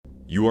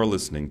You are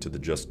listening to the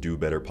Just Do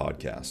Better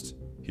podcast.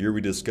 Here we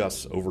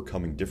discuss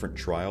overcoming different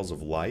trials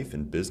of life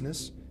and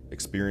business,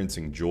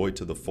 experiencing joy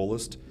to the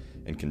fullest,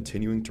 and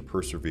continuing to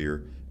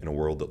persevere in a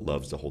world that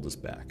loves to hold us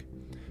back.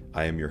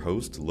 I am your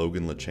host,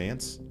 Logan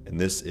LaChance, and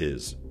this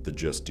is the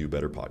Just Do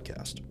Better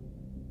podcast.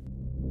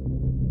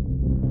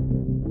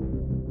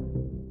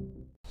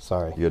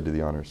 Sorry. You gotta do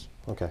the honors.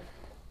 Okay.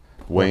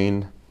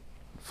 Wayne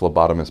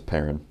Phlebotomist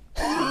Perrin.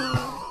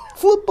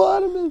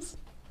 Phlebotomist.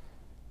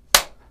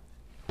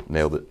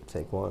 Nailed it.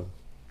 Take one.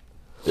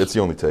 It's the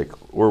only take.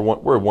 We're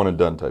a one and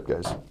done type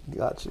guys.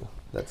 Got you.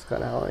 That's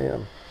kind of how I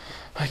am.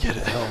 I get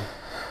it.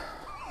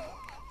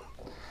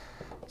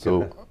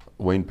 So,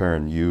 Wayne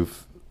Perrin,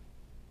 you've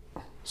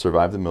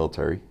survived the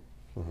military.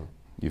 Mm-hmm.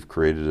 You've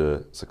created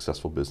a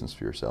successful business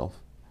for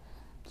yourself.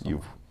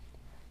 You've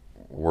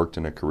worked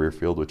in a career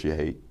field which you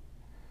hate.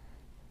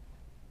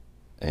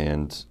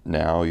 And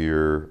now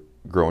you're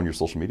growing your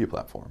social media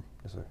platform.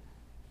 Yes, sir.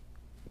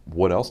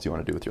 What else do you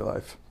want to do with your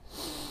life?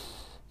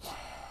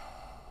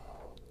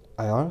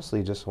 I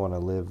honestly just want to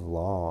live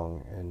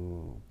long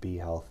and be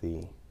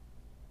healthy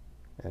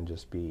and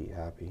just be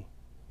happy.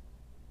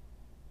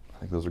 I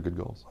think those are good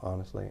goals.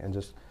 Honestly. And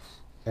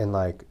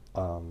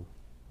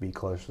be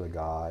closer to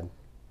God.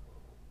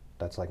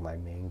 That's like my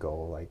main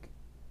goal. Like,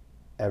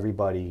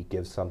 everybody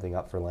gives something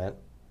up for Lent.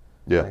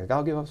 Yeah. Like,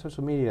 I'll give up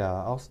social media.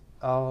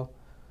 I'll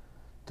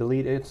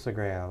delete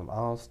Instagram.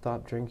 I'll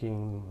stop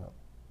drinking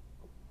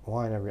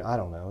wine I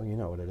don't know. You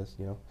know what it is,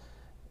 you know.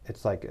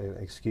 It's like an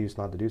excuse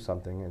not to do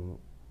something, and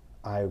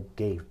I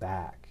gave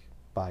back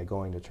by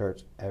going to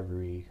church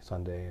every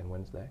Sunday and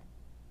Wednesday.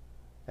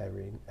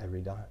 Every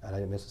time. And I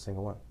didn't miss a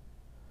single one.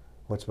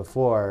 Which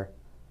before,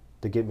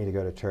 to get me to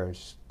go to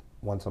church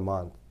once a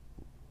month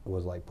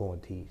was like pulling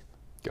teeth.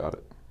 Got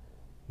it.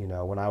 You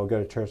know, when I would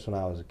go to church when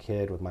I was a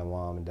kid with my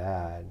mom and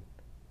dad,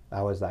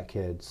 I was that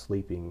kid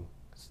sleeping,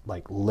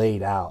 like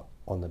laid out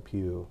on the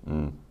pew,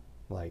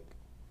 like,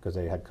 because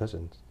they had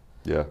cushions.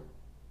 Yeah.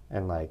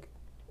 And like,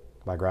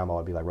 my grandma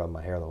would be like rubbing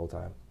my hair the whole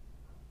time.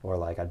 Or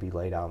like, I'd be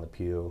laid out on the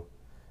pew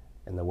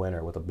in the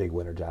winter with a big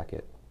winter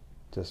jacket,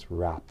 just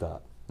wrapped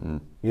up. You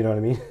know what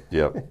I mean?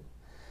 Yep.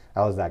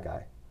 I was that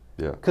guy.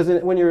 Yeah. Because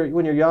when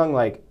you're young,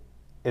 like,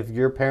 if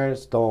your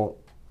parents don't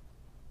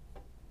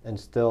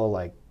instill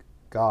like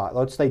God,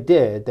 which they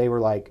did, they were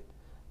like,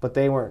 but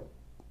they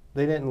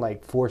didn't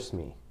like force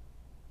me.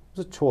 It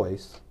was a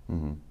choice.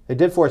 Mm-hmm. It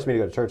did force me to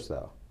go to church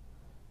though,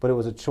 but it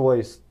was a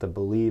choice to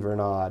believe or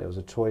not. It was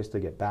a choice to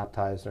get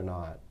baptized or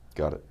not.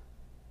 Got it.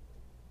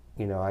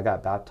 You know, I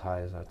got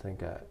baptized, I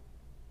think, at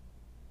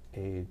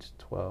age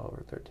 12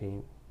 or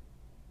 13.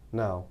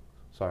 No,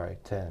 sorry,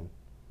 10.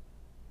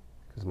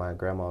 Because my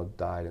grandma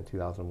died in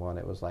 2001.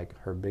 It was like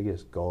her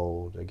biggest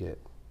goal to get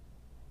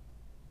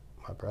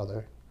my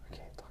brother. I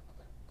can't talk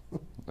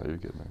about No, you're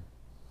good, man.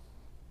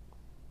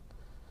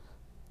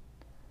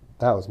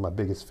 that. Was my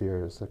biggest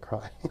fear, is to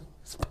cry in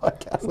this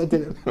podcast. I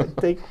didn't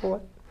take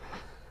one.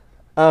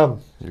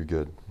 You're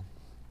good.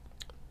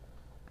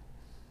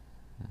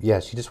 Yeah,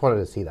 she just wanted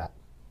to see that.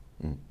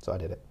 Mm. So I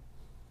did it.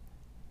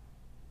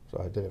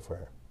 So I did it for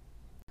her.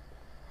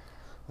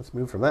 Let's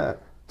move from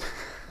that.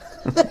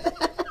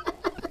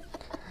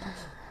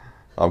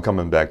 I'm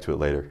coming back to it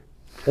later.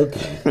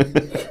 Okay.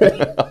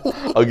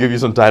 I'll give you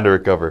some time to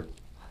recover.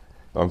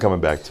 I'm coming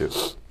back to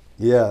it.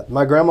 Yeah,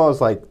 my grandma was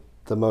like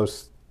the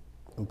most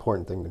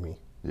important thing to me.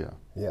 Yeah.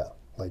 Yeah,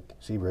 like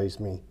she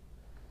raised me.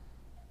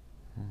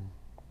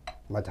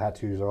 My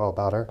tattoos are all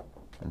about her.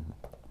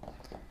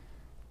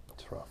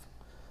 It's rough.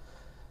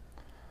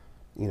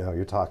 You know,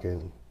 you're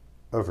talking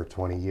over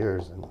 20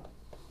 years, and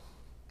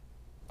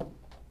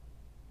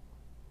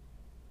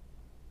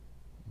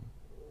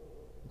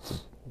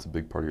It's a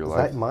big part of your is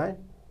life. that mine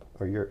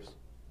or yours?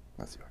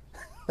 That's yours.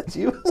 That's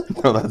you?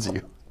 No, that's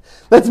you.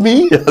 That's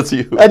me? Yeah, that's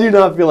you. I do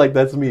not feel like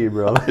that's me,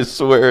 bro. I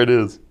swear it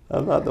is.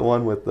 I'm not the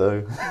one with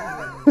the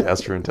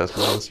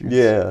Gastrointestinal issues?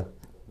 Yeah.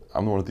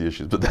 I'm the one with the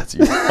issues, but that's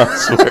you. I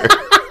swear.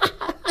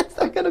 It's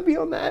not gonna be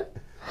on that.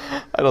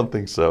 I don't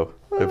think so.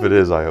 If it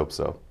is, I hope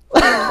so.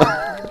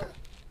 I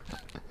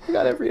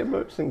got every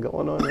emotion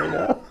going on right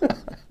now.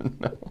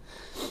 No.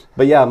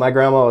 But yeah, my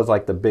grandma was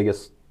like the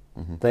biggest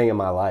thing in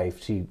my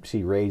life. She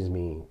raised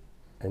me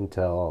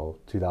until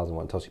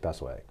 2001, until she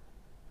passed away.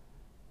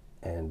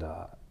 And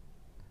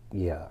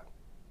yeah,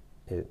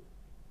 it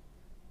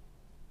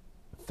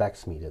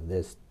affects me to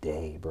this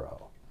day,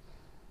 bro.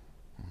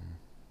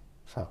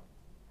 So.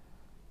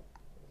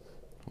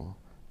 Well,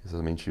 does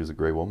that mean she was a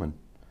great woman?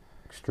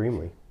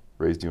 Extremely.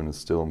 Raised you and is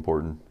still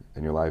important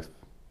in your life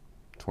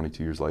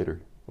 22 years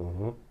later.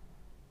 So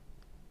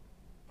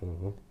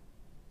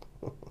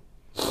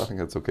I think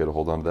that's okay to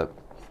hold on to that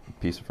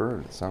piece of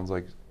her. It sounds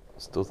like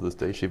still to this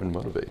day she even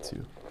motivates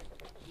you.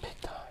 Big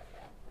time.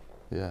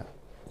 Yeah.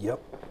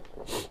 Yep.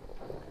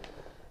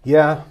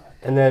 Yeah,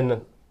 and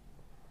then,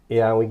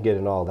 yeah, we can get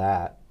into all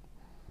that.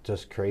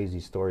 Just crazy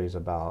stories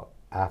about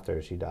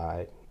after she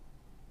died,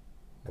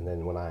 and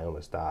then when I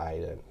almost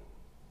died, and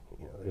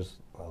you know, there's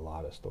a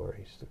lot of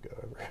stories to go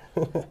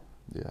over.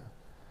 Yeah.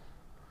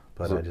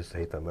 But So, I just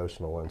hate the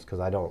emotional ones because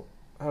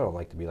I don't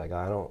like to be that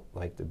guy. I don't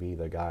like to be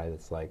the guy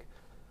that's like,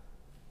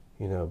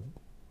 you know,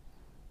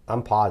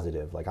 I'm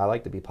positive. Like I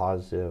like to be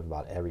positive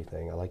about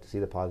everything. I like to see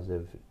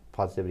the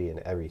positivity in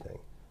everything.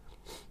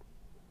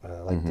 I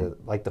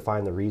like to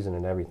find the reason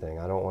in everything.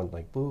 I don't want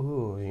like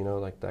boo-hoo, you know,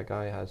 like that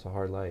guy has a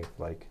hard life.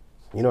 Like,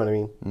 you know what I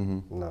mean?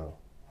 Mm-hmm. No,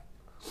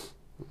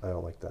 I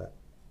don't like that.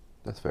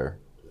 That's fair.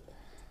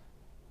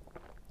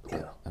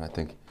 Yeah. And I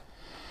think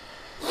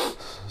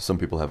some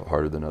people have it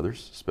harder than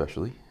others,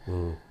 especially.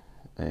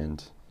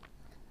 And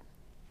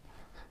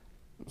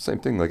same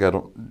thing, like I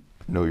don't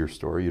know your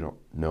story. You don't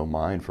know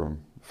mine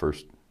from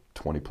first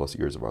 20 plus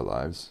years of our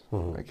lives.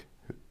 Like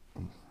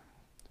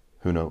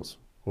who knows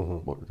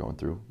what we're going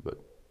through, but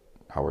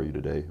how are you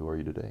today? Who are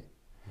you today?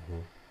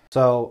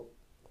 So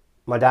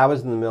my dad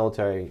was in the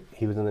military.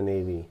 He was in the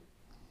Navy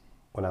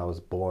when I was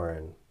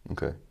born.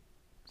 Okay.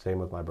 Same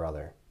with my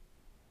brother.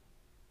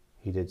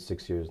 He did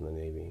 6 years in the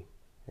Navy,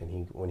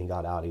 and when he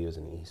got out, he was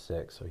in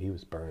E6, so he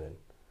was burning.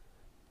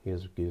 He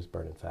was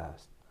burning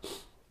fast,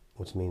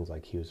 which means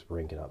like he was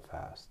ranking up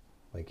fast.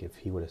 Like if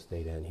he would have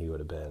stayed in, he would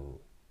have been.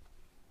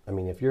 I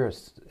mean, if you're an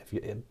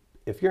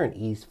E5,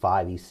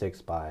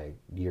 E6 by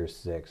year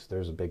 6,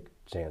 there's a big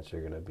chance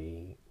you're gonna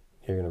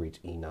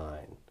reach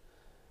E9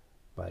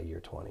 by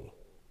year 20.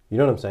 You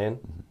know what I'm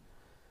saying?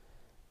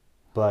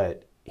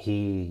 But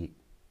he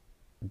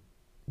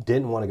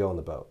didn't want to go on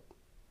the boat.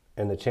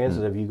 And the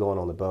chances of you going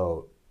on the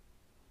boat,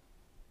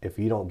 if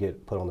you don't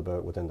get put on the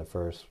boat within the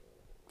first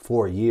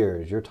 4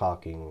 years, you're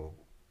talking,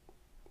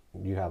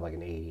 you have like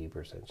an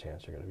 80%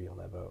 chance you're going to be on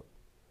that boat.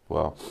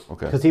 Wow,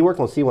 okay. Because he worked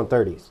on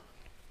C-130s.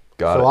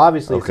 Got it. So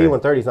obviously okay.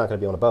 C-130 is not going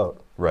to be on a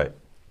boat. Right.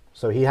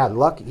 So he got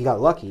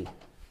lucky,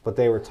 but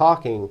they were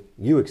talking,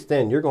 you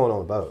extend, you're going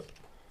on a boat.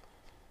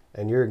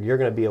 And you're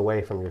going to be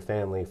away from your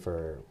family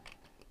for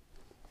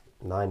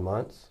 9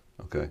 months.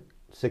 Okay.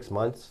 6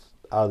 months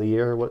out of the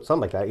year,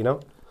 something like that, you know?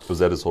 Was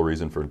that his whole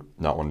reason for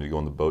not wanting to go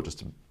on the boat, just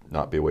to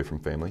not be away from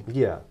family?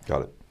 Yeah.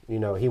 Got it. You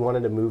know, he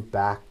wanted to move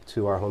back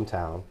to our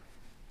hometown.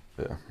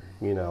 Yeah.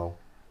 You know,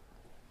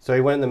 so he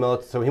went in the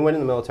military. So he went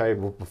in the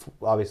military.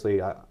 Obviously,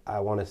 I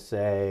want to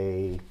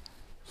say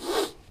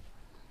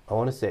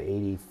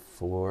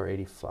 84,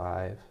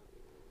 85,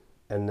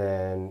 and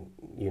then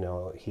you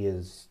know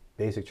his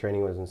basic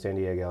training was in San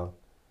Diego.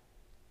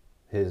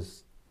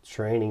 His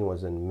training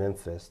was in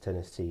Memphis,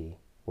 Tennessee,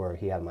 where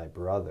he had my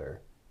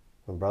brother.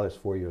 My brother's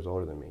 4 years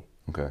older than me.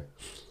 Okay.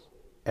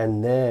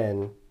 And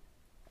then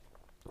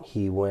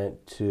he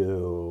went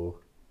to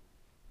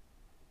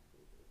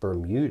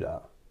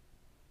Bermuda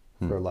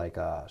for like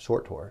a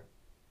short tour.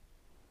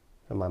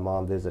 And my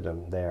mom visited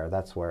him there.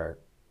 That's where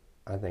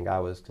I think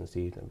I was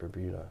conceived, in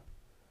Bermuda.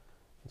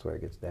 That's where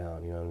it gets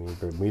down, you know what I mean?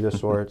 Bermuda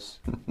shorts.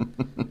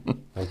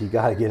 Like you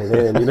gotta get it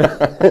in, you know?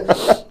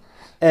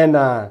 And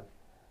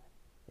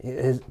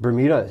his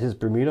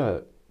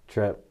Bermuda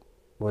trip,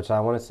 which I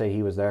want to say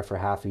he was there for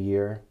half a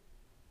year.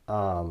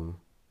 Yeah,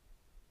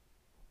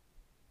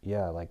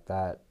 like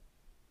that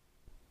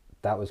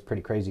was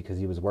pretty crazy because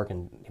he was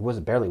working. He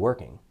wasn't barely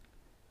working.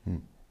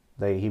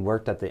 He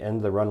worked at the end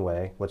of the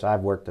runway, which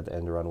I've worked at the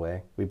end of the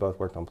runway. We both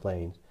worked on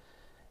planes,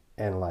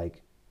 and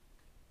like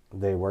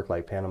they worked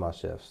like Panama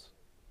shifts,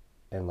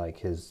 and like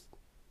his,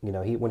 you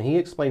know, when he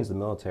explains the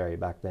military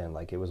back then,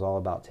 like it was all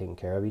about taking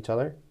care of each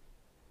other.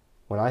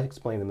 When I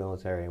explained the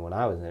military when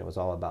I was in it, was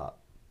all about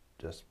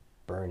just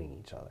burning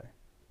each other.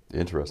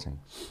 Interesting.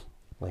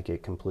 Like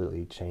it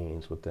completely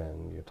changed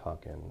within, you're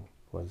talking,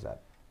 what is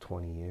that,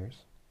 20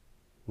 years?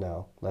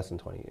 No, less than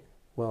 20 years.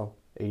 Well,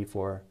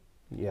 84,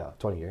 yeah,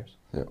 20 years.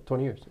 Yeah.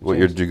 20 years. What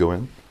year did you go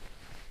in?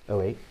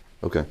 08.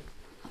 Okay.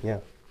 Yeah.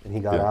 And he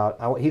got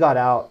out. He got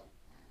out.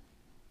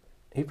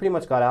 He pretty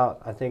much got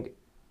out, I think,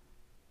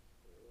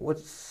 like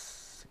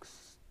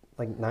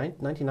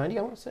 1990,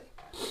 I want to say.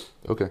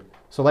 Okay.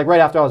 So like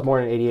right after I was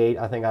born in 88,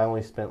 I think I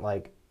only spent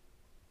like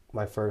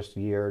my first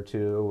year or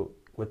two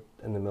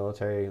in the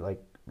military, like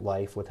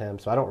life with him.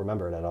 So I don't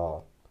remember it at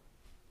all.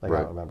 Like, right.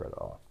 I don't remember it at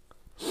all.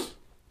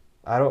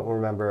 I don't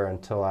remember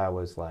until I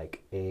was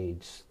like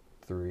age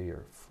 3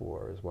 or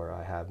 4 is where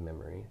I have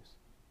memories.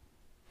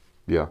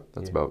 Yeah,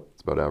 it's about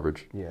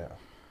average. Yeah,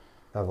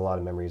 I have a lot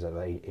of memories at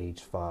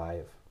age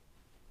 5,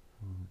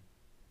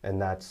 and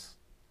that's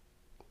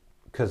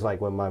because like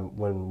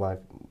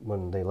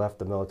when they left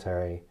the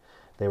military,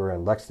 they were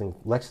in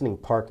Lexington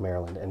Park,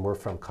 Maryland, and we're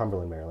from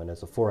Cumberland, Maryland.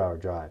 It's a 4-hour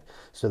drive,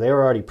 so they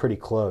were already pretty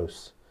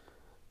close.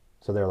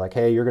 So they're like,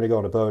 "Hey, you're going to go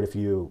on a boat if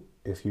you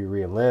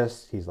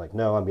re-enlist." He's like,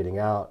 "No, I'm getting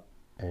out,"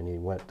 and he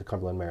went to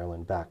Cumberland,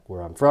 Maryland, back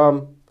where I'm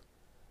from,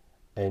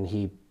 and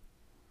he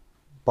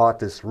bought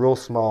this real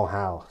small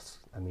house.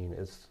 I mean, it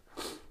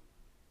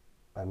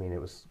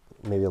was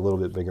maybe a little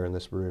bit bigger in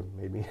this room,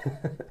 maybe.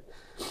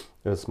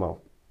 It was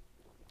small.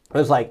 It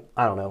was like,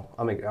 I don't know,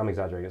 I'm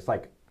exaggerating. It's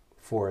like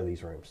 4 of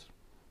these rooms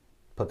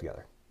put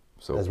together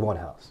as one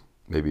house.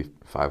 Maybe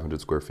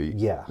 500 square feet?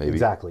 Yeah, maybe.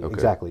 Exactly.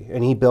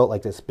 And he built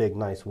like this big,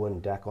 nice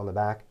wooden deck on the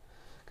back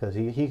because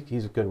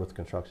he's good with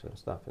construction and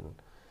stuff, and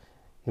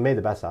he made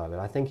the best out of it.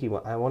 I think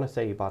I want to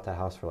say he bought that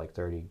house for like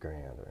 30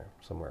 grand or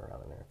somewhere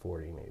around in there,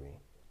 40 maybe.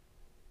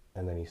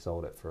 and then he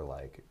sold it for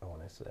like, I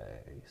want to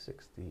say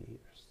 60,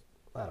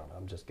 I don't know,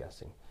 I'm just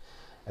guessing.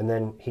 And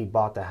then he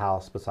bought the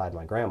house beside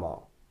my grandma.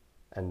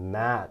 And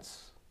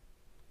that's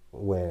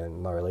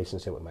when my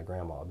relationship with my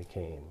grandma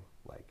became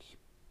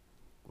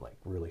like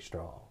really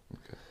strong.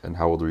 Okay. And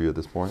how old were you at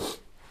this point?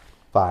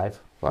 5.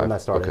 Five. When I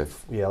started. Okay.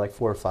 Yeah, like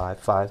 4 or 5.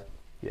 5.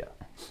 Yeah.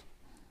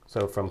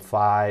 So from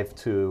 5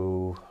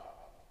 to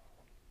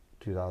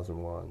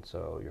 2001.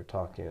 So you're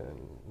talking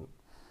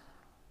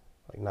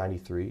like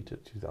 93 to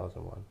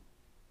 2001.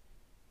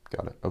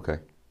 Got it. Okay.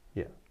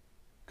 Yeah.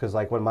 Because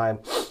like when my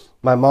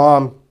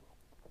mom,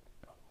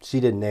 she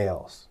did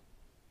nails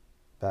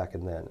back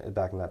in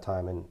that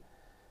time,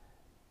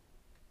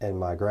 and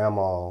my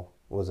grandma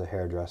was a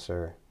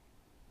hairdresser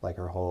like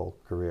her whole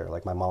career,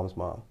 like my mom's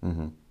mom.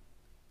 Mm-hmm.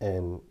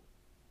 And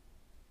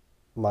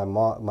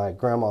my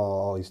grandma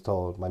always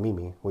told my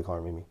Mimi, we call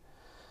her Mimi,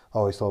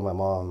 always told my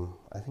mom,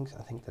 I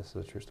think this is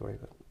a true story,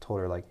 but told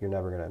her like, you're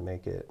never gonna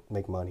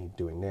make money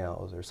doing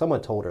nails, or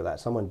someone told her that,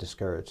 someone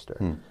discouraged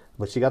her.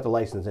 But she got the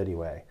license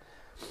anyway,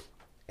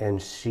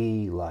 and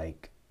she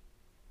like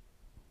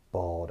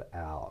balled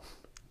out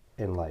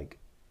in like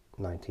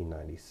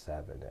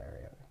 1997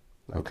 area,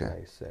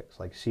 1996.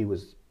 Like she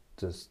was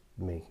just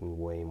making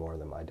way more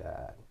than my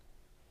dad,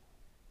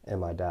 and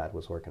my dad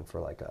was working for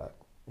like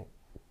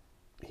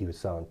he was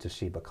selling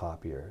Toshiba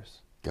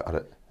copiers. Got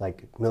it.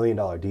 Like $1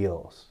 million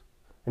deals,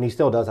 and he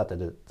still does that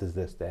to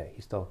this day.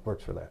 He still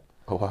works for that.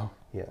 Oh wow.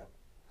 Yeah.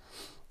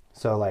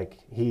 So like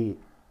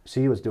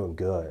she was doing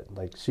good.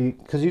 Like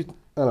because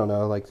I don't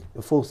know, like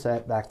a full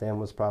set back then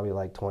was probably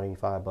like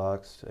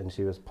 $25, and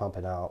she was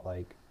pumping out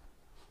like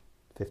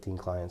 15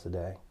 clients a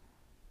day.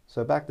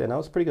 So back then that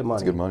was pretty good money.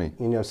 That's good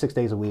money. 6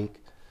 days a week.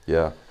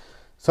 Yeah.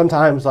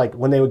 Sometimes like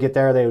when they would get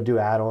there, they would do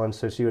add-ons.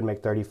 So she would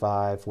make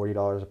 $35,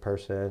 $40 a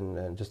person,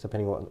 and just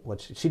depending on what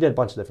she did a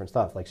bunch of different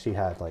stuff. Like she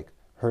had like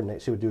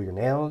she would do your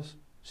nails,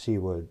 she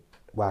would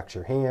wax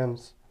your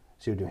hands,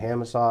 she would do hand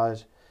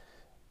massage,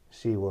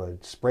 she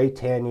would spray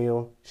tan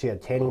you. She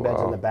had tanning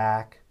beds in the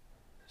back.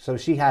 So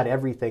she had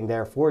everything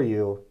there for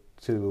you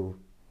to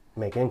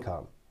make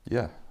income.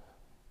 Yeah.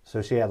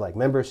 So she had like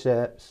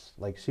memberships,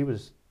 like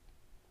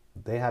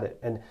they had it.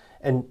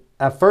 And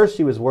at first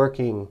she was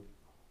working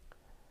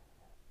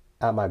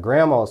at my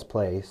grandma's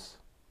place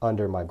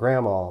under my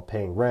grandma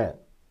paying rent.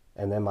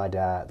 And then my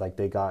dad, like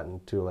they got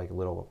into like a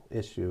little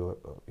issue,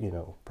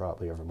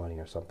 probably over money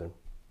or something.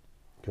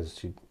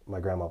 Because my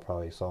grandma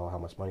probably saw how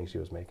much money she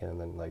was making,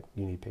 and then like,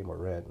 you need to pay more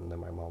rent. And then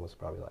my mom was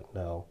probably like,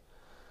 no,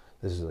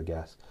 this is a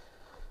guess.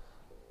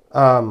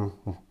 And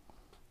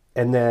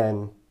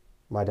then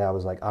my dad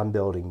was like, I'm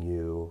building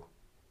you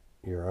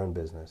your own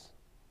business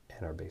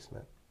in our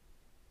basement.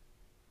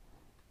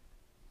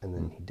 And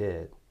then he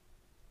did.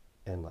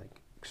 And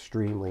like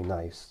extremely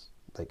nice.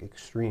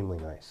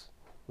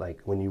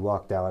 Like when you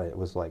walk down it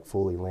was like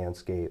fully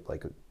landscaped,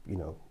 like,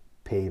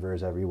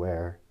 pavers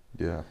everywhere.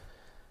 Yeah.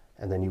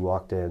 And then you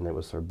walked in, it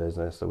was her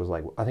business. It was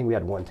like, I think we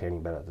had 1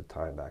 tanning bed at the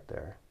time back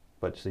there,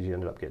 but she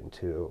ended up getting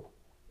 2.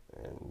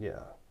 And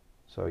yeah.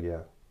 So yeah.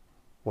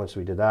 Once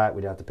we did that,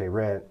 we didn't have to pay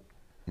rent.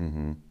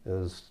 Mm-hmm. It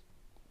was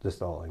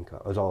just all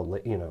income. It was all,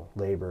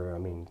 labor. I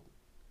mean,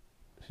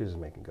 she was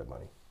making good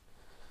money.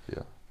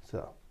 Yeah.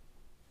 So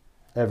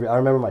I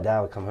remember my dad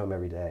would come home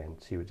every day, and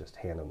she would just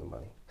hand him the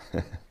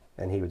money.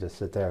 And he would just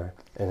sit there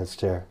in his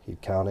chair.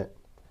 He'd count it,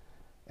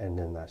 and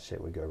then that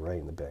shit would go right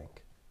in the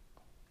bank.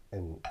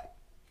 And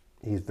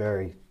he's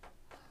very,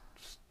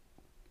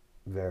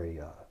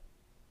 very,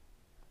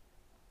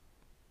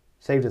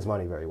 saved his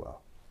money very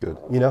well. Good.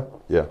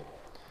 Yeah.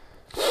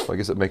 Well, I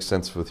guess it makes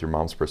sense with your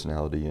mom's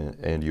personality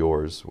and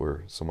yours,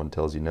 where someone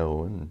tells you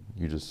no and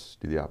you just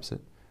do the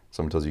opposite.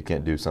 Someone tells you you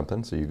can't do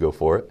something, so you go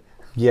for it.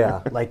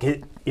 Yeah, like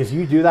if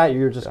you do that,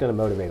 you're just going to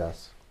motivate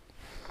us.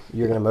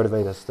 You're going to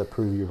motivate us to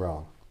prove you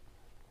wrong.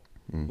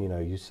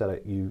 You set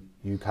it. You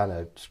kind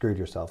of screwed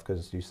yourself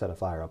because you set a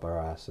fire up our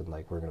ass, and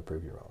like, we're going to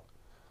prove you wrong.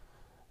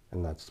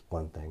 And that's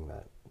one thing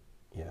that,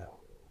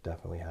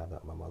 definitely have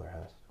that my mother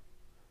has,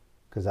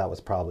 because that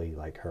was probably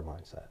like her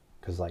mindset.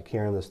 Because like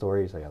hearing the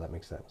stories, yeah, that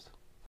makes sense.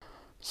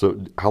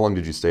 So how long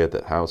did you stay at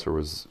that house, or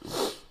was?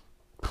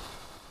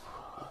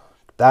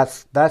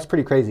 That's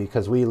pretty crazy,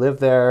 because we lived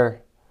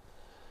there.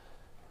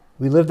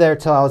 We lived there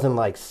till I was in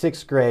like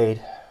 6th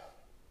grade.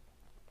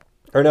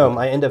 Or no,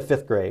 my end of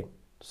 5th grade.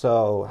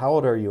 So how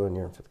old are you when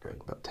you're in 5th grade?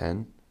 About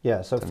 10.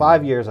 Yeah, so 10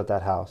 5 years at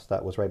that house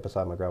that was right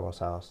beside my grandma's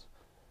house.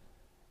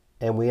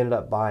 And we ended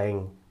up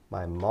buying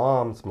my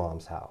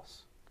mom's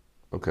house.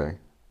 Okay.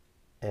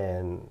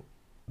 And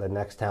the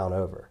next town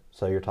over.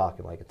 So you're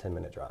talking like a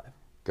 10-minute drive.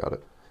 Got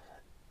it.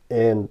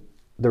 And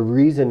the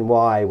reason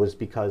why was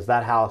because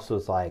that house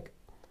was like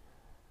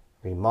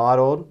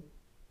remodeled.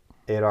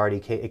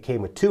 It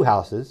came with 2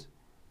 houses.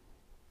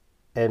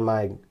 And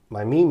my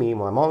Mimi,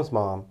 my mom's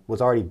mom,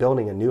 was already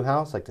building a new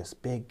house, like this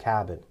big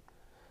cabin.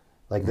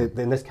 Like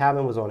then this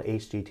cabin was on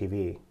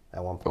HGTV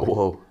at one point. Oh,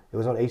 whoa. It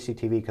was on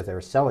HGTV because they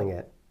were selling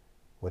it,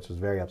 which was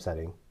very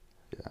upsetting.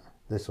 Yeah.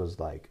 This was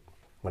like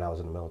when I was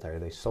in the military.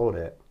 They sold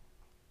it,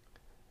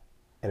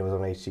 and it was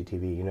on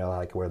HGTV.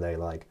 Like where they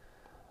like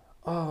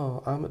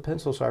oh, I'm a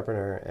pencil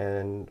sharpener,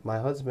 and my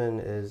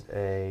husband is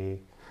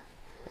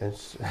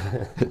Is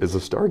a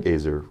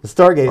stargazer.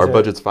 stargazer. Our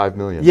budget's $5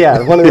 million.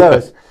 Yeah, one of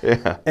those.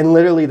 Yeah. And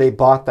literally, they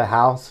bought the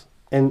house,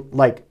 and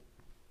like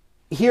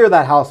here,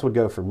 that house would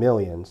go for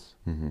millions,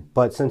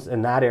 but since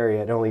in that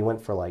area it only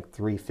went for like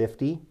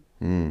 350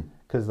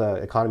 because the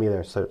economy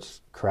there is such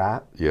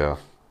crap. Yeah.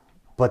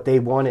 But they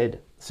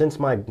wanted, since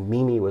my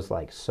Mimi was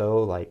like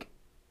so like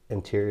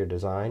interior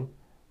design,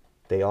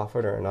 they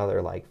offered her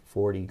another like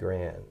 40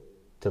 grand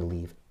to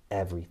leave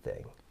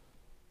everything,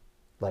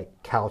 like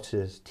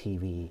couches,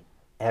 TV,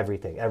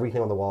 everything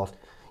on the walls.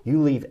 You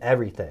leave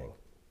everything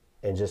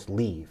and just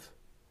leave.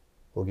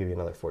 We'll give you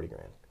another 40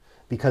 grand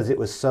because it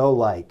was so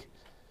like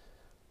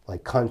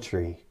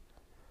country,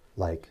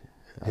 like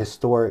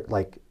historic,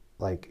 like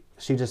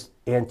she just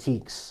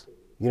antiques.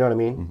 You know what I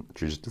mean?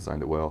 She just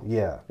designed it well.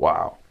 Yeah.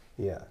 Wow.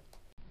 Yeah.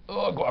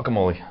 Oh,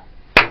 guacamole.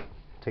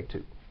 Take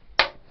two.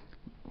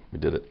 We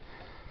did it.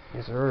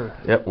 Yes, sir.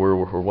 Yep, we're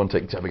one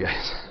take type of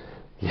guys.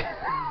 Yeah.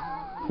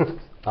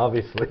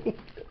 Obviously.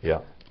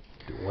 Yeah.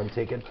 Do one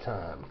take at a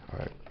time. All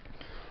right.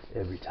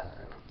 Every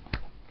time.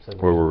 So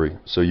Where were we?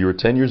 So you were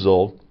 10 years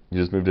old. You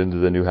just moved into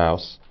the new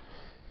house.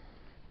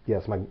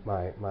 Yes, my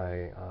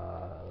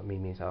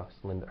Mimi's house.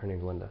 Linda, her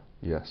name's Linda.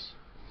 Yes.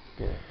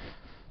 Yeah.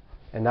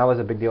 And that was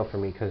a big deal for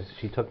me because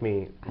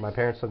my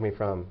parents took me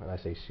from, and I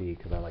say she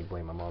because I like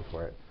blame my mom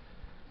for it,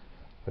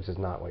 which is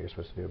not what you're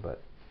supposed to do,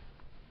 but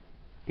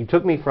he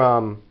took me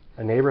from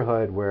a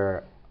neighborhood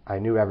where I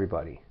knew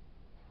everybody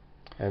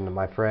and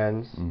my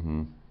friends,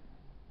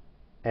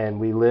 and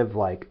we lived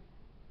like,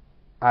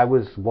 I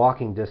was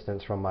walking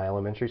distance from my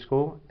elementary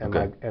school, and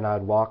and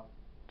I'd walk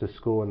to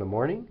school in the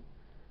morning,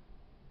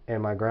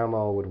 and my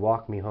grandma would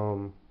walk me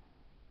home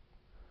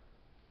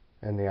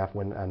in the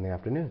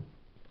afternoon.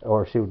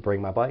 Or she would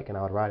bring my bike and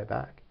I would ride it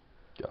back.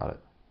 Got it.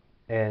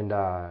 And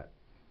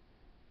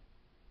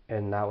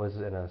that was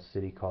in a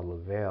city called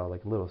LaVale,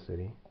 like a little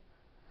city.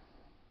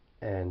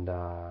 And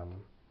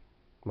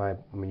my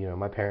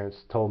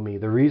parents told me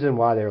the reason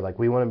why they were like,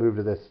 we want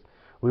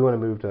to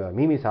move to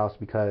Mimi's house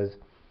because,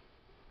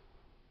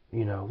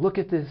 look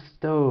at this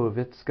stove,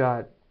 it's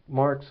got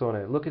marks on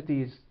it. Look at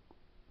these,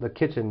 the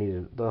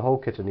whole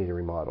kitchen needed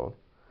remodeled.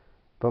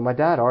 But my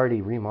dad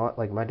already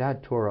my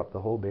dad tore up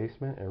the whole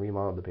basement and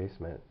remodeled the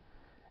basement.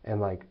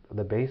 And like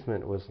the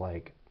basement was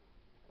like,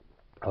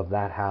 of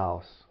that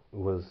house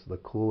was the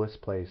coolest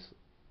place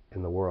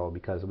in the world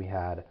because we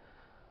had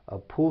a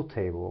pool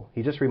table.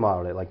 He just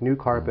remodeled it, like new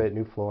carpet,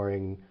 new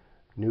flooring,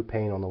 new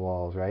paint on the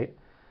walls, right?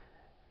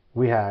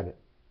 We had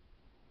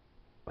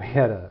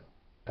a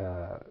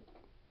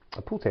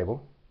pool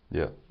table.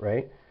 Yeah.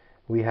 Right?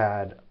 We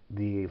had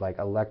the like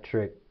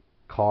electric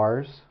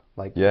cars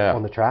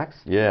on the tracks.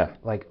 Yeah.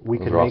 Like we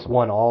could make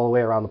one all the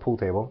way around the pool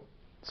table.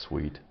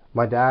 Sweet.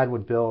 My dad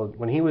would build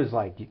when he was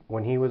like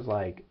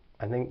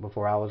I think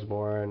before I was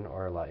born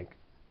or like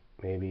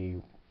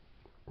maybe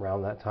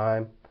around that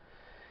time,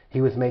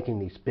 he was making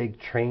these big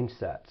train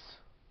sets.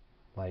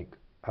 Like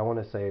I want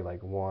to say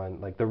like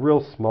the real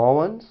small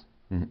ones.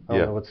 I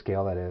don't know what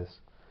scale that is.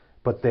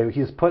 But he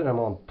was putting them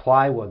on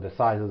plywood the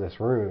size of this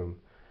room.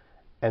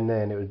 And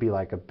then it would be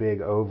like a big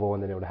oval,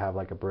 and then it would have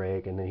like a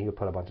break, and then he would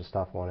put a bunch of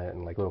stuff on it,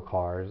 and like little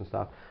cars and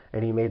stuff.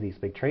 And he made these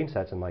big train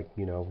sets, and like,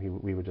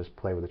 we would just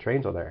play with the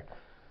trains on there.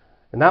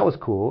 And that was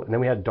cool. And then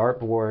we had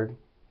dartboard.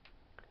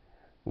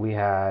 We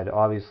had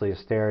obviously a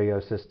stereo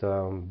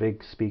system,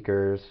 big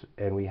speakers,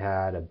 and we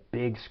had a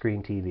big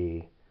screen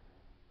TV.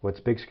 What's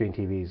big screen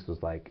TVs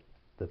was like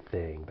the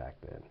thing back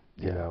then,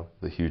 you know?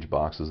 The huge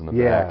boxes in the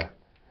back.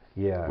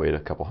 Yeah. Weighed a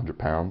couple 100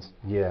 pounds.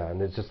 Yeah, and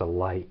there's just a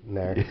light in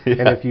there. Yeah.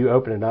 And if you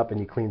open it up and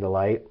you clean the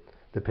light,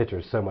 the picture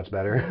is so much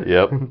better.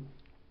 Yep.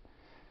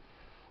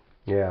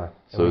 Yeah.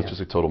 So it's just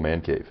a total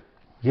man cave.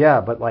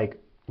 Yeah, but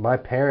like my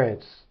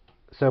parents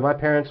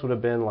would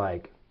have been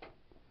like,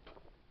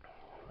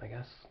 I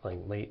guess like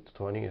late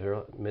 20s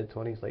or mid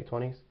 20s, late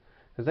 20s,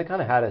 because they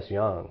kind of had us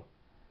young.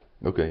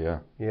 Okay, yeah.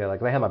 Yeah,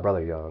 like they had my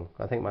brother young.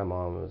 I think my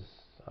mom was,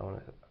 I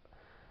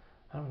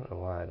don't know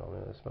why I don't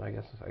know this, but I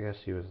guess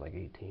she was like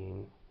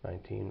 18,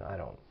 19. I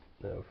don't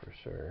know for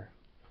sure.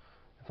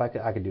 If I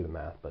could do the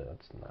math, but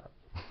it's not.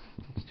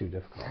 It's too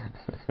difficult.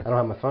 I don't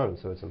have my phone,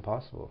 so it's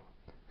impossible.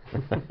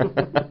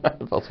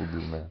 Impossible to do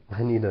the math.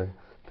 I need a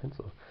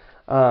pencil.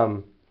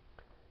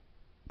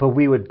 But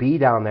we would be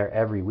down there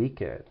every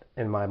weekend,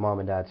 and my mom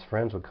and dad's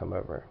friends would come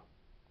over,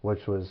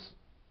 which was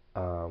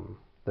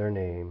their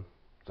name,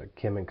 it's like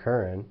Kim and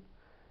Perrin,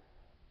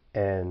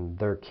 and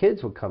their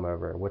kids would come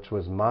over, which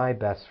was my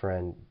best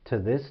friend to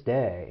this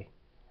day,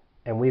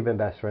 and we've been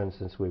best friends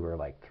since we were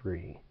like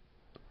 3.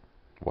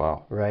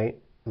 Wow. Right?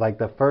 Like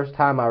the first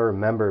time I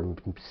remember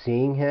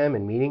seeing him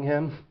and meeting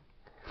him,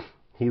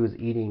 he was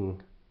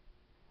eating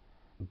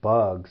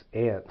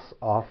ants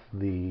off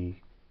the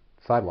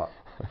sidewalk.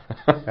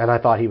 And I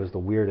thought he was the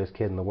weirdest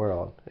kid in the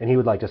world. And he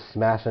would like just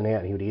smash an ant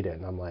and he would eat it.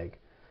 And I'm like,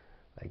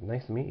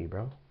 nice to meet you,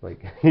 bro.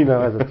 Like,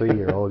 as a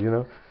 3-year-old,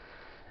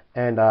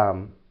 And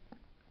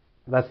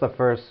that's the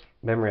first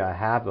memory I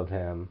have of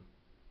him.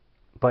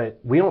 but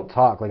we don't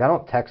talk. Like I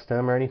don't text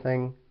him or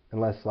anything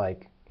unless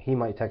like he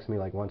might text me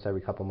like once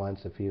every couple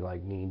months if he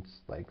like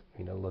needs like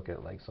look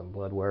at like some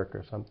blood work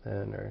or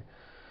something, or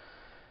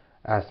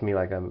ask me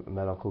like a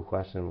medical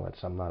question, which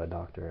I'm not a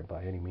doctor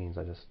by any means.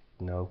 I just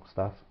know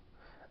stuff.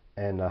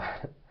 And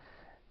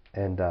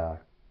and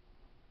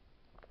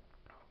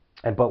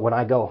but when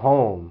I go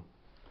home,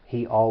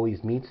 he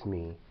always meets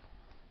me.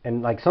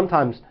 And like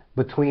sometimes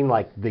between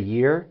like the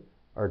year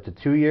or to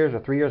 2 years or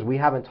 3 years, we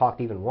haven't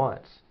talked even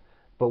once.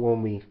 But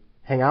when we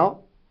hang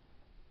out,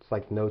 it's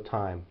like no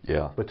time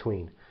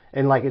between.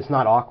 And like it's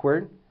not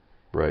awkward.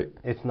 Right.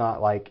 It's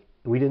not like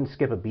we didn't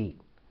skip a beat.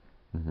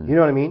 Mm-hmm. You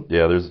know what I mean?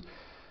 Yeah,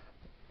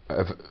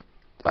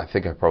 I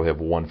think I probably have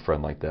one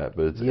friend like that,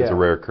 but it's a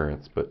rare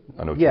occurrence. But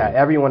I know what you mean.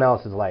 Everyone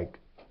else is like,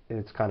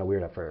 it's kind of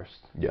weird at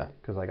first. Yeah.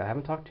 Because like I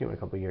haven't talked to you in a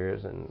couple of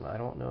years, and I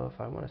don't know if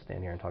I want to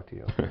stand here and talk to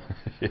you.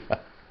 Yeah.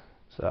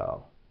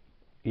 So,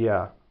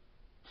 yeah.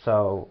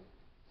 So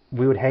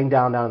we would hang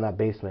down in that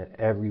basement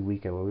every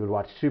weekend. We would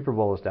watch Super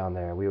Bowls down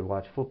there. We would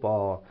watch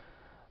football,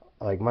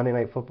 like Monday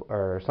night football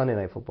or Sunday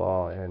night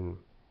football, and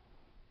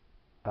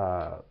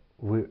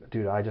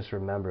dude, I just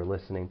remember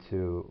listening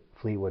to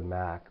Fleetwood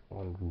Mac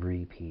on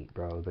repeat,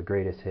 bro. The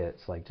greatest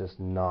hits, like just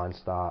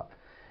nonstop.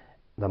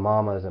 The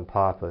Mamas and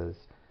Papas,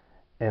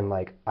 and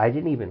like I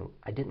didn't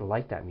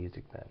like that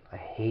music then. I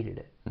hated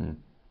it. Mm.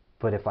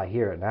 But if I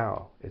hear it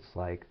now, it's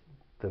like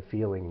the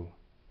feeling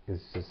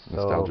is just so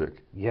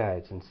nostalgic. Yeah,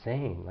 it's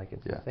insane. Like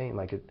it's insane.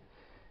 Like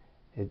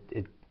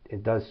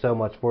it does so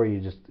much for you.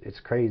 Just it's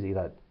crazy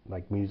that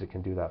like music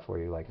can do that for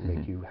you. Like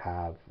make you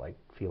have like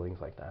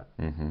feelings like that.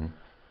 Mm-hmm.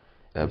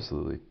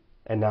 Absolutely.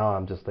 And now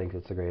I'm just thinking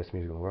it's the greatest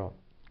music in the world.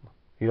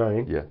 You know what I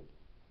mean?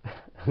 Yeah.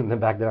 And then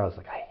back then I was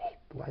like,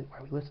 why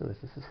are we listening to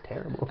this? This is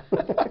terrible.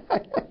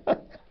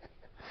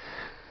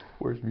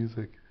 Where's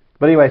music?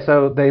 But anyway,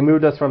 so they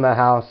moved us from that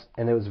house,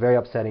 and it was very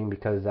upsetting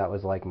because that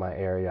was like my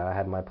area. I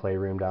had my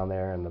playroom down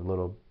there and the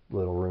little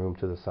room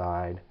to the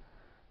side.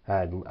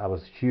 I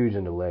was huge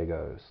into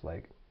Legos.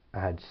 Like I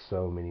had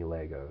so many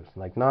Legos.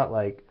 Like not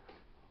like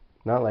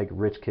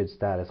rich kid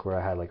status where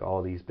I had like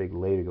all these big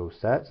Lego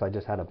sets. I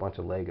just had a bunch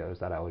of Legos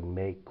that I would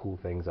make cool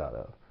things out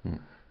of.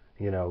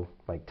 You know,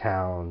 like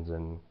towns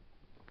and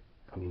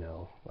I don't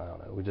know,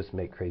 we just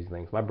make crazy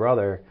things. My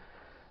brother,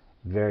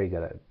 very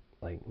good at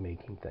like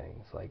making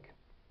things. Like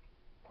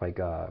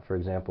for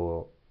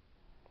example,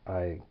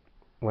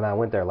 when I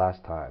went there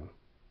last time,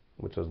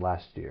 which was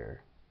last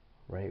year,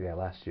 right? Yeah,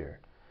 last year,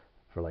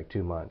 for like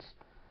 2 months,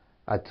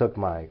 I took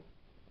my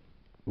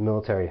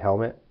military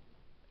helmet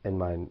and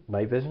my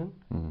night vision,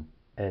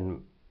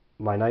 and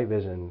my night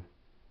vision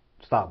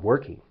stopped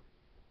working.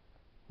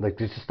 Like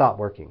just stopped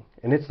working,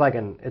 and it's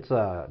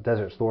a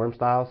Desert Storm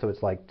style, so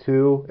it's like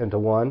 2 into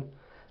 1.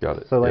 Got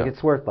it. So like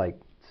it's worth like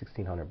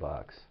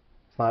 $1,600.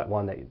 It's not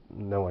one that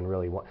no one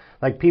really wants.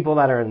 Like people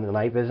that are in the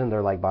night vision,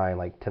 they're like buying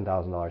like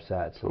 $10,000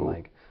 sets,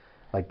 and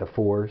like the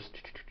 4s,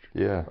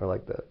 or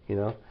like the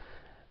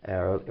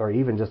or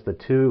even just the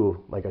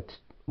 2, like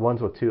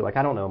ones with 2. Like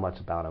I don't know much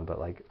about them, but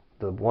like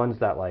the ones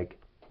that like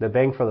the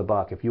bang for the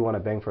buck. If you want a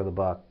bang for the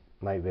buck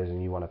night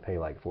vision, you want to pay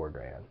like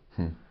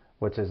 $4,000,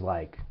 which is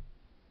like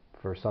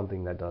for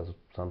something that does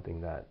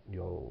something that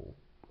you'll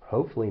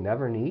hopefully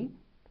never need.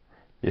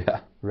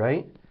 Yeah.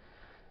 Right?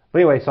 But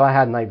anyway, so I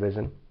had night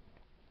vision.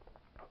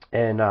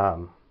 And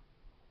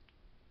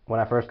when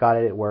I first got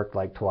it, it worked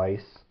like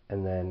twice.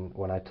 And then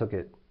when I took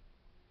it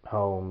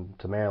home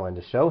to Maryland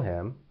to show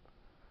him,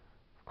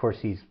 of course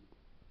he's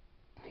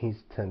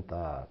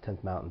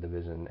 10th Mountain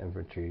Division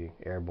Infantry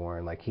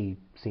Airborne. Like he's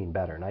seen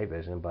better night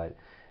vision, but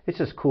it's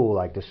just cool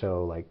like to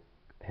show like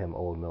him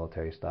old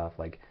military stuff.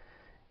 Like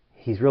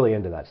he's really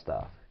into that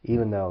stuff.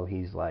 Even though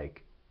he's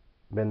like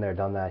been there,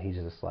 done that, he's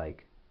just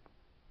like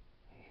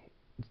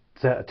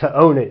to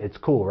own it, it's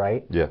cool,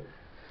 right? Yeah.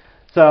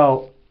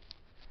 So,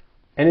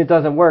 and it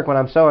doesn't work when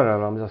I'm showing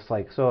him. I'm just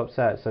like so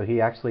upset. So he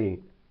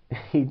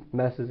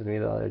messages me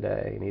the other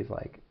day, and he's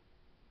like,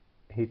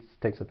 he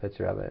takes a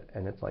picture of it,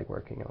 and it's like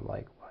working. And I'm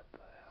like, what the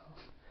hell?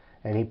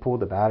 And he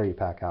pulled the battery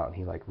pack out, and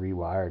he like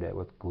rewired it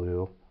with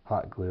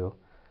hot glue,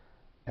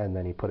 and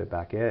then he put it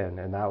back in,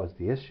 and that was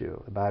the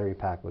issue. The battery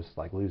pack was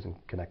like losing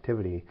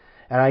connectivity.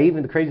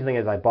 And the crazy thing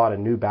is I bought a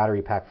new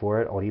battery pack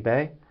for it on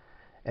eBay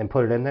and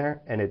put it in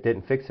there, and it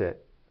didn't fix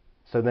it.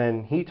 So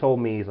then he told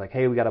me, he's like,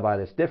 hey, we got to buy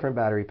this different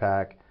battery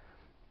pack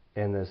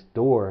and this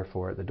door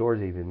for it. The door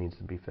even needs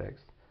to be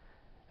fixed.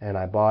 And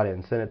I bought it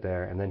and sent it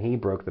there, and then he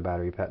broke the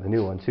battery pack, the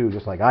new one too,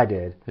 just like I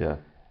did. Yeah.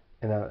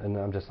 And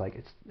I'm just like,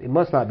 it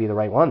must not be the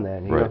right one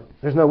then. You right. know?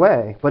 There's no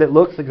way. But it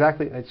looks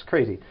exactly, it's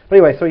crazy. But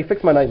anyway, so he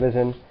fixed my night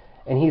vision,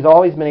 and he's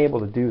always been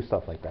able to do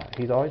stuff like that.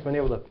 He's always been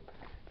able to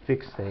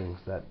fix things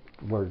that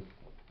were,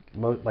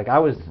 like I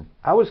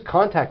was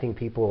contacting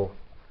people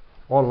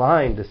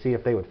online to see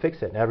if they would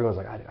fix it, and everyone's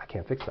like, I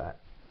can't fix that.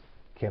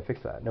 Can't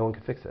fix that. No one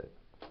can fix it.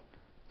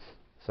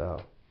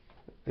 So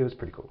it was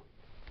pretty cool.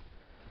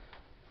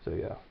 So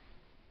yeah,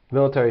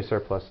 military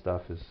surplus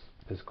stuff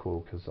is cool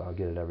because I'll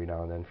get it every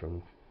now and then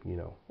from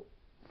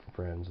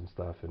friends and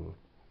stuff,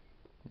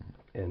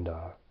 and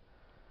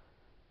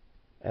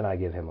And I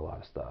give him a lot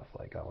of stuff,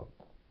 like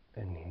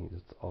and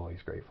he's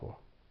always grateful,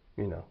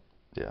 you know.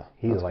 Yeah.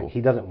 He's that's like cool.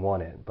 he doesn't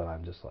want it, but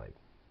I'm just like,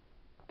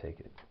 take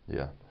it.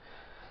 Yeah.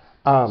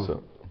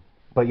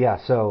 But yeah,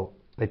 so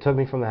they took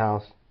me from the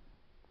house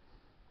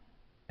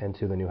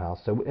into the new house.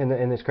 So and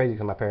it's crazy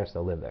because my parents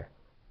still live there.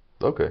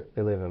 Okay.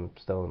 They live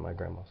still in my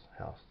grandma's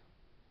house.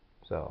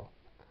 So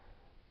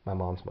my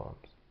mom's.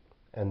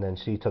 And then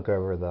she took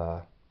over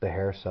the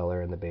hair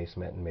cellar in the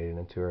basement and made it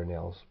into her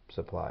nails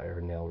supply,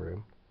 her nail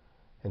room.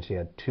 And she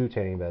had 2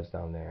 tanning beds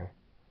down there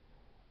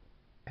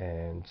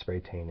and spray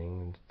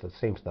tanning, the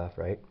same stuff,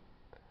 right?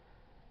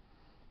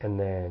 And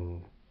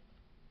then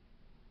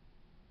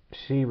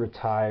she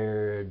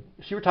retired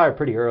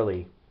pretty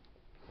early.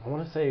 I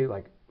want to say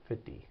like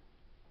 50.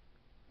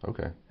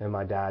 Okay. And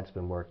my dad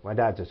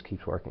just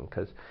keeps working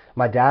because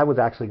my dad was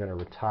actually going to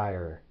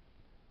retire,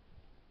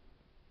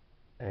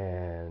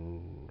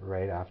 and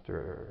right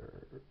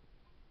after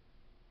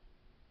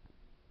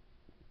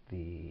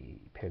the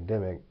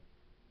pandemic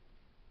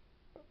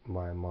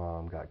my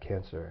mom got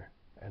cancer,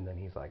 and then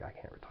he's like, I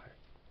can't retire.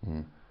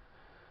 Mm-hmm.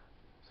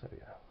 So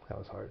yeah, that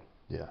was hard.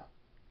 Yeah.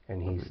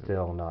 And he's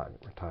still not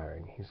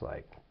retiring. He's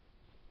like,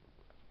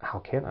 how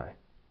can I?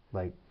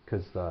 Like,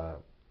 because the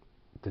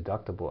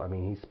deductible, I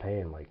mean, he's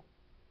paying like,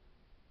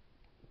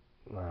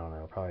 I don't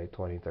know, probably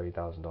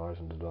 $20,000-$30,000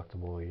 in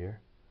deductible a year.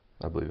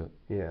 I believe it.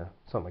 Yeah,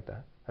 something like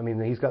that. I mean,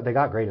 they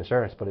got great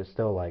insurance, but it's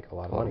still like a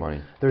lot of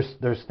money.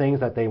 There's things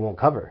that they won't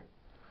cover.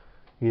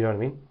 You know what I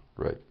mean?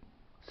 Right.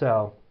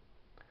 So,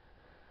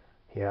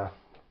 yeah.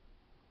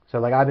 So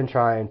like I've been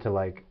trying to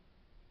like,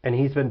 and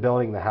he's been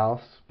building the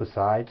house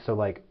besides. So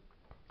like,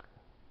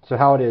 so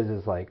how it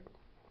is like,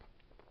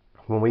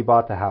 when we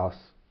bought the house,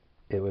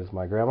 it was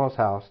my grandma's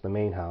house, the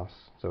main house.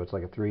 So it's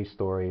like a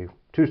 2-story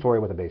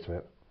with a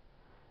basement.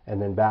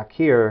 And then back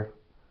here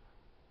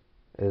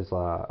is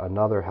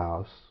another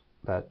house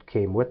that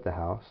came with the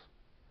house.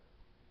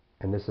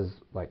 And this is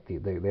like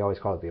they always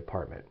call it the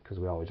apartment because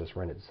we always just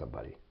rent it to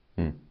somebody,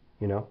 you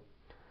know.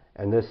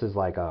 And this is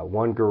like a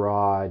 1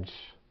 garage,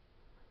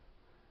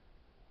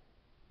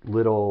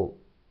 little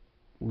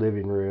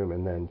living room,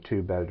 and then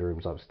 2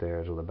 bedrooms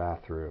upstairs with a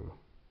bathroom.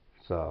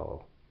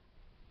 So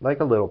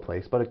like a little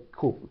place, but a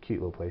cool, cute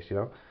little place, you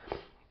know.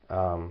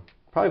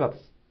 Probably about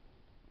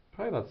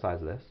the size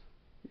of this.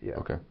 Yeah.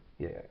 Okay.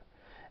 Yeah.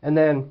 And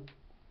then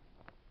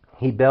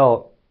he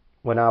built,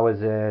 when I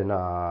was in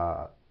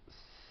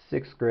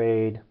 6th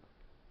grade,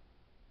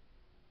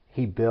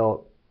 he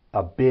built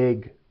a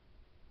big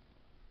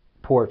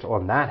porch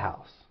on that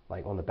house,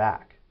 like on the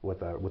back,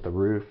 with a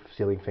roof,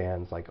 ceiling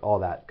fans, like all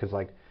that. Because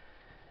like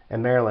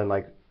in Maryland,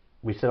 like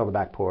we sit on the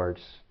back porch,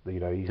 you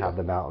know, you have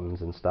the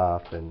mountains and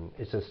stuff, and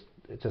it's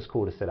just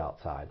cool to sit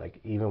outside. Like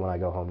even when I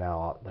go home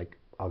now,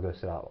 I'll go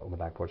sit out on the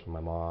back porch with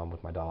my mom,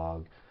 with my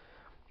dog.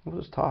 We'll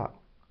just talk,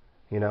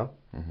 you know.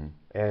 Mm-hmm.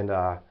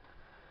 And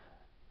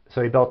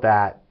so he built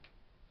that,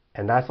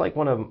 and that's like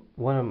one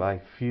of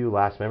my few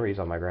last memories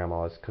on my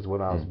grandma's. Because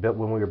when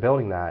when we were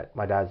building that,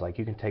 my dad's like,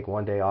 you can take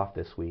 1 day off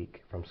this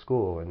week from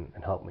school and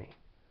help me.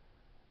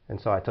 And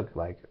so I took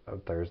like a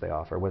Thursday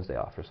off or Wednesday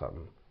off or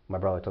something. My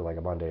brother took like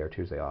a Monday or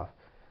Tuesday off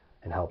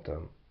and helped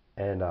him.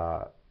 And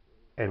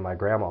my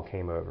grandma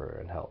came over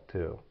and helped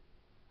too.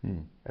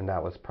 And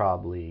that was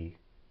probably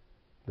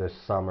the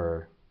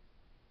summer,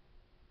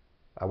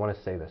 I want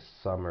to say the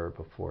summer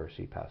before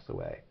she passed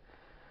away.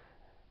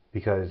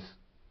 Because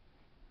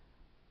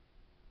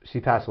she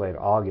passed away in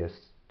August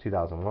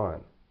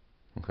 2001.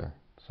 Okay.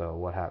 So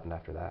what happened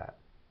after that?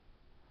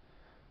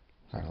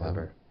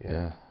 9/11.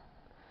 Yeah.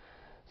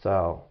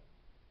 So,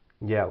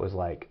 yeah, it was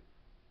like,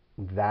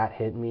 that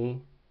hit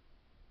me.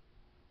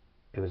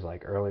 It was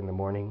like early in the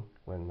morning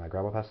when my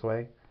grandma passed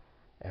away.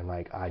 And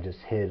like, I just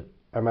hid.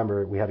 I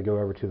remember we had to go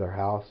over to their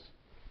house.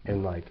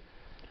 And like,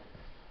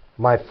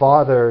 my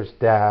father's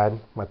dad,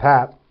 my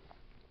pap,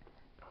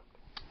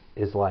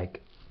 is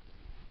like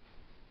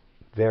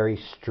very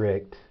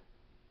strict.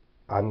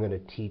 I'm going to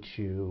teach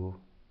you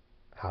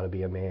how to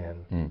be a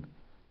man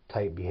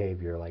type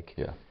behavior. Like,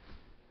 yeah.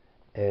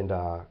 And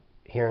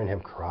hearing him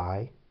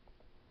cry,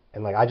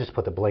 and like I just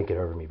put the blanket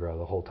over me, bro,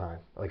 the whole time.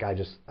 Like I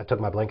took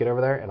my blanket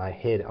over there and I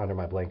hid under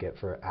my blanket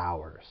for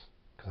hours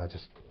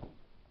because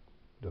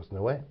there was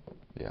no way.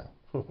 Yeah.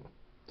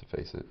 To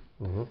face it.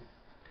 Mm-hmm.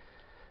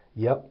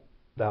 Yep,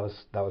 that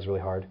was really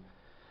hard.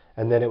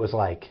 And then it was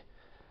like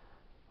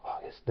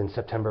August, then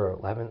September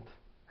 11th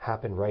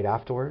happened right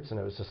afterwards, and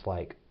it was just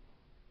like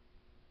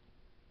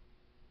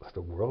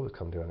the world was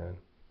come to an end.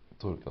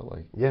 That's what it felt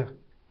like. Yeah.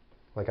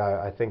 Like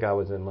I think I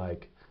was in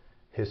like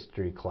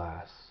history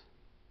class,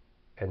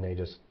 and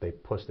they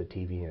pushed the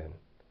TV in,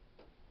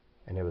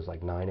 and it was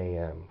like 9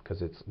 a.m.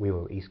 because we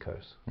were East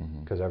Coast.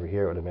 Because over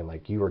here it would have been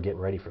like you were getting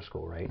ready for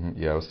school, right?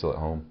 Yeah, I was still at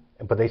home.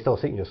 But they still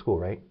sent you to school,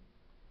 right?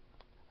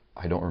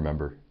 I don't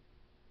remember.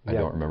 I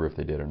don't remember if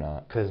they did or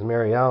not. Because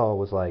Marielle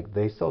was like,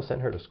 they still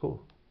sent her to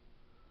school.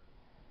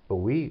 But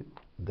we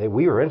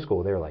were in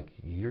school. They were like,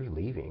 you're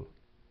leaving,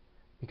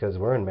 because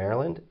we're in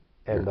Maryland,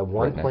 and the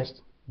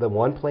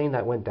one plane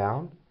that went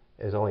down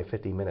is only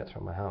 50 minutes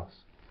from my house.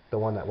 the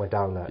one that went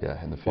down that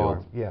in the farm.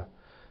 field. Yeah,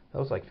 that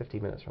was like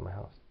 15 minutes from my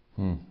house.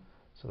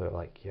 So they're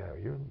like, yeah,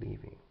 you're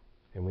leaving.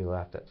 And we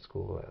left at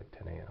school at like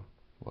 10 a.m.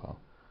 Wow.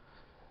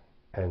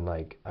 And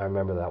like, I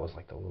remember that was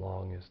like the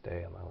longest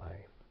day of my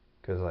life.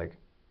 Because like,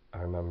 I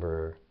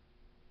remember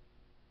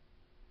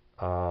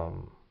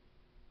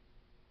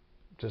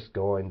just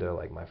going to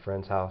like my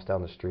friend's house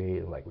down the street,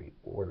 and like we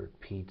ordered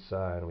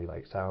pizza and we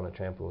like sat on a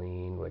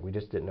trampoline. Like we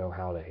just didn't know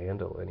how to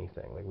handle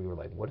anything. Like we were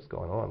like, what is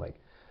going on? Like,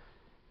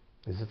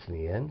 is this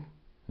the end?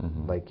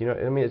 Like, you know,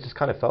 I mean, it just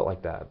kind of felt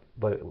like that.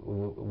 But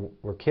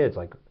we're kids,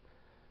 like,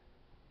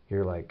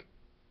 you're like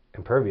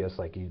impervious.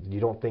 Like you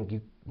don't think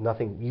you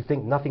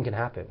think nothing can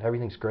happen.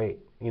 Everything's great.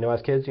 You know,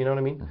 as kids, you know what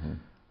I mean?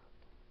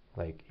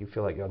 Like you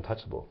feel like you're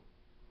untouchable,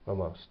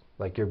 almost.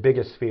 Like your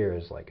biggest fear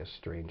is like a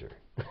stranger.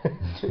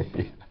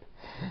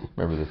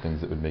 Remember, the things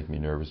that would make me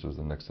nervous was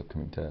the next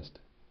upcoming test.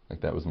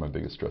 Like that was my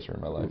biggest stressor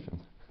in my life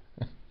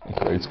in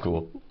grade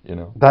school. You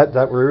know.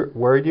 That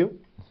worried you?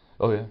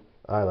 Oh yeah.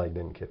 I like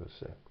didn't give a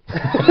shit.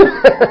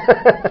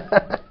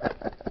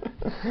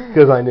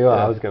 Because I knew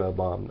I was gonna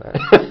bomb that.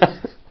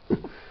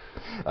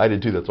 I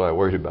did too. That's why I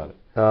worried about it.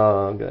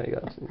 Oh, okay,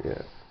 gotcha.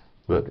 Yeah.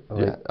 But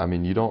yeah, I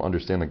mean, you don't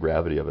understand the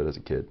gravity of it as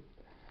a kid.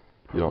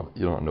 You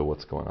don't know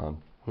what's going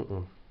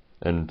on.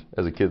 And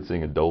as a kid,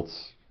 seeing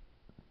adults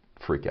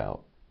freak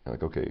out, you're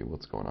like, okay,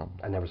 what's going on?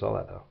 I never saw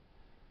that though.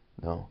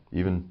 No,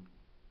 even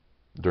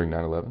during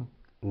 9/11.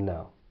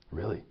 No.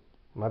 Really?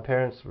 My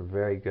parents were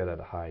very good at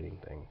hiding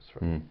things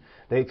from me.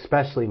 They,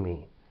 especially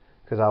me,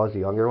 because I was the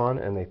younger one,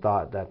 and they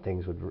thought that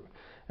things would,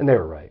 and they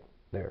were right.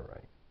 They were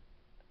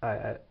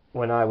right.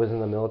 When I was in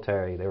the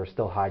military, they were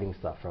still hiding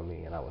stuff from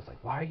me, and I was like,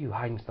 why are you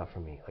hiding stuff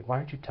from me? Like, why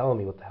aren't you telling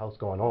me what the hell's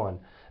going on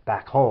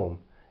back home?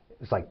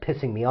 It's like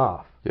pissing me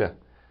off. Yeah.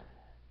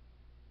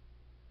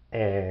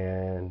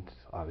 And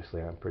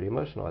obviously I'm pretty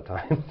emotional at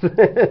times.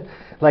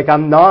 Like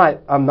I'm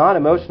not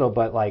emotional,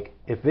 but like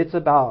if it's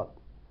about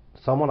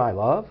someone I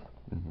love,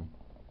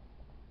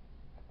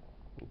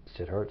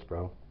 shit hurts,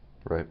 bro.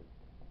 Right.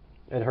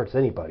 It hurts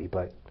anybody,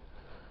 but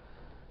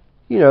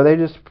you know, they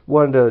just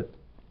wanted to,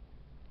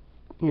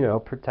 you know,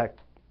 protect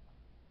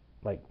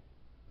like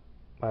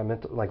my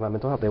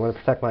mental health. They want to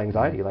protect my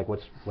anxiety. Like what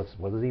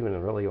was even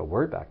really a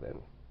word back then?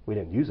 We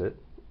didn't use it.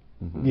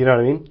 You know what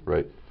I mean?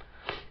 Right.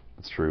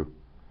 It's true.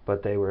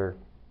 But they were,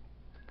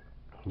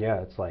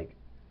 yeah, it's like,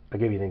 I'll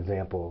give you an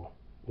example.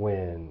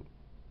 When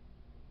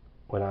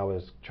I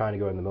was trying to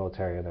go in the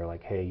military and they're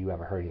like, hey, you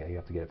have a hernia, you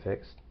have to get it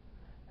fixed.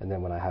 And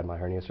then when I had my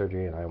hernia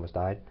surgery and I almost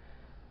died,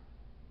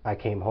 I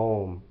came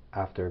home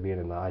after being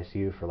in the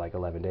ICU for like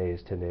 11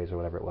 days, 10 days or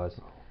whatever it was.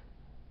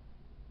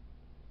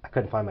 I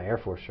couldn't find my Air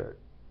Force shirt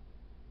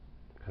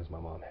because my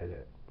mom hid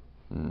it.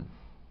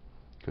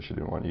 Because she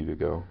didn't want you to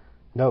go?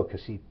 No,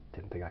 because she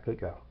didn't think I could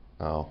go.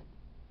 Oh.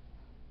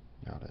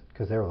 Got it.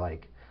 Because they were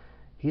like,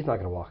 he's not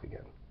going to walk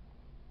again.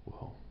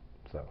 Whoa.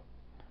 So.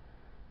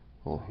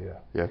 Well, yeah.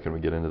 Yeah, can we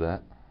get into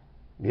that?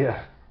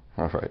 Yeah.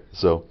 All right.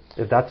 So.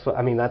 If that's what,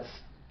 I mean, that's,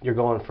 you're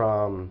going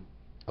from.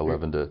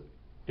 11 to.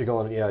 You're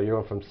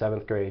going from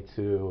 7th grade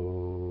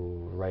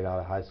to right out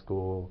of high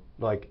school.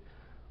 Like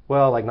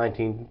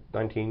 19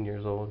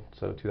 years old.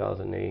 So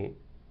 2008.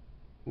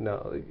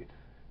 No.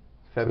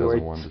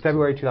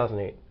 February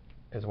 2008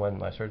 is when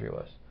my surgery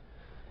was.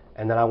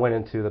 And then I went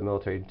into the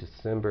military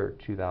December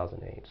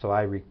 2008. So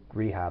I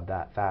rehabbed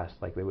that fast.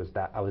 Like it was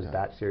that, I was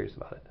that serious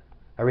about it.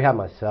 I rehabbed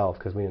myself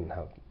because I didn't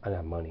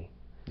have money.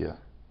 Yeah.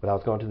 But I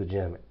was going to the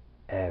gym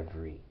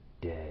every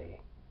day,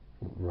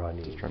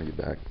 running. Just trying to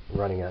get back.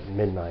 Running at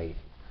midnight.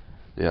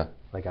 Yeah.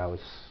 Like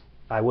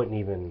I wouldn't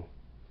even,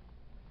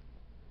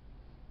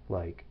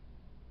 like,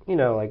 you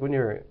know, like when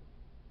you're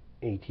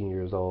 18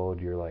 years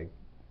old, you're like,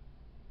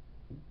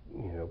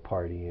 you know,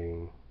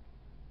 partying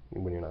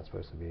when you're not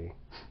supposed to be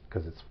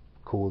because it's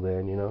cool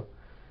then, you know?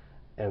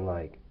 And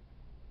like,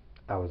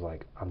 I was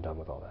like, I'm done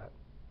with all that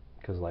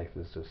because life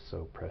is just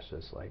so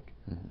precious. Like,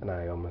 and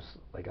I almost,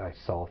 like, I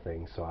saw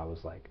things, so I was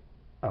like,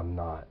 I'm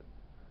not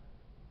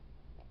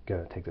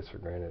gonna take this for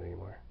granted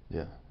anymore.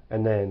 Yeah.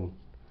 And then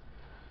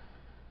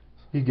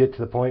you get to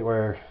the point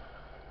where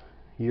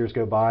years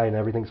go by and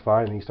everything's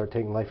fine and you start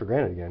taking life for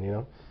granted again, you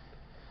know?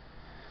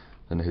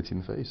 And it hits you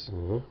in the face.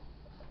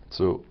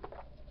 So,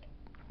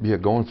 yeah,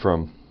 going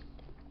from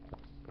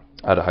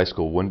out of high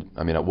school,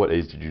 at what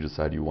age did you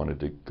decide you wanted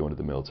to go into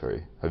the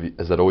military?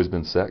 Has that always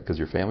been set because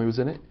your family was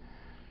in it?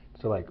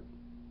 So like,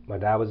 my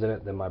dad was in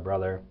it, then my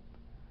brother,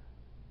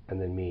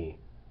 and then me.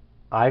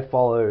 I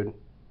followed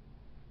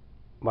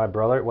my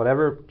brother,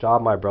 whatever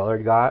job my brother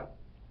got,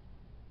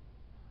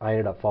 I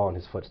ended up following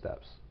his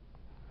footsteps.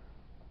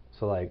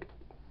 So like,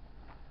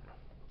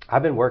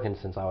 I've been working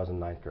since I was in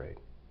 9th grade.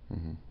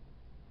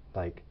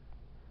 Like,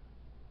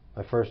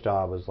 my first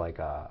job was like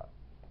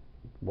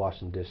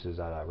washing dishes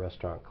at a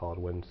restaurant called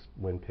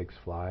When Pigs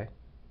Fly.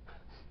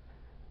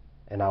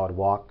 And I would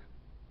walk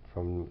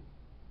from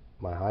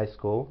my high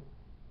school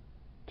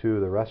to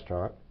the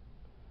restaurant,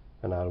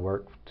 and I'd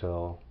work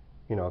till,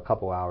 you know, a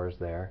couple hours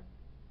there,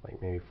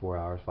 like maybe 4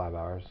 hours, 5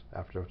 hours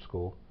after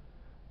school.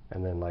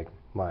 And then like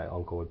my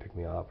uncle would pick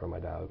me up, or my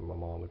dad, or my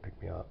mom would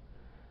pick me up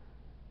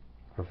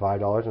for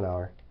 $5 an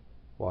hour,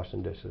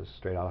 washing dishes,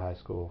 straight out of high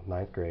school,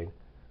 9th grade.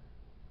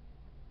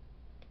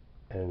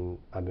 And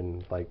I've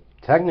been like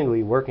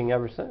technically working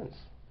ever since,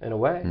 in a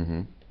way.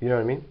 Mm-hmm. You know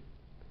what I mean?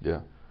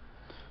 Yeah.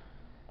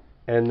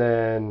 And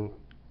then,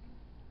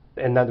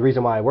 and the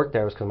reason why I worked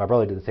there was because my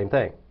brother did the same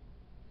thing.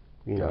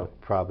 You know,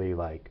 probably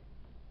like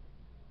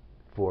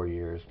 4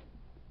 years.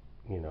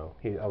 You know,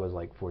 I was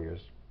like 4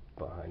 years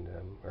behind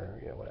him, or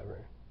you know, whatever.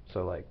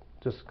 So like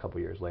just a couple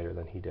years later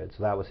than he did.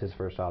 So that was his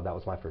first job. That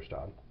was my first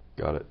job.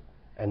 Got it.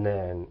 And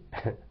then,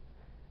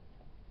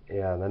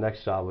 yeah, the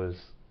next job was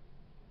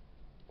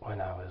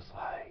when I was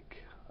like,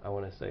 I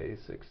want to say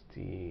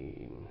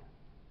 16.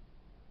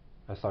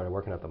 I started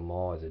working at the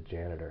mall as a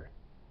janitor.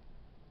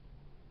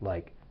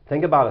 Like,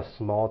 think about a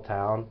small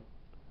town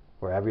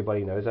where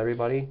everybody knows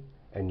everybody,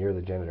 and you're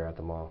the janitor at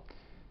the mall.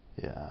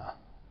 Yeah.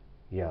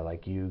 Yeah,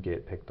 like you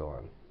get picked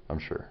on. I'm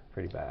sure.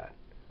 Pretty bad.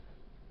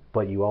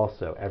 But you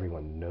also,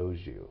 everyone knows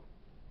you.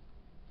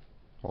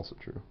 Also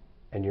true.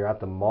 And you're at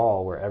the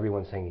mall where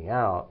everyone's hanging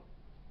out,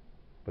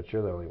 but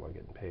you're the only one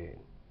getting paid.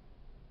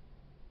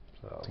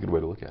 So That's a good way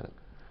to look at it.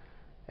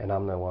 And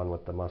I'm the one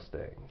with the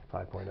Mustang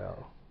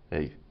 5.0.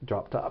 Hey.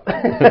 Drop top.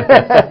 Box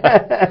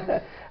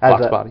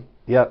body?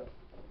 Yep.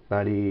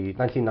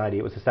 1990.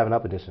 It was the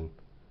 7-Up edition.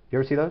 You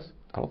ever see those?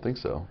 I don't think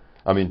so.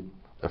 I mean,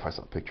 if I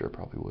saw a picture, I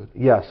probably would.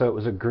 Yeah, so it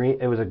was a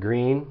green. It was a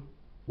green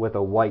with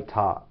a white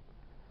top,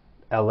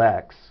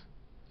 LX.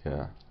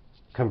 Yeah.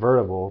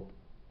 Convertible,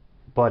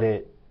 but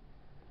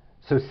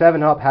so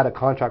 7-Up had a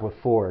contract with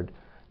Ford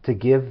to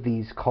give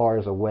these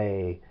cars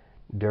away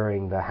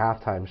during the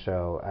halftime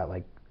show at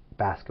like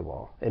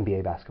basketball,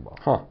 NBA basketball.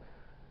 Huh.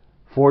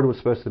 Ford was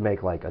supposed to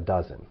make like a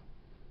dozen.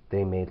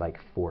 They made like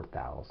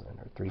 4,000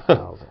 or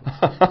 3,000.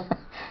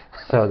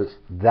 So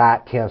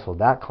that canceled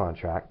that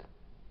contract.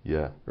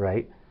 Yeah.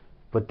 Right?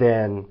 But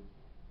then,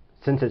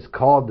 since it's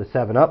called the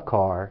 7-Up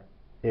car,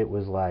 it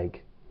was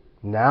like,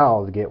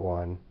 now to get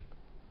one,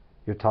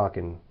 you're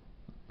talking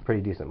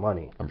pretty decent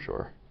money. I'm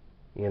sure.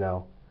 You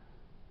know?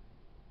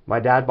 My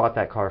dad bought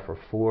that car for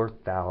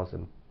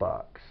 $4,000.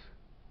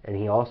 And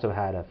he also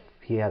had a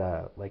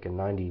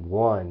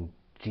 91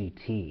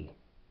 GT,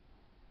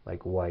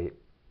 like white.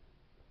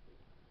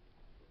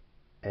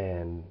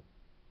 And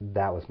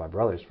that was my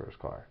brother's first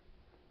car.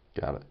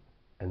 Got it.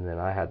 And then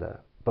I had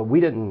but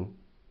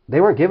they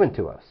weren't given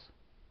to us.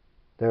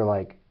 They're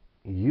like,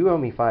 you owe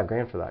me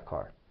 $5,000 for that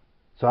car.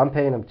 So I'm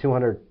paying them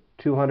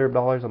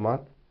 $200 a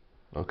month.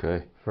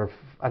 Okay.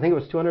 I think it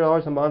was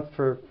 $200 a month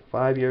for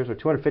 5 years, or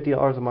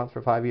 $250 a month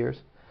for 5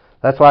 years.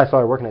 That's why I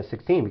started working at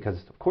 16,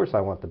 because of course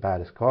I want the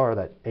baddest car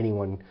that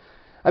anyone.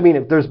 I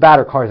mean, there's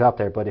badder cars out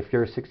there, but if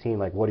you're 16,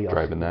 like, what else?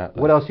 Driving that.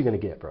 What else are you gonna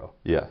get, bro?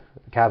 Yeah.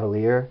 A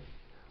Cavalier.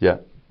 Yeah.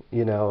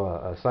 You know,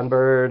 a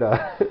Sunbird.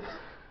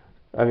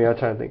 I mean, I'm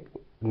trying to think.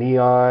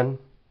 Neon.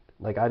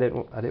 Like, I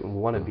didn't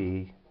want to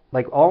be,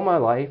 like, all my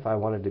life I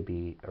wanted to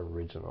be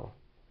original.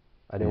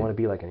 I didn't want to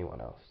be like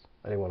anyone else.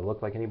 I didn't want to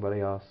look like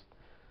anybody else.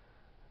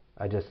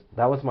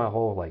 That was my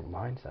whole, like,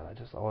 mindset. I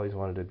just always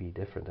wanted to be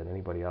different than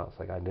anybody else.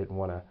 Like, I didn't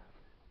want to,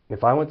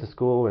 if I went to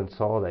school and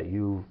saw that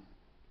you,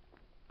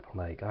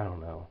 like, I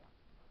don't know,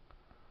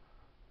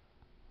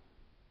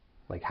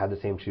 like, had the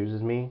same shoes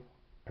as me,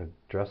 or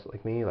dressed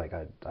like me, like,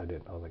 I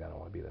was like, I don't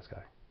want to be this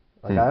guy.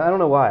 Like, I don't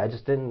know why.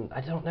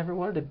 Never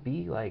wanted to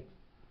be like,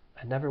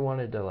 I never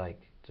wanted to, like,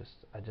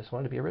 I just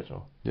wanted to be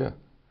original. Yeah.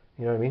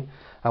 You know what I mean?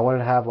 I wanted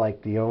to have,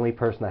 like, the only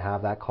person to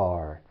have that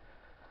car.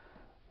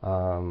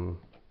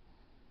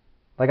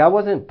 Like, I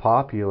wasn't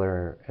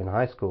popular in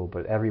high school,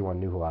 but everyone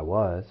knew who I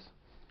was.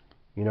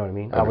 You know what I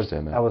mean? I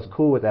understand that. I was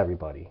cool with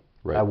everybody.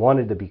 Right. I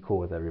wanted to be cool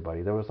with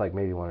everybody. There was, like,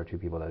 maybe 1 or 2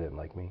 people that didn't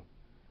like me.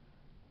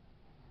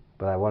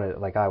 But I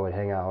would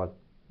hang out with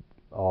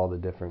all the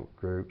different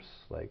groups,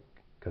 like,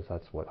 because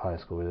that's what high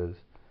school is.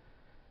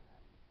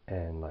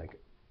 And, like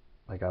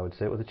I would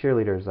sit with the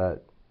cheerleaders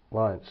at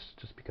lunch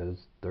just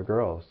because they're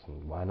girls,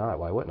 and why not?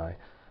 Why wouldn't I?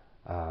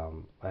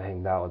 I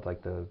hanged out with,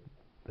 like, the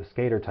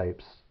skater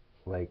types,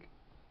 like,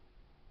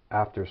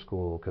 after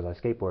school, because I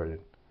skateboarded.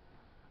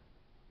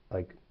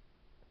 Like,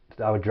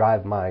 I would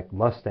drive my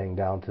Mustang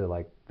down to,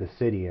 like, the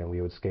city, and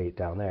we would skate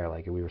down there.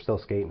 Like, we were still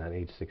skating at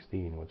age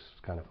 16, which is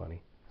kind of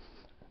funny,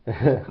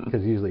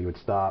 because usually you would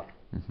stop.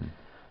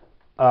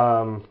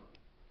 Mm-hmm.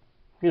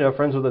 You know,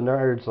 friends with the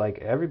nerds, like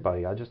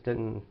everybody. I just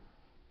didn't.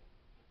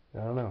 I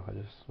don't know. I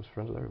just was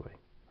friends with everybody.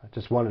 I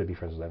just wanted to be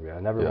friends with everybody.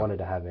 I never wanted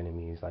to have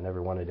enemies. I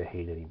never wanted to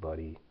hate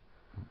anybody.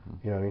 Mm-hmm.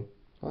 You know what I mean?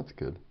 Well, that's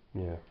good.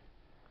 Yeah.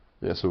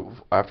 Yeah, so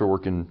after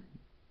working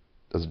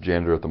as a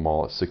janitor at the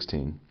mall at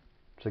 16.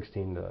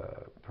 16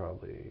 to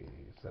probably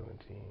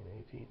 17,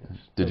 18.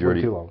 Did you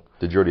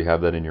already have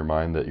that in your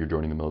mind that you're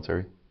joining the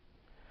military?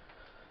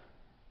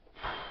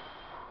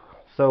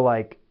 So,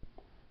 like,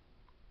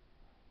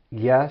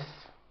 yes,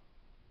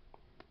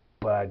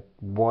 but I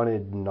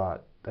didn't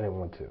want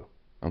to.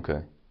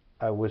 Okay.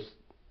 I was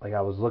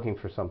looking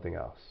for something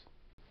else.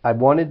 I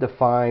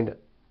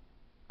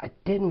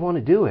didn't want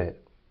to do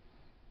it,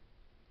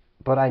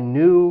 but I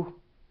knew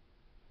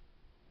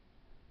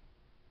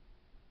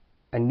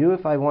I knew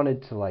if I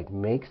wanted to like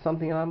make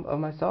something of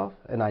myself,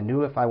 and I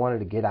knew if I wanted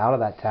to get out of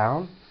that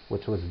town,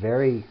 which was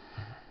very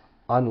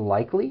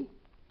unlikely,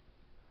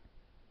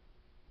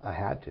 I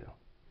had to.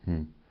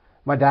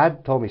 My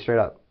dad told me straight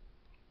up,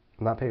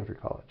 I'm not paying for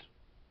your college.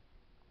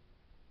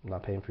 I'm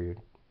not paying for your...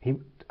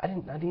 I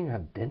didn't even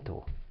have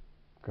dental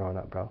growing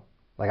up, bro.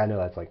 Like, I know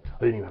that's like, I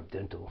didn't even have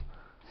dental.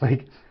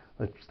 Like,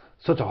 it's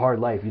such a hard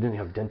life, you didn't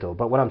have dental.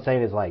 But what I'm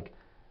saying is, like,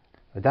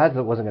 my dad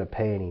wasn't going to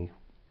pay any,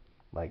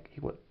 like, he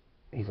was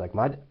like,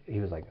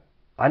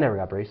 I never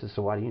got braces,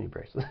 so why do you need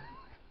braces?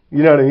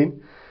 You know what I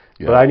mean?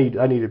 Yeah. But I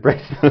needed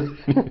braces.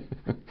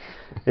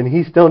 And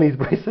he still needs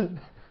braces.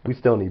 We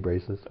still need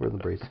braces. We're the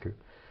brace crew.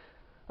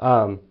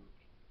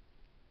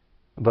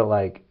 But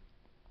like,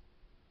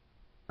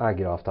 I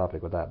get off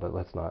topic with that, but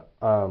let's not.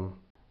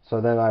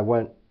 So then I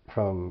went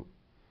from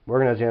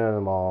working as janitor in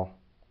the mall.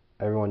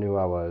 Everyone knew who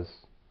I was,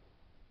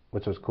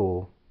 which was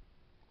cool.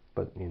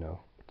 But, you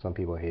know, some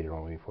people hated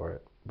on me for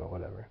it, but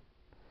whatever.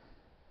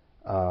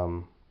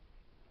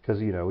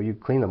 Because, you know, you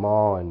clean the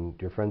mall and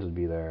your friends would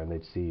be there and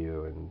they'd see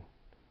you, and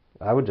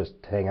I would just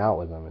hang out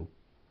with them and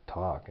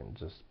talk and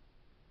just,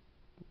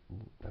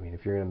 I mean,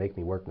 if you're going to make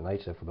me work the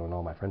night shift when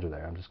all my friends are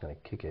there, I'm just going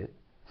to kick it.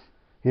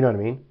 You know what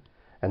I mean?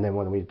 And then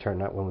when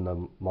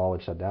the mall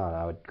would shut down,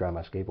 I would grab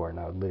my skateboard and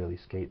I would literally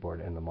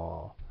skateboard in the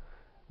mall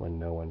when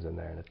no one's in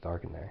there and it's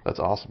dark in there. That's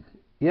awesome.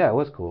 Yeah, it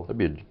was cool.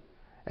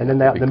 And then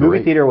the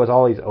movie theater was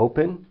always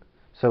open,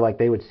 so like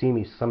they would see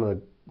me. Some of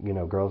the, you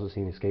know, girls would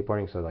see me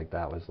skateboarding, so like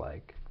that was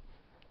like,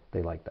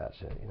 they liked that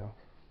shit, you know.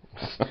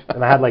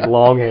 And I had like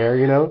long hair,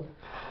 you know.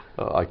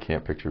 Oh, I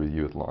can't picture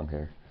you with long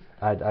hair.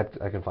 I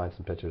can find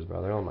some pictures,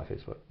 bro. They're on my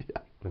Facebook.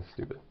 Yeah, that's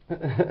stupid.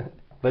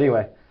 But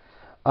anyway,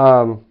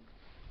 so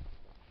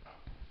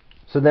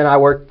then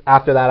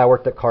after that I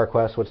worked at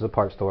CarQuest, which is a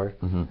parts store.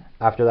 Mm-hmm.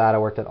 After that I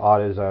worked at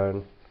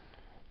AutoZone,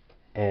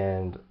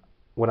 and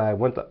when I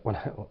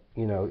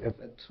you know,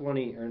 at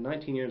 20 or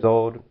 19 years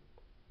old,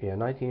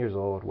 19 years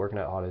old, working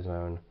at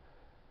AutoZone,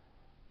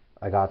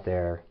 I got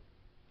there.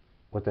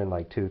 Within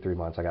like 2-3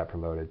 months, I got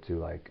promoted to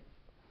like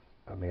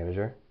a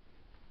manager,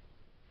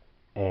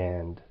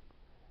 and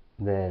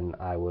then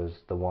I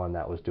was the one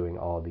that was doing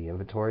all the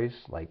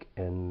inventories like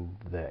in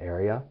the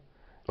area.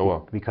 Oh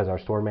wow! Because our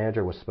store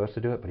manager was supposed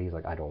to do it, but he's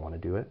like, I don't want to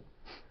do it.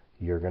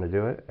 You're gonna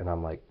do it, and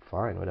I'm like,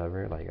 fine,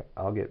 whatever. Like,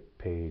 I'll get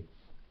paid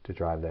to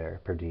drive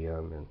there per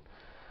diem, and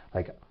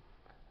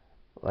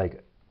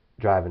like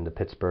driving to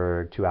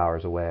Pittsburgh 2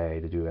 hours away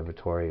to do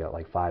inventory at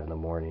like 5 in the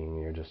morning,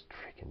 and you're just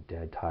freaking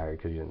dead tired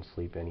because you didn't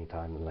sleep any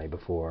time the night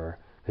before,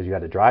 because you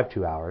had to drive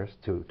 2 hours,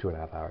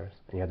 2.5 hours,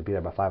 and you had to be there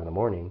by 5 in the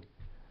morning.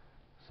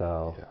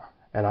 So, yeah.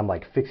 And I'm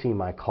like fixing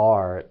my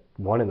car at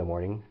 1 in the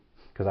morning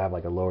because I have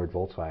like a lowered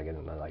Volkswagen,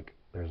 and I'm like,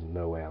 there's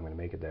no way I'm gonna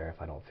make it there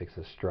if I don't fix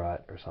this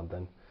strut or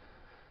something.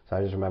 So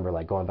I just remember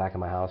like going back in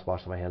my house,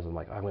 washing my hands, and I'm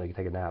like, I'm gonna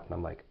take a nap, and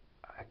I'm like,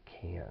 I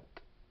can't.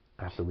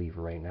 I have to leave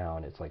right now,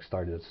 and it's like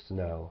started to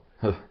snow.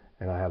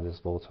 And I have this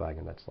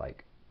Volkswagen that's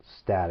like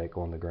static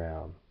on the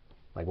ground.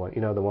 Like one,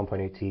 you know, the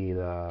 1.8T,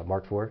 the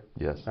Mark IV?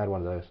 Yes. I had one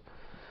of those.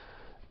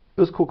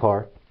 It was a cool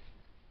car.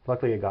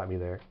 Luckily it got me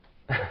there.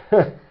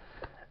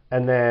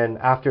 And then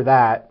after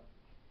that,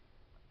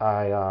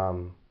 I,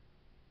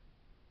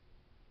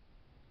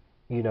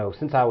 you know,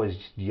 since I was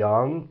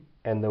young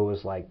and there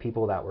was like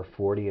people that were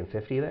 40 and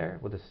 50 there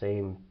with the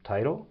same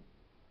title,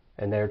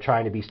 and they're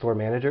trying to be store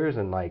managers,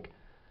 and like,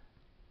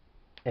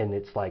 and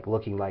it's like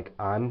looking like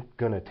I'm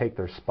going to take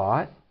their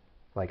spot.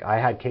 Like I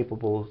had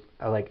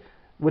like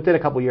within a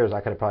couple years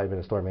I could have probably been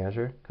a store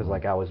manager because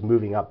like I was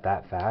moving up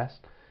that fast.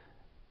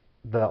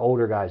 The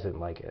older guys didn't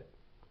like it.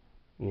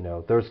 You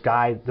know, there was a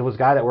guy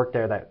that worked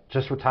there that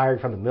just retired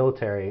from the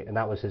military, and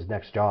that was his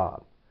next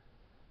job.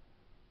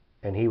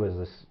 And he was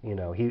this, you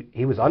know,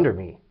 he was under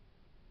me,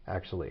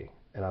 actually,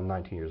 and I'm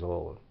 19 years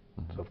old.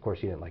 Mm-hmm. So of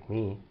course he didn't like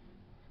me.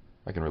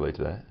 I can relate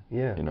to that.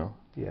 Yeah. You know?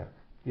 Yeah.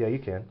 Yeah, you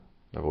can.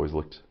 I've always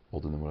looked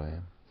older than what I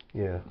am.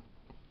 Yeah.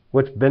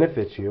 Which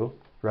benefits you,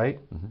 right?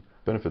 Mm-hmm.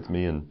 Benefits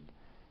me, and...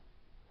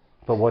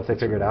 But once they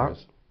figure it out?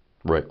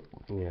 Right.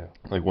 Yeah.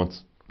 Like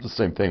once, the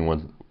same thing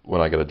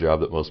when I got a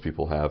job that most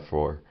people have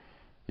for,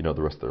 you know,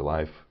 the rest of their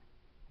life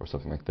or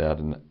something like that,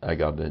 and I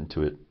got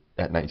into it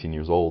at 19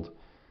 years old,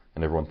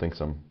 and everyone thinks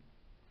I'm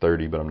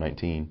 30, but I'm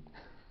 19.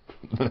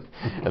 And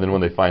then when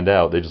they find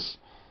out, they just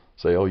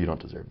say, oh, you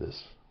don't deserve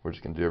this. We're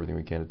just going to do everything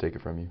we can to take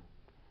it from you.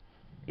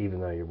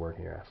 Even though you're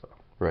working your ass off.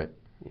 Right.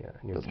 Yeah,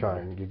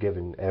 and you're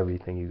giving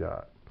everything you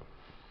got.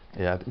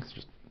 Yeah, I think it's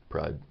just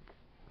pride.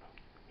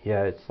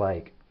 Yeah, it's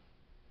like,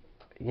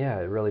 yeah,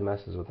 it really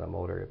messes with them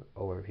older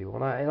people.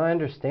 And I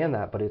understand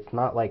that, but it's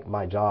not like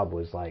my job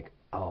was like,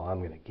 oh, I'm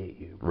going to get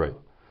you, bro. Right.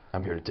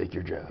 I'm here to take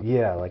your job.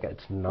 Yeah, like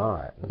it's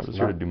not. I'm just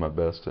here to do my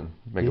best and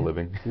make a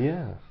living.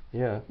 Yeah,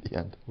 yeah. The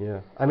end.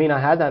 Yeah. I mean, I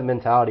had that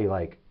mentality,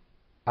 like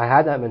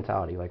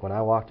when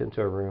I walked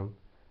into a room,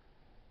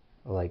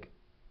 like,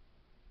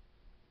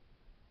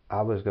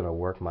 I was going to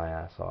work my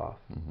ass off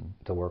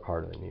to work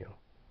harder than you.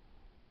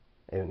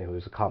 And it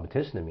was a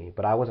competition to me,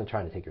 but I wasn't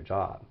trying to take your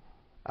job.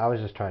 I was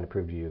just trying to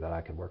prove to you that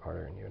I could work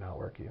harder than you and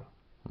outwork you.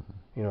 Mm-hmm.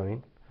 You know what I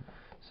mean?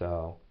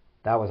 So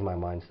that was my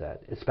mindset,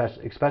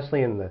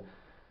 especially in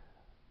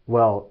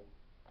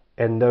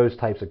in those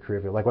types of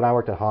career fields. Like when I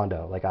worked at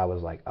Honda, like I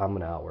was like, I'm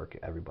gonna outwork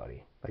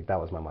everybody. Like that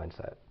was my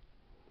mindset.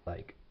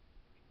 Like,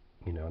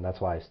 and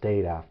that's why I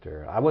stayed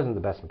after. I wasn't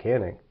the best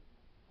mechanic,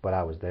 but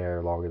I was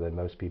there longer than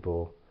most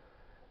people.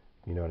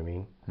 You know what I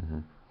mean? Mm-hmm.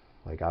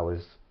 Like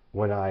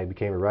when I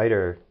became a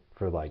writer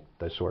for like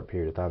the short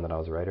period of time that I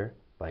was a writer,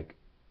 like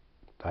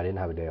I didn't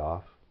have a day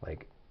off.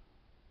 Like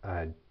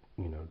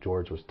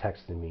George was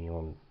texting me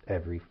on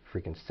every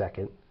freaking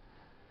second,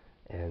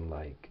 and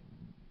like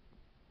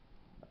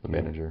The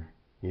manager.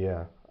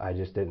 Yeah, I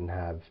just didn't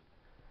have.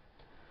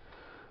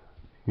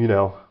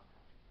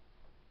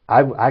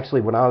 I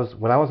actually when I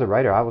was a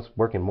writer, I was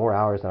working more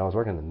hours than I was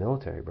working in the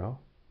military, bro.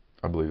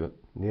 I believe it.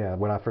 Yeah,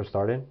 when I first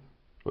started.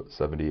 What,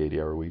 70,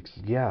 80-hour weeks?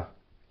 Yeah.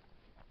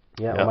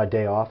 Yeah, Yep. on my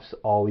day offs,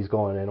 always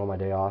going in on my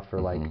day off for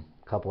like a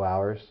couple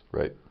hours.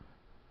 Right.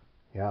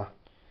 Yeah.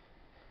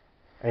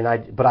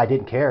 But I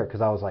didn't care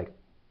because I was like,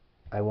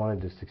 I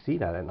wanted to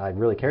succeed at it, and I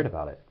really cared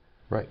about it.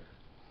 Right.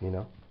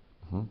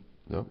 Mm-hmm.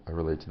 Yep, I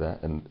relate to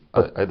that. And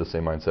I had the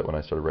same mindset when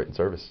I started writing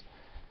service.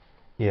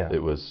 Yeah.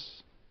 It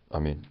was,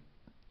 I'm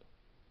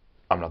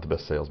not the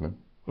best salesman,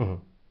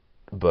 Mm-hmm.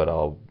 but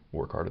I'll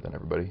work harder than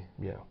everybody.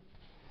 Yeah.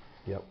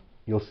 Yep.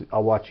 You'll see.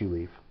 I'll watch you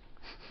leave,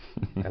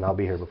 and I'll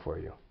be here before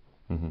you.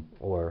 Mm-hmm.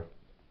 Or,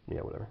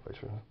 whatever. Vice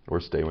versa.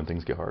 Or stay when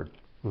things get hard.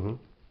 Mm-hmm.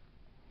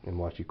 And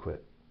watch you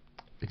quit.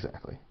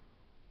 Exactly.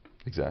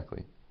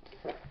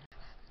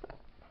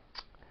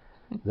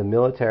 The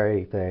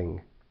military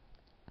thing,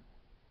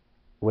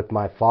 with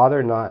my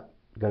father not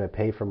going to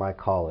pay for my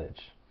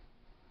college,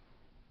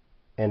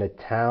 in a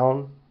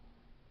town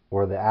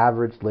where the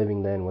average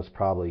living then was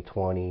probably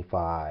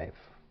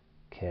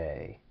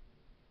 $25K,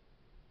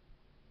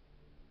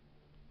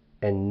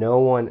 and no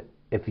one,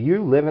 if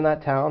you live in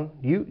that town,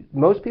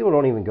 most people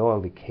don't even go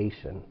on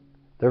vacation.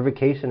 Their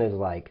vacation is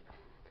like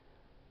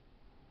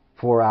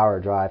 4-hour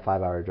drive,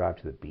 5-hour drive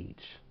to the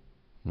beach.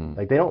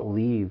 Like they don't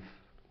leave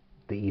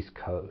the East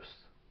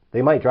Coast.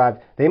 They might drive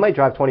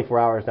 24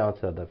 hours down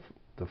to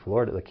the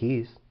Florida, the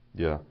Keys.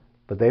 Yeah.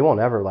 But they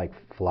won't ever like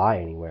fly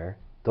anywhere.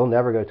 They'll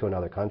never go to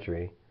another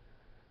country.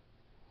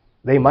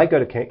 They might go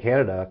to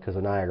Canada because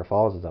the Niagara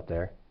Falls is up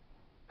there.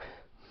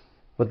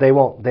 But they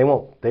won't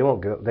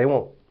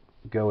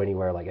go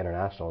anywhere like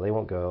international. They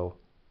won't go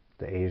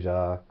to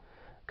Asia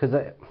because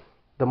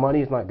the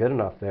money's not good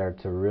enough there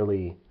to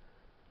really,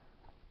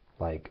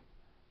 like,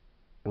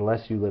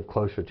 unless you live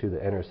closer to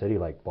the inner city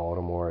like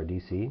Baltimore or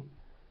DC,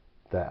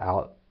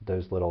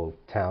 those little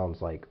towns,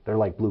 like they're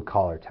like blue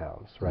collar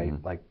towns, right?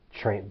 Mm-hmm. Like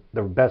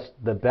the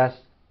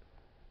best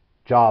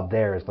job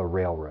there is the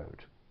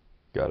railroad.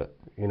 Got it.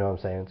 You know what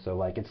I'm saying? So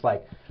like it's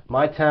like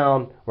my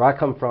town where I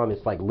come from,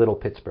 it's like little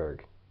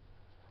Pittsburgh.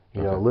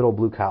 Little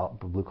blue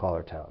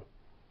collar town.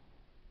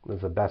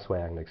 That's the best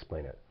way I can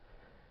explain it.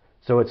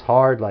 So it's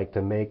hard like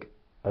to make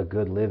a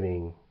good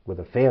living with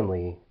a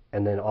family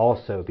and then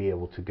also be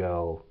able to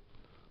go,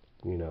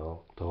 to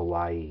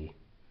Hawaii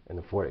and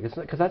afford it,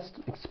 because that's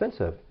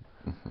expensive.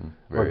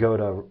 Mm-hmm. Or go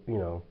to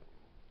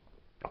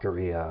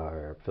Korea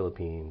or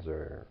Philippines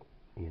or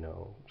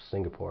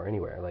Singapore,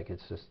 anywhere. Like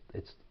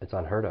it's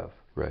unheard of.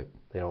 Right.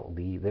 They don't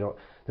leave.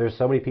 There's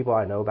so many people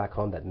I know back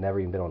home that never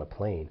even been on a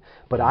plane.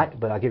 But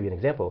I'll give you an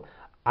example.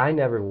 I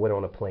never went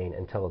on a plane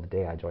until the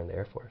day I joined the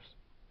Air Force.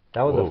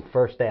 That was the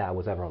first day I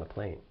was ever on a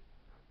plane.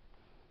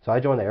 So I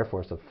joined the Air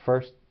Force the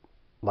first,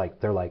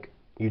 they're like,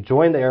 you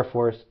join the Air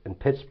Force in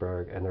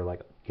Pittsburgh, and they're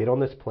like, get on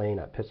this plane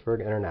at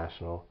Pittsburgh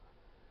International,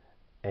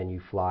 and you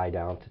fly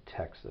down to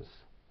Texas,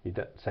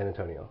 San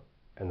Antonio,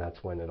 and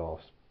that's when it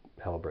all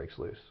hell breaks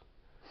loose.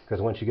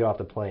 Because once you get off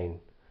the plane,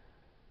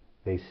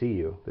 they see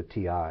you, the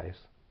TIs,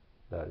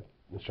 the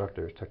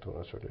instructors, technical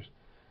instructors,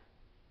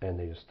 and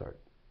they just start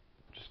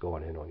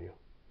going in on you.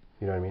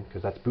 You know what I mean?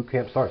 Because that's boot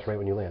camp starts right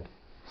when you land.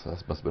 So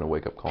that must have been a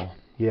wake-up call.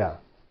 Yeah.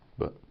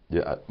 But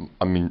yeah,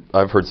 I mean,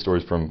 I've heard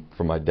stories from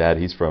my dad.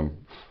 He's from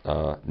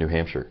New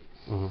Hampshire,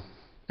 mm-hmm.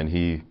 and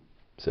he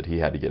said he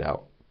had to get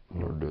out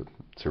in order to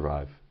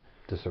survive.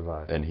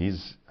 And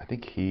I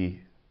think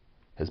he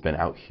has been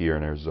out here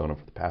in Arizona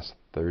for the past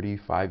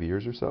 35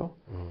 years or so.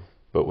 Mm-hmm.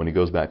 But when he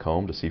goes back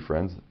home to see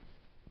friends,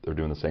 they're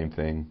doing the same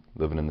thing,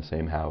 living in the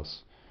same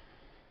house.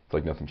 It's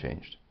like nothing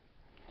changed.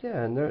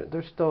 Yeah, and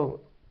they're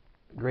still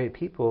great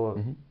people,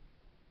 mm-hmm.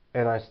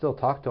 and I still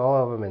talk to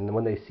all of them. And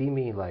when they see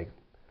me, like,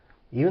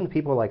 even the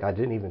people like I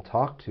didn't even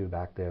talk to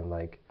back then,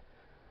 like,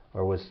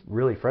 or was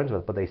really friends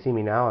with, but they see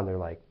me now and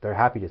they're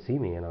happy to see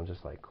me, and I'm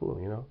just like, cool,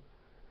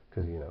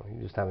 because you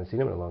just haven't seen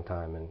them in a long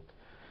time, and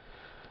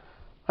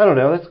I don't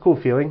know, that's a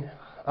cool feeling.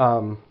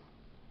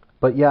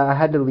 But yeah, I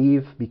had to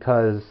leave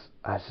because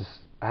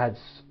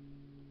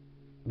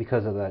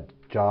because of that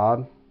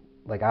job.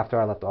 Like after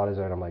I left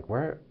AutoZone, I'm like,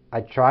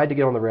 I tried to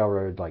get on the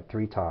railroad like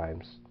 3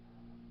 times.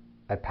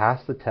 I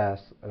passed the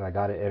test and I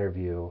got an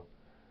interview,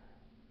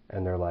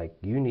 and they're like,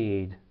 you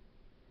need,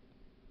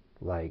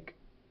 like,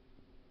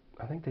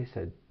 I think they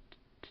said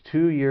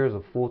 2 years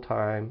of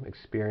full-time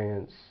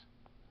experience.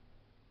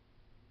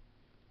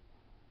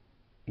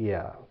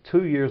 Yeah,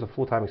 2 years of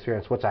full-time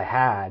experience, which I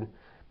had,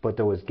 but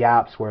there was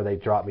gaps where they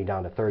dropped me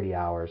down to 30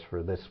 hours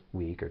for this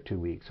week or 2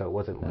 weeks. So it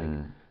wasn't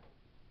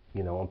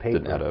like, on paper.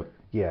 Didn't add up.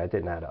 Yeah, it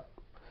didn't add up.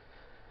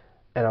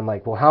 And I'm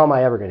like, well, how am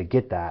I ever going to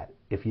get that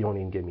if you don't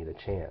even give me the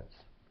chance?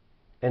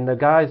 And the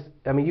guys,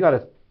 I mean, you got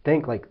to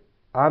think, like,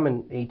 I'm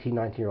an 18,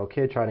 19-year-old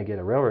kid trying to get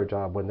a railroad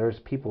job when there's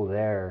people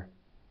there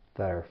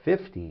that are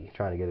 50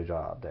 trying to get a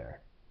job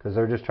there. Because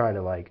they're just trying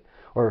to, like,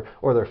 or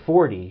they're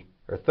 40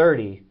 or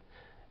 30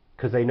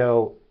 because they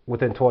know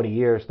within 20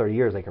 years, 30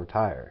 years, they can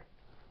retire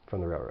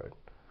from the railroad.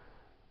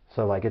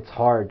 So, like, it's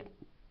hard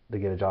to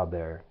get a job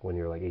there when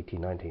you're, like, 18,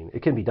 19.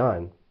 It can be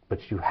done, but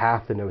you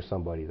have to know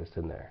somebody that's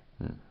in there.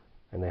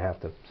 And they have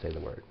to say the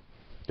word.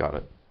 Got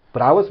it.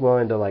 But I was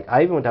willing to, like,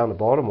 I even went down to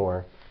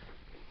Baltimore,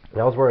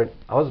 and I was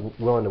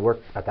willing to work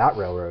at that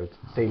railroad,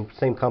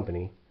 same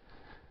company,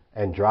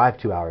 and drive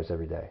 2 hours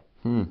every day.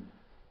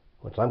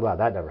 Which I'm glad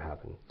that never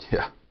happened.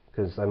 Yeah.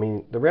 Because, I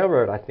mean, the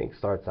railroad, I think,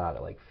 starts out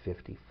at, like,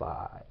 55,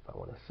 I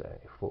want to say.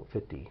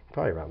 50,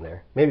 probably around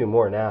there. Maybe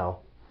more now.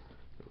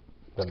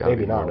 But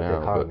maybe not with the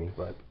economy.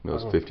 But it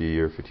was 50 a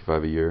year,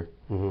 55 a year.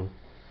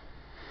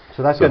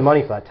 So that's good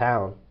money for that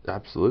town.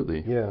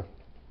 Absolutely. Yeah.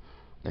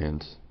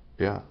 And,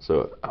 yeah,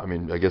 so, I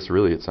mean, I guess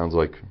really it sounds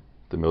like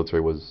the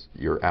military was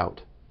your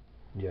out.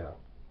 Yeah.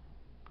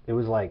 It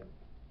was like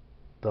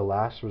the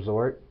last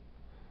resort.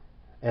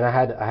 And I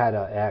had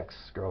an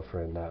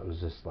ex-girlfriend that was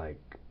just, like,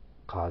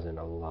 causing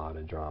a lot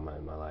of drama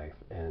in my life.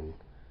 And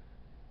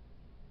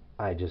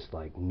I just,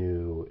 like,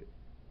 knew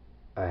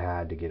I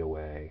had to get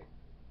away.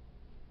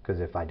 Because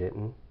if I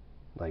didn't,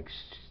 like,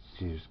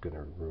 she was going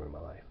to ruin my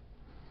life.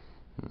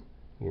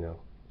 You know,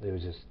 it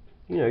was just,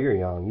 you're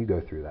young, you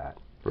go through that.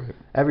 Right.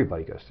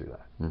 Everybody goes through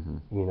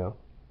that,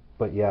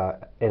 But yeah,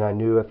 and I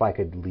knew if I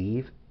could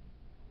leave,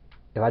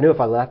 and I knew if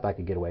I left, I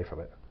could get away from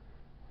it.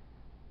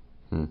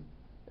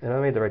 And I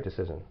made the right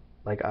decision.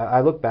 Like, I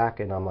look back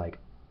and I'm like,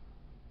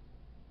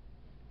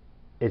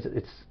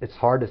 it's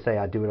hard to say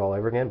I'd do it all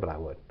over again, but I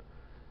would.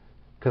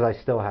 Because I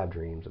still have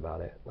dreams about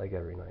it, like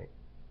every night.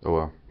 Oh,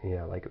 wow.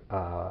 Yeah, like,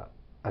 I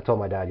told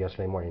my dad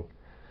yesterday morning,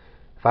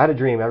 if I had a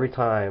dream every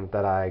time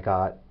that I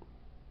got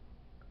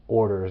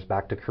orders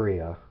back to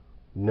Korea,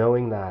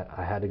 knowing that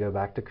I had to go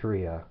back to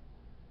Korea,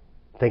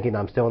 thinking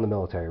I'm still in the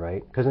military,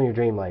 right? Because in your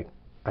dream, like,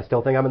 I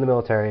still think I'm in the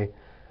military,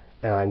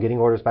 and I'm getting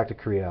orders back to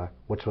Korea,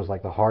 which was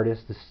like the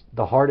hardest,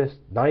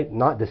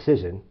 not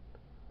decision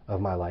of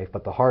my life,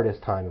 but the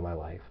hardest time in my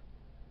life,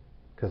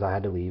 because I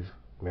had to leave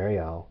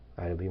Marielle,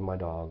 I had to leave my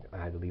dog, I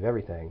had to leave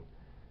everything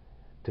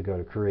to go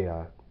to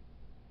Korea,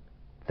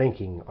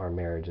 thinking our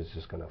marriage is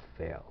just going to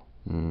fail.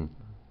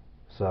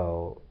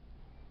 So,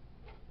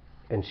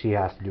 and she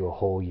has to do a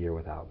whole year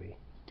without me.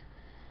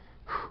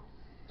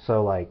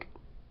 So, like,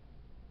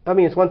 I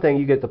mean, it's one thing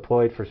you get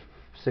deployed for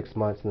 6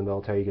 months in the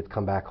military, you get to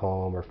come back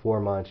home, or 4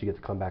 months, you get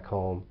to come back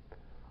home.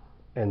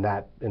 In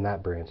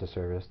that branch of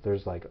service,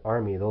 there's like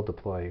Army,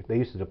 they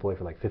used to deploy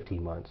for like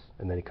 15 months,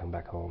 and then you come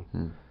back home.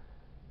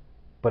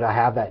 But I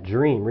have that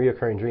dream,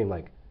 reoccurring dream,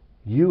 like,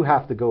 you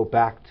have to go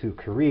back to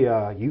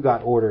Korea, you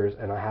got orders,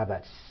 and I have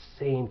that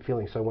same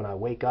feeling. So when I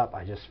wake up,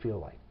 I just feel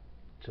like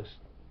just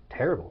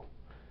terrible.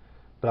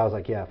 But I was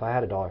like, yeah, if I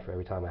had $1 for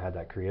every time I had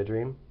that Korea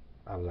dream,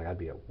 I was like, I'd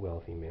be a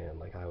wealthy man.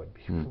 Like, I would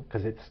be,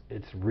 because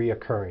it's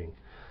reoccurring.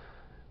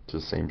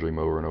 Just the same dream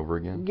over and over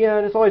again? Yeah,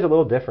 and it's always a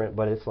little different,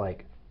 but it's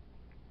like,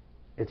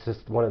 it's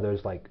just one of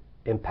those, like,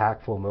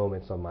 impactful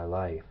moments of my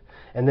life.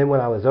 And then when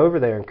I was over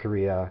there in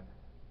Korea,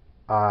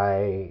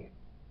 I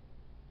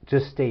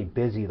just stayed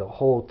busy the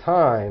whole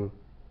time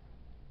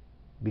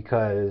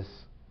because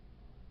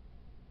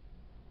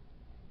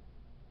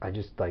I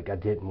just, like, I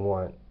didn't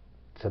want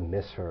to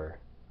miss her.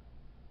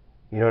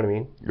 You know what I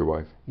mean? Your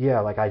wife?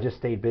 Yeah, like, I just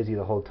stayed busy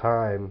the whole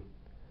time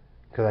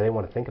because I didn't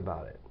want to think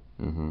about it.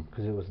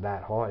 Because it was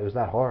that hard. It was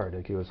that hard.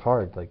 Like, it was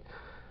hard. Like,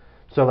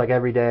 so, like,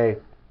 every day.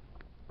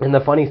 And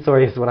the funny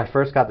story is when I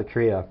first got to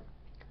Korea,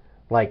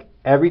 like,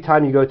 every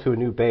time you go to a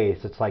new base,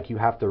 it's like you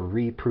have to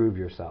reprove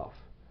yourself.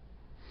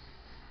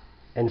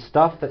 And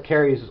stuff that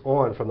carries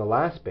on from the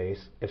last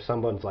base, if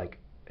someone's like,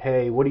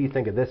 hey, what do you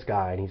think of this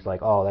guy? And he's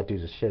like, oh, that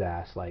dude's a shit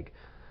ass. Like,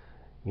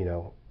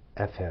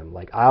 F him.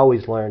 Like, I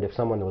always learned if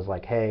someone was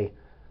like, hey,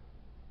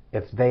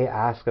 if they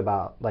ask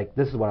about, like,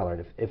 this is what I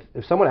learned.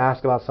 If someone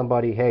asks about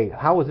somebody, hey,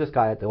 how was this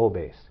guy at the old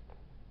base?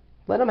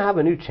 Let him have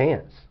a new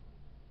chance.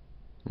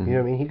 You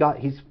know what I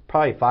mean? He's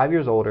probably 5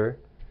 years older.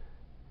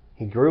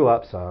 He grew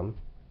up some.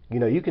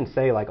 You can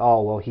say, like,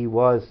 oh, well, he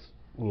was,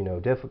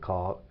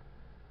 difficult.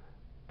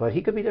 But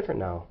he could be different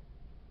now.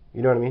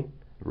 You know what I mean?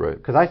 Right.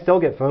 Because I still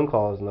get phone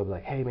calls, and they'll be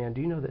like, hey, man,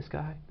 do you know this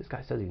guy? This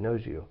guy says he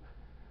knows you.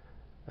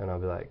 And I'll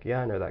be like, yeah,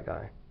 I know that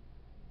guy.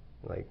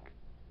 Like,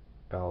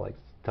 I'll, like,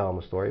 tell him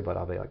a story, but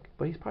I'll be like,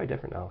 but he's probably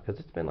different now, because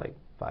it's been, like,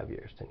 5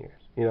 years, 10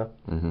 years,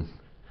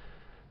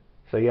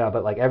 So, yeah,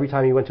 but, like, every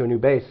time you went to a new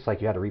base, it's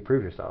like you had to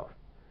reprove yourself.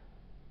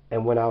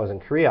 And when I was in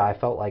Korea, I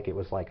felt like it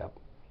was like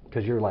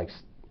because you're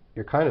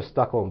kind of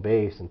stuck on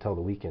base until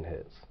the weekend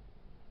hits.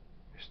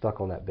 You're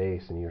stuck on that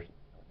base, and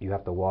you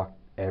have to walk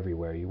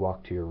everywhere. You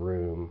walk to your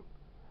room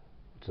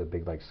it's a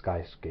big like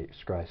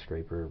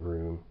skyscraper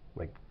room,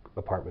 like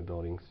apartment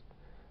buildings,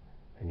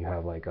 and you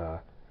have like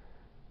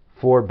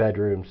 4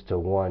 bedrooms to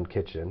 1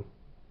 kitchen.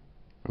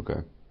 Okay.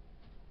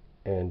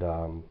 And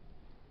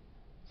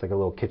it's like a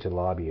little kitchen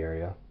lobby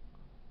area,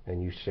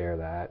 and you share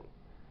that.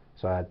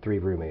 So I had 3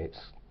 roommates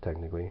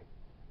technically,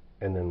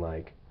 and then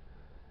like,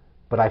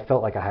 but I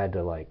felt like I had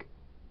to like,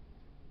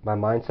 my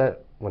mindset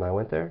when I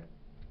went there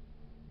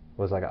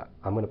was like,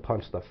 I'm gonna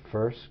punch the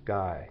first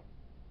guy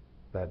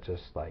that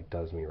just like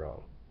does me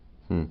wrong,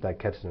 that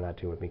catches an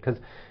attitude with me. Because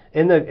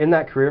in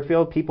that career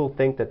field, people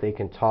think that they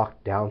can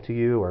talk down to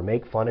you or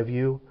make fun of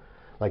you,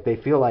 like they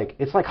feel like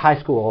it's like high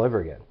school all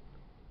over again.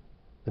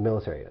 The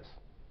military is.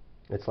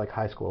 It's like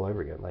high school all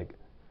over again. Like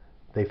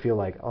they feel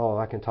like, oh,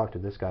 I can talk to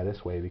this guy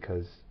this way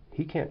because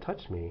he can't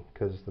touch me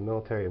because the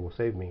military will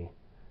save me.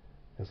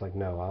 It's like,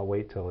 no, I'll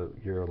wait till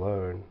you're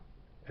alone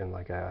and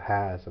like a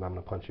has, and I'm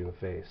gonna punch you in the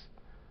face.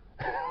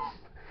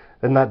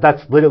 And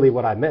that's literally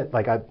what I meant.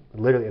 Like and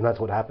that's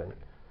what happened.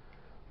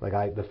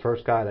 Like the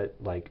first guy that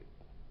like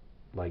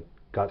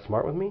got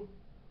smart with me,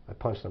 I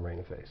punched him right in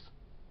the face.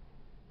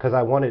 Because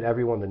I wanted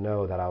everyone to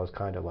know that I was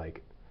kind of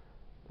like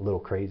a little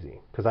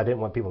crazy. Because I didn't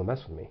want people to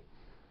mess with me.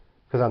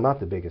 Because I'm not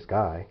the biggest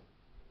guy.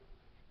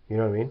 You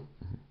know what I mean?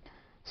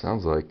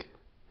 Sounds like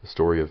a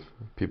story of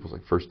people's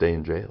like first day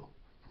in jail.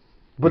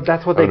 But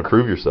that's what having to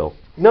prove yourself.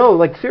 No,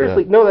 like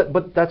seriously, no.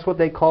 But that's what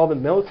they call the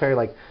military.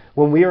 Like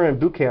when we were in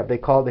boot camp, they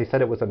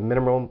said it was a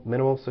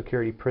minimal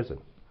security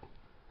prison.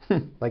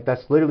 Like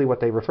that's literally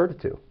what they referred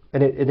it to,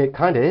 and it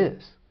kind of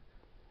is.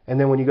 And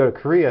then when you go to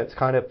Korea, it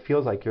kind of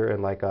feels like you're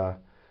in like a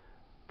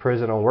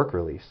prison on work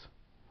release,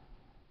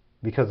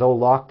 because they'll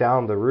lock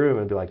down the room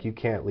and be like, you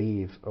can't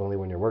leave only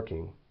when you're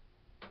working,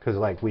 because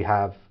like we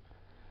have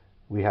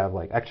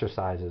like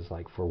exercises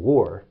like for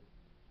war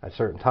at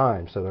certain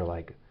times. So they're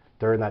like,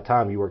 during that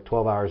time you work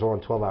 12 hours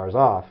on, 12 hours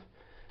off,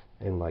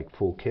 in like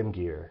full Kim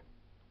gear.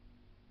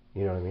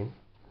 You know what I mean?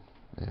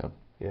 Yeah.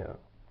 Yeah.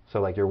 So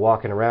like you're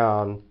walking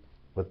around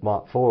with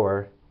Mach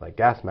 4, like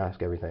gas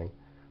mask, everything,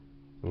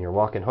 and you're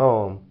walking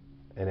home,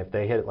 and if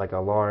they hit like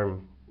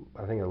alarm,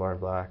 I think alarm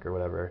black or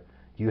whatever,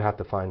 you have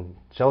to find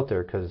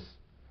shelter because,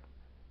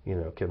 you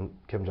know, Kim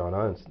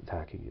Jong-un's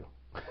attacking you.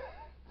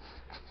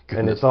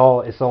 And it's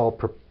all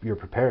you're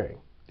preparing.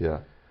 Yeah.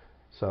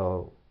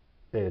 So,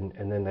 and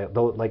then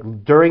they'll like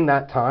during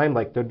that time,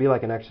 like there'd be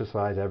like an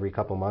exercise every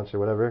couple months or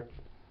whatever.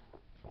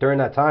 During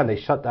that time, they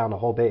shut down the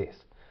whole base.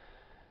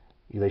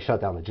 They shut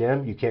down the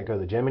gym. You can't go to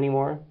the gym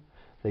anymore.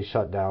 They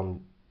shut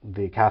down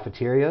the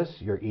cafeterias.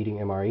 You're eating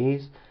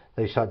MREs.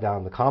 They shut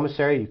down the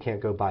commissary. You can't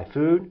go buy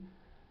food.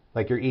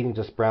 Like you're eating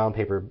just brown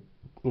paper,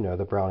 you know,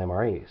 the brown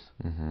MREs.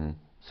 Mm-hmm.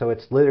 So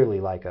it's literally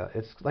like a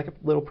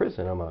little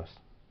prison almost,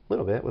 a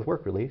little bit with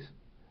work release.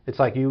 It's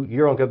like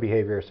you're on good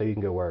behavior, so you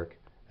can go work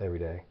every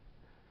day.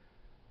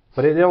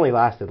 But it only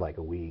lasted like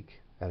a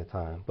week at a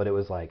time. But it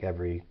was like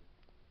every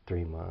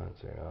 3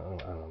 months, or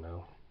I don't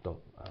know. I don't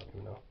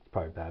even know. It's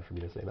probably bad for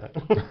me to say that.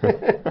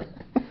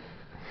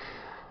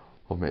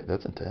 Well, mate,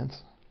 that's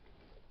intense.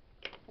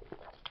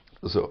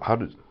 So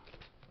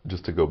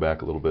just to go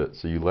back a little bit,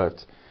 so you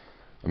left,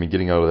 I mean,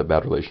 getting out of that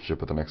bad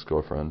relationship with an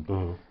ex-girlfriend,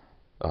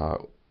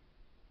 mm-hmm.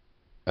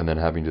 And then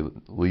having to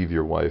leave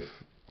your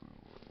wife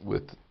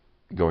with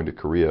going to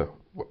Korea.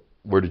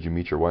 Where did you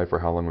meet your wife, or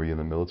how long were you in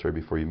the military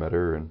before you met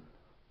her? And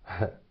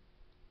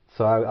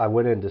so I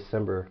went in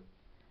December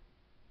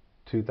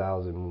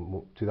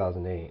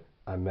 2008.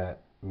 I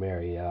met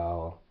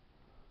Marielle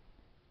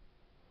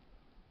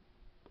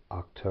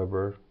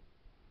October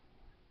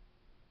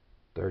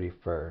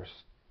 31st,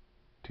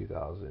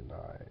 2009.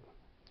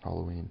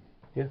 Halloween.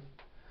 Yeah.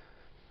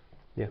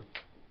 Yeah.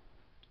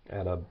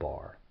 At a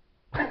bar.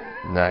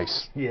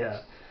 Nice.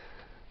 Yeah.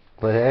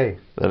 But hey,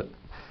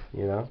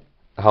 you know.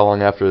 How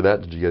long after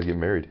that did you guys get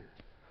married?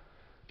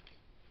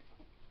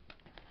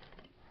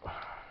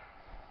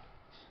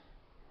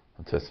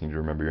 I'm testing you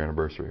to remember your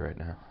anniversary right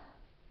now.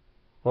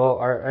 Well,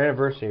 our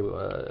anniversary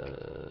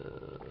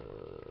was,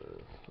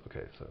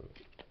 okay, so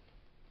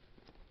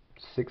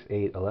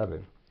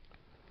 6/8/11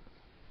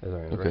 is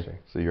our anniversary. Okay,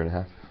 so a year and a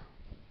half.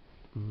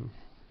 Mm-hmm.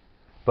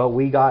 But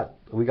we got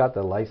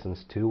the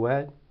license to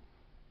wed,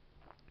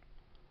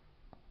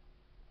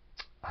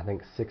 I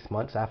think 6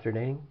 months after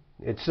dating.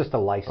 It's just a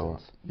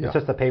license. Oh, yeah. It's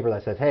just a paper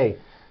that says, hey,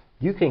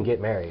 you can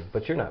get married,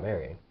 but you're not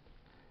married.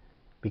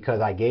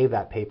 Because I gave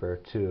that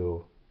paper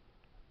to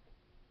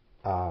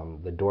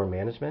the dorm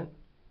management,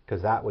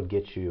 because that would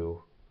get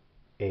you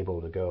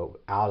able to go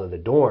out of the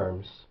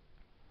dorms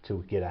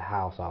to get a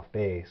house off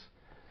base.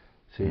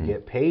 So you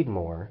get paid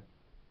more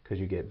because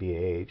you get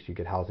BAH, you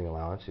get housing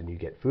allowance, and you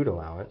get food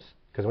allowance.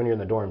 Because when you're in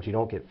the dorms, you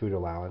don't get food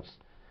allowance,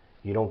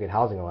 you don't get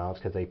housing allowance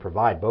because they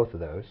provide both of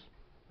those,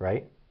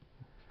 right?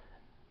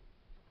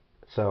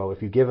 So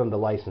if you give them the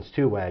license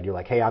to wed, you're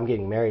like, hey, I'm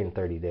getting married in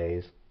 30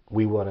 days.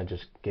 We want to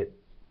just get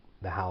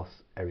the house,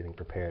 everything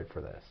prepared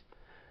for this.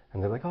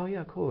 And they're like, oh,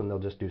 yeah, cool. And they'll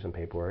just do some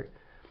paperwork,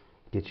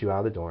 get you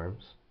out of the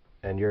dorms.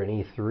 And you're an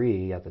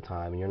E3 at the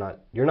time. And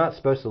you're not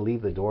supposed to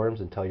leave the dorms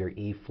until you're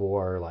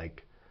E4,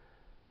 like,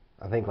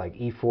 I think like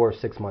E4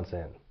 6 months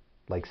in,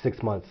 like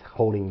 6 months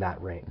holding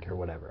that rank or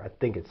whatever. I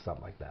think it's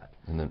something like that.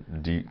 And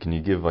then can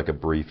you give like a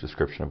brief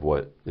description of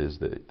what is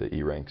the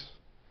E ranks?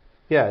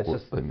 Yeah, it's What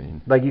just I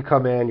mean. like you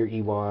come in, you're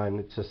E1.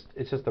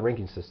 It's just the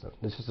ranking system.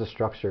 It's just a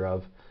structure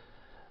of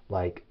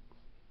like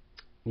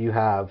you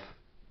have,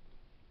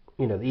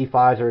 you know, the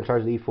E5s are in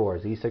charge of the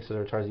E4s, the E6s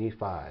are in charge of the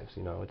E5s.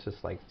 You know, it's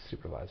just like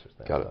supervisors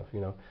and Got stuff. it.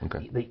 You know,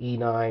 Okay. The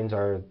E9s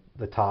are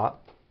the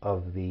top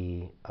of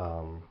the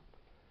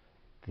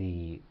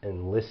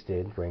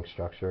enlisted rank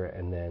structure,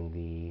 and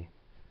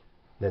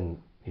then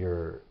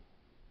your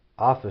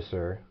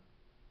officer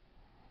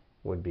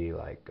would be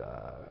like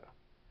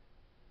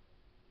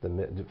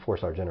the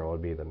 4-star general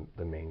would be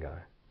the main guy.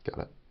 Got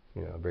it.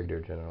 You know,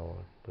 brigadier general,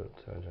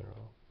 lieutenant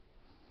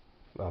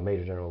general,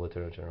 major general,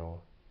 lieutenant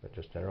general,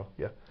 just general.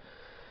 Yeah.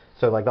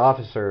 So like the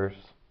officers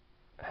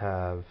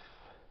have,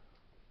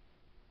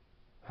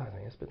 I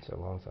think it's been so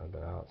long since I've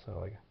been out. So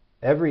like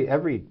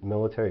every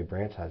military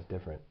branch has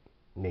different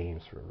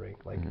names for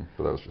rank. Like,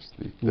 but that was just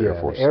the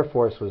Air Force. The Air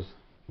Force was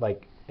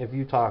like, if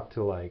you talk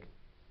to like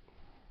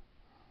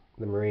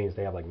the Marines,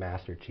 they have like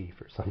Master Chief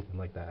or something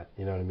like that.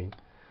 You know what I mean?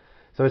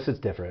 So it's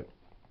just different.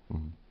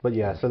 But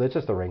yeah, so it's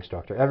just the rank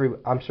structure.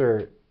 I'm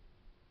sure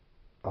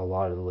a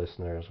lot of the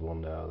listeners will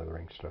know the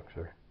rank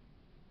structure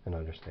and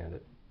understand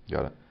it.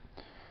 Got it.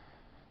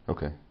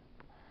 Okay.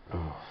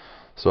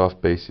 So off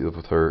base, you lived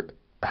with her.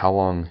 How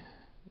long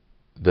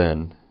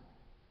then?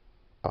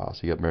 So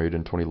you got married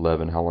in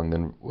 2011. How long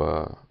then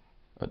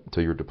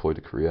until you were deployed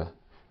to Korea?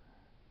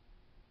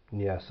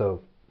 Yeah,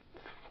 so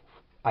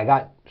I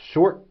got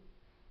short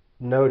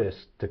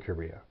notice to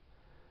Korea.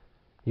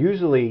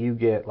 Usually you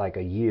get like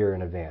a year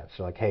in advance.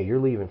 So like, hey, you're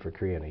leaving for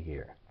Korea in a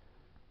year.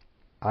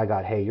 I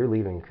got, hey, you're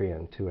leaving Korea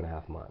in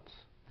 2.5 months.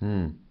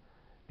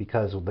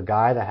 Because the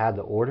guy that had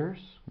the orders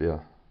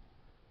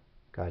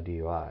got a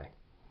DUI.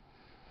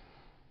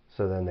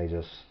 So then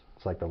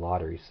it's like the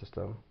lottery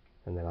system.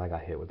 And then I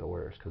got hit with the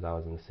orders because I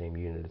was in the same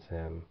unit as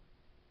him,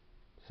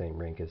 same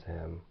rank as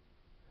him.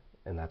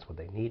 And that's what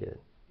they needed.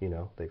 You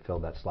know, they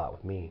filled that slot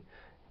with me.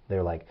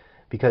 They're like,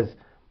 because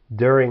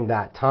during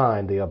that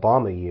time, the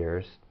Obama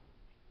years,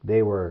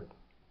 they were,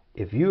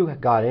 if you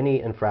got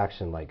any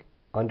infraction like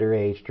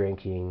underage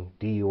drinking,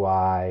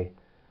 DUI,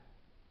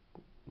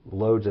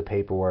 loads of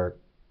paperwork,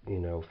 you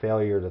know,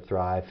 failure to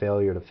thrive,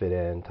 failure to fit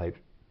in type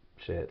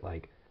shit,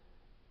 like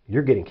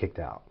you're getting kicked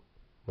out.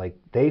 Like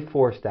they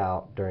forced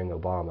out during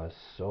Obama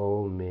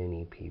so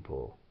many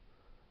people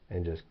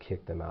and just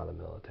kicked them out of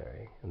the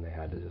military, and they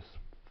had to just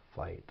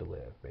fight to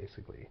live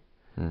basically.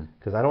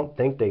 Because I don't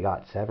think they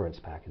got severance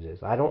packages.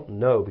 I don't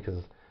know,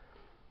 because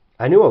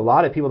I knew a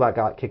lot of people that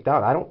got kicked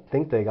out. I don't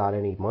think they got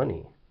any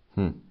money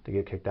to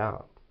get kicked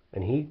out.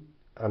 And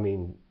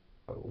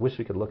I wish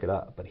we could look it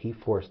up, but he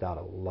forced out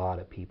a lot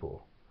of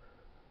people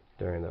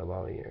during the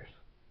Obama years.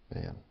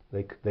 Man.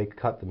 They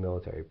cut the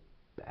military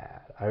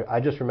bad. I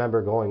just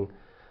remember going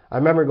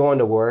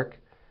to work,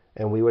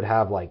 and we would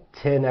have like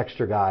 10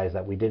 extra guys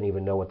that we didn't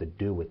even know what to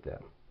do with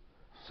them.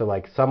 So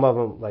like some of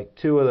them, like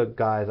 2 of the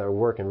guys that were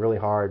working really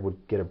hard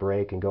would get a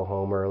break and go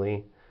home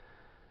early.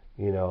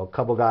 You know, a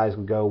couple guys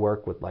would go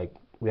work with, like,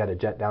 we had a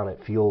jet down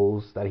at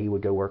Fuels that he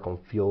would go work on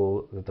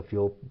fuel at the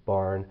fuel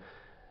barn.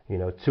 You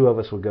know, 2 of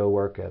us would go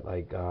work at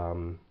like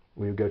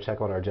we would go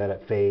check on our jet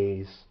at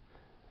Phase.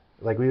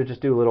 Like we would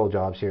just do little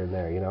jobs here and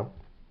there, you know.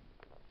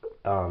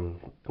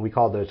 We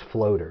called those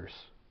floaters,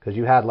 because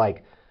you had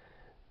like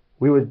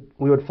we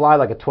would fly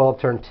like a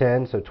 12 turn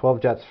 10, so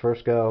 12 jets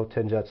first go,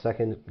 10 jets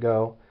second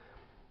go,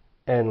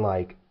 and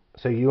like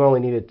so you only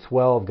needed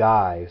 12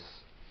 guys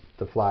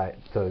to fly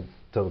to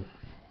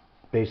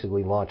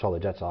basically launch all the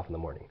jets off in the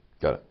morning.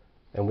 Got it.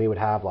 And we would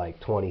have like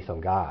 20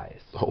 some guys.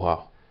 Oh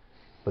wow.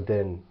 But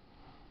then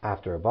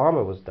after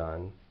Obama was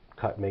done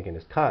making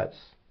his cuts,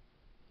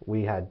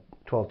 we had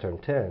 12 turn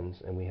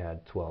 10s and we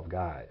had 12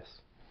 guys.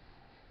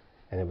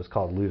 And it was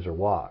called loser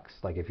walks.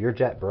 Like if your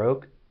jet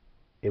broke,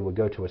 it would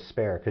go to a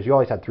spare, because you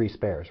always had 3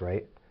 spares,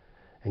 right?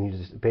 And you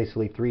just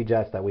basically 3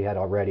 jets that we had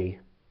already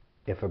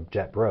if a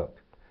jet broke.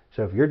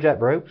 So if your jet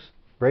breaks,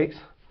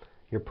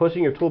 you're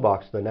pushing your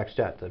toolbox to the next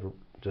jet to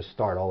just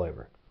start all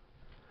over.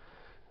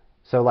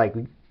 So like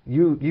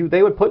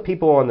they would put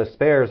people on the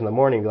spares in the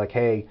morning, be like,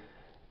 hey,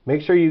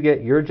 make sure you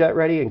get your jet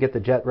ready and get the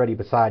jet ready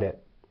beside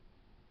it,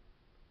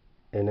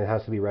 and it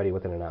has to be ready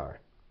within an hour.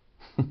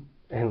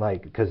 And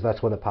like, because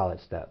that's when the pilot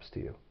steps to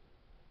you.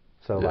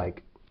 So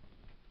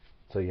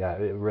yeah,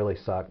 it really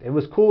sucked. It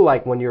was cool,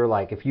 like when you're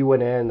like, if you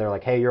went in, they're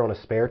like, hey, you're on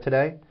a spare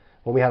today.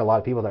 When we had a lot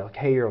of people, they're like,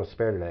 hey, you're on a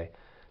spare today.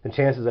 The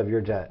chances of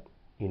your jet,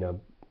 you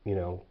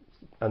know,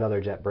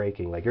 another jet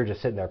breaking, like you're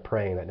just sitting there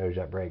praying that no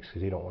jet breaks,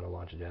 because you don't want to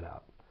launch a jet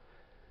out.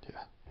 Yeah.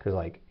 Because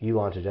like you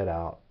launch a jet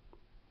out,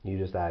 you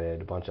just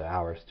added a bunch of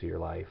hours to your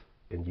life,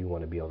 and you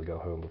want to be able to go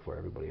home before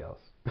everybody else.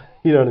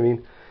 You know what I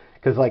mean?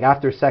 Because like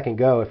after second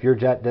go, if your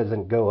jet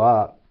doesn't go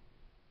up,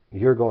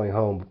 you're going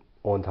home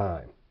on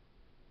time.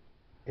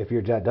 If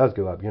your jet does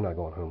go up, you're not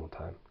going home on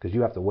time, because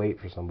you have to wait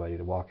for somebody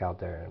to walk out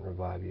there and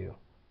revive you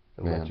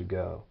and let you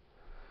go.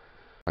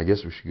 I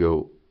guess we should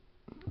go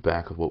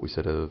back with what we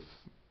said of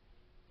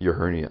your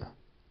hernia.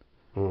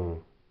 Mm.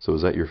 So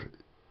was that your...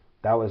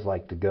 That was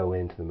like to go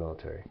into the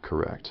military.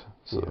 Correct.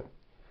 So Yeah.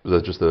 was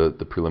that just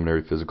the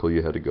preliminary physical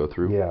you had to go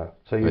through? Yeah.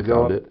 So you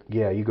go up,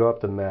 you go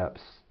up the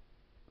MEPS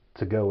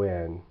to go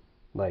in.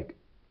 Like,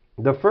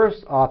 the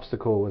first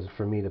obstacle was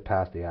for me to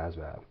pass the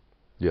ASVAB.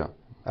 Yeah.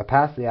 I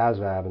passed the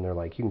ASVAB, and they're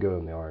like, you can go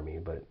in the Army,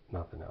 but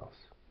nothing else.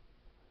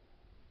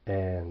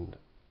 And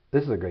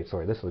this is a great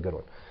story. This is a good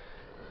one.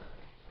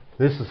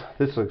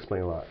 This will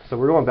explain a lot. So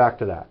we're going back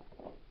to that,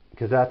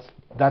 because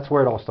that's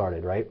where it all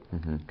started, right?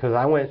 Because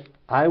I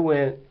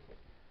went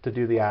to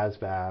do the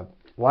ASVAB.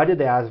 Well, I did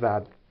the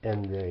ASVAB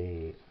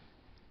in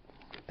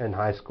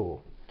high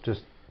school,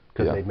 just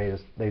because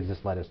they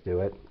just let us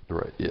do it.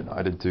 Right. Yeah,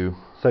 I did too.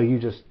 So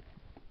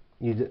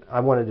I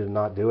wanted to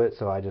not do it,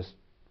 so I just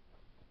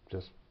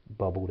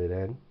bubbled it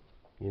in,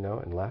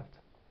 and left.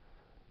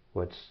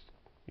 Which,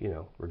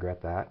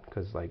 regret that,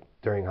 because like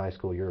during high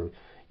school, your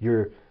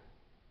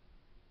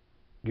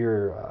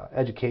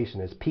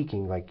education is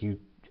peaking. Like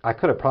I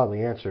could have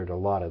probably answered a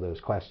lot of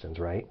those questions,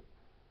 right?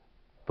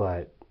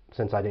 But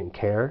since I didn't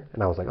care,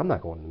 and I was like, I'm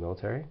not going to the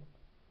military.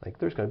 Like,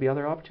 there's going to be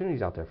other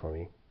opportunities out there for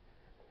me.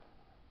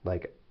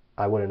 Like,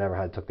 I would have never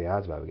had to took the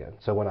ASVAB again.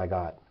 So when I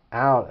got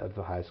out of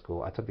the high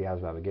school, I took the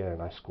ASVAB again,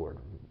 and I scored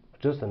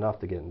just enough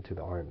to get into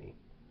the Army.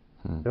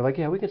 They're like,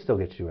 yeah, we can still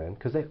get you in,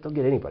 because they'll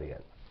get anybody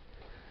in.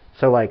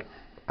 So, like,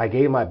 I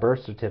gave my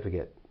birth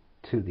certificate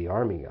to the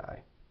Army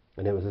guy,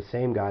 and it was the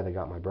same guy that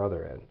got my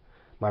brother in.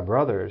 My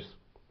brothers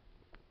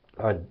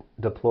are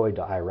deployed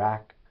to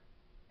Iraq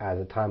at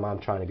the time I'm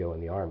trying to go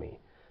in the Army.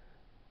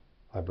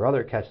 My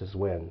brother catches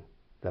wind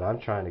that I'm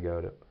trying to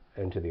go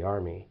into the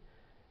Army,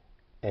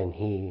 and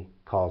he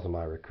calls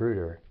my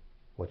recruiter,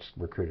 which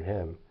recruited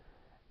him,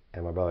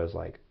 and my brother's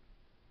like,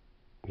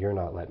 you're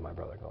not letting my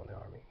brother go in the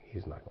Army.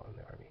 He's not going in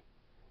the Army.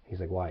 He's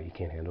like, why? You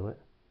can't handle it?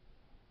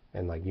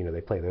 And like,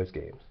 they play those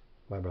games.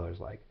 My brother's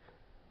like,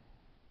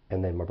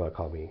 and then my brother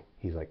called me.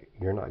 He's like,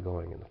 you're not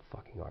going in the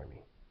fucking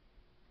Army.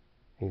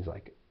 He's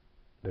like,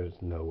 there's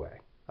no way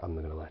I'm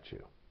going to let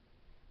you.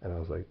 And I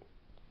was like,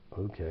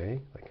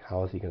 okay, like,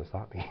 how is he going to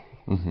stop me?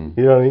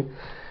 You know what I mean?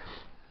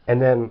 And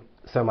then,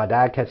 so my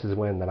dad catches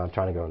wind that I'm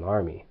trying to go in the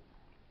Army.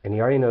 And he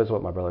already knows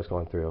what my brother's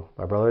going through.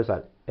 My brother's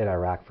in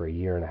Iraq for 1.5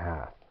 years.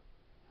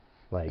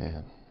 Like,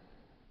 Man.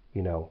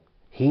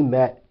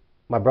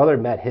 My brother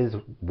met his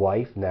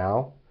wife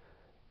now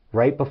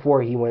right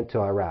before he went to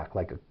Iraq,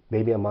 like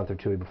maybe a month or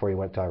two before he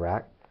went to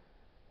Iraq.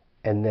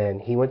 And then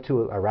he went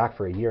to Iraq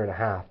for 1.5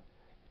 years.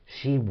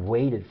 She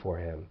waited for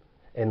him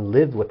and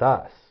lived with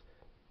us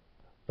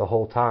the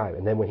whole time.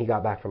 And then when he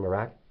got back from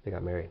Iraq, they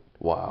got married.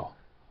 Wow.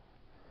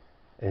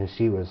 And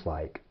she was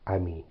like,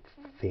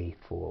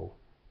 faithful.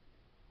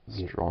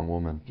 Strong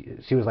woman.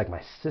 She was like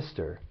my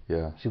sister.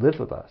 Yeah. She lived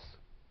with us.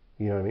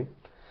 You know what I mean?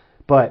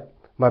 But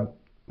my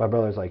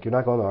brother's like, you're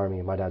not going to the Army.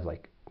 And my dad's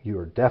like, you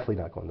are definitely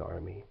not going to the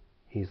Army.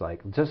 He's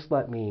like, just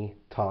let me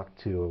talk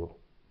to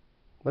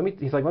the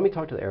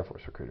Air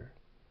Force recruiter.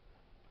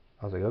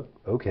 I was like,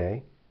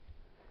 okay.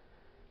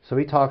 So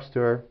he talks to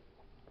her.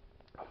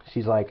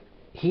 She's like,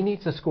 he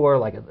needs to score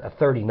like a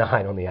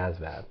 39 on the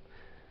ASVAB.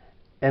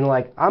 And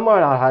like, I'm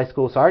right out of high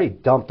school, so I already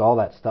dumped all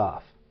that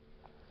stuff.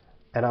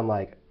 And I'm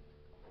like,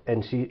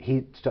 and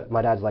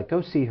my dad's like,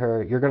 go see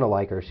her. You're going to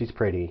like her. She's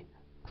pretty.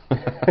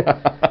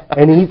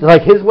 And he's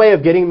like, his way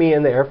of getting me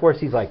in the Air Force,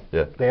 he's like,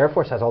 the Air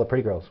Force has all the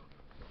pretty girls.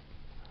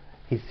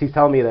 He's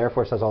telling me the Air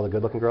Force has all the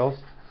good-looking girls.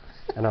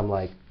 And I'm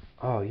like,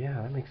 oh,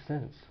 yeah, that makes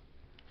sense.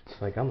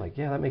 I'm like,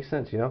 yeah, that makes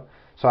sense,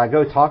 So I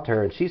go talk to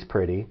her, and she's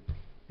pretty.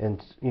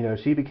 And,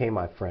 she became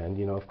my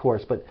friend, of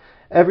course. But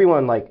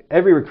everyone, like,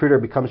 every recruiter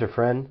becomes your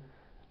friend.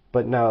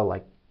 But no,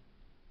 like,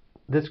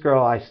 this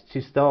girl,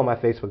 she's still on my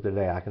Facebook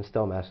today. I can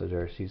still message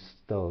her. She's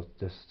still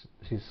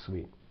she's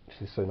sweet.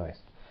 She's so nice.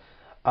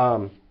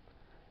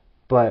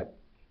 But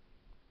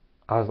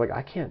I was like,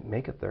 I can't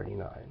make a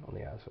 39 on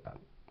the ASVAB.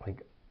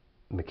 Like,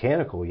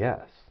 mechanical,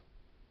 yes.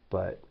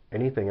 But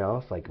anything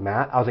else, like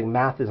math, I was like,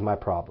 math is my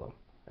problem.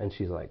 And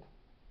she's like,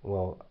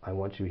 well, I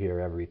want you here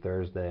every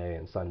Thursday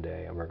and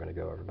Sunday, and we're going to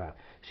go over math.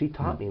 She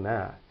taught me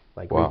math.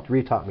 Like,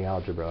 re-taught me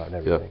algebra and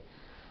everything. Yep.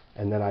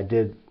 And then I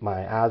did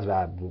my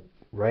ASVAB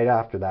right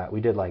after that.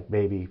 We did like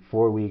maybe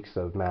 4 weeks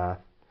of math,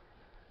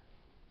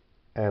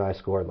 and I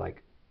scored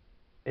like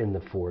in the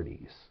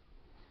 40s,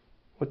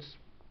 which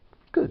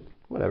good,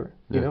 whatever,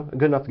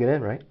 good enough to get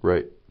in, right?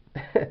 Right.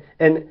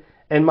 and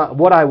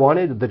what I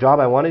wanted, the job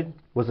I wanted,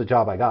 was the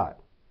job I got.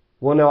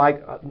 Well, no,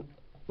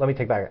 let me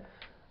take back.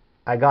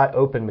 I got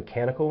open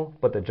mechanical,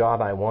 but the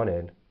job I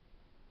wanted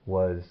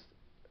was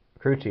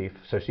crew chief.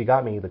 So she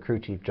got me the crew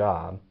chief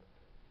job,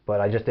 but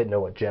I just didn't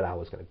know what jet I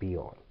was going to be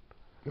on.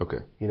 Okay.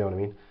 You know what I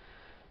mean?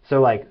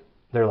 So like,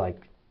 they're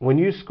like, when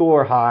you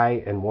score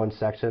high in one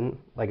section,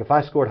 like if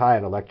I scored high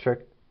in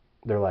electric,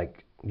 they're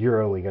like,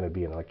 you're only going to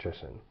be an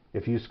electrician.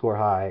 If you score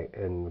high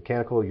in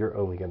mechanical, you're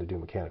only going to do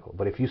mechanical.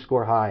 But if you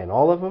score high in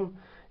all of them,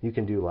 you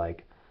can do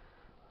like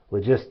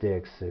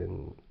logistics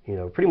and,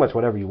 pretty much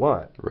whatever you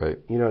want. Right.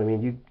 You know what I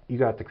mean? You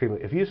got the cream.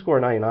 If you score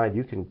 99,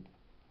 you can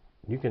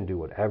you can do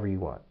whatever you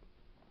want,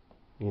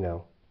 you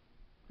know.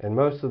 And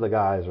most of the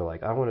guys are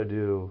like, I want to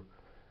do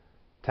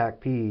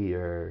TAC-P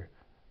or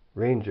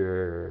Ranger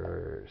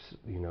or,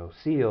 you know,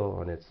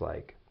 SEAL, and it's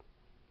like,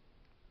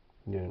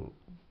 you know,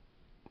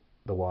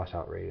 the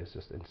washout rate is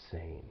just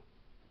insane.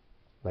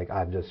 Like,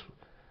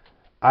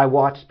 I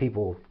watched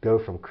people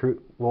go from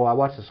crew. Well, I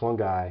watched this one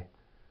guy.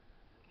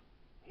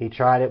 He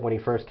tried it when he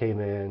first came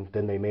in.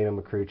 Then they made him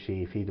a crew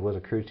chief. He was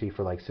a crew chief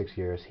for like 6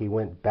 years. He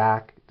went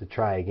back to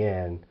try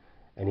again,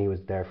 and he was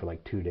there for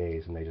like 2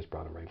 days, and they just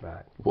brought him right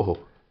back. Whoa.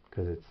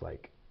 Because it's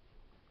like,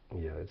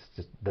 you know, it's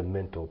just the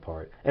mental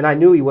part. And I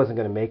knew he wasn't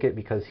going to make it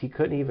because he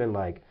couldn't even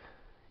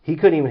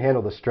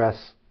handle the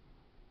stress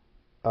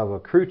of a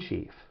crew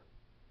chief.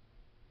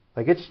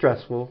 Like, it's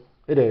stressful.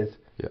 It is.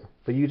 Yeah.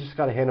 But you just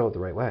got to handle it the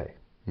right way.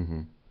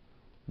 Mm-hmm.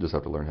 Just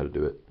have to learn how to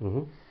do it.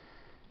 Mm-hmm.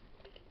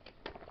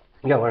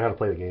 You got to learn how to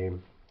play the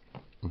game.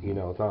 Mm-hmm. You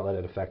know, not let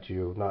it affect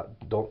you.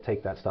 Don't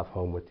take that stuff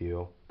home with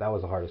you. That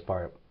was the hardest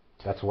part.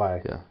 That's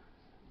why,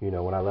 you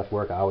know, when I left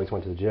work, I always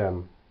went to the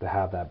gym to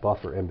have that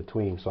buffer in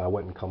between, so I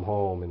wouldn't come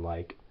home and,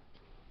 like,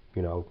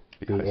 you know,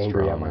 be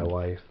angry at my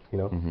wife, you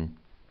know. Mm-hmm.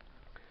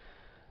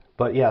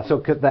 But yeah, so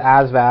the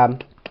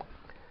ASVAB,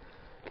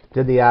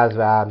 did the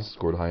ASVAB.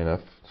 Scored high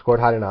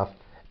enough.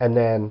 And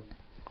then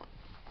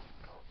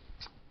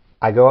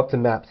I go up to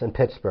MEPS in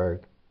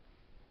Pittsburgh.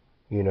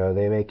 You know,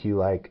 they make you,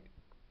 like,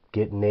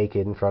 get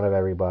naked in front of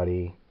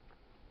everybody,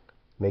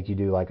 make you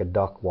do, like, a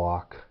duck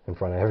walk in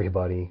front of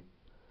everybody.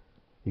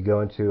 You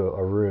go into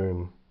a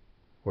room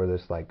where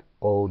this, like,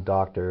 old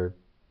doctor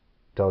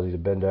tells you to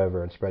bend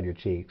over and spread your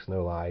cheeks.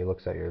 No lie, he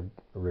looks at your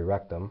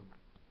rectum.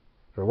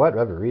 For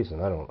whatever reason,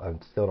 I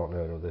still don't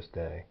know to this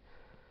day.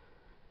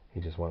 He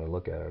just wanted to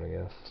look at it, I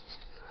guess.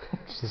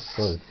 Just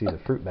wanted to see the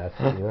fruit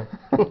basket, you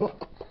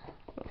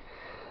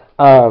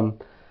know.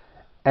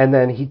 And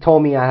then he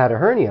told me I had a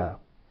hernia,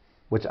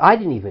 which I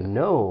didn't even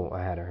know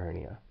I had a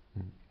hernia.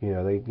 You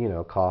know, they, you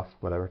know, cough,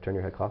 whatever, turn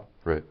your head, cough.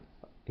 Right.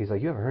 He's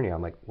like, you have a hernia.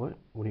 I'm like, what?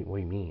 What do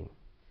you mean?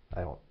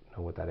 I don't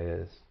know what that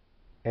is.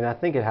 And I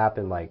think it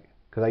happened, like,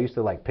 because I used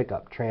to, like, pick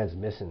up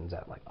transmissions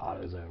at, like,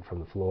 AutoZone from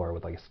the floor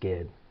with, like, a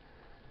skid.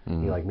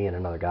 Mm-hmm. Like, me and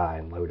another guy,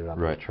 and load it up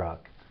in the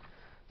truck.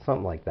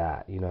 Something like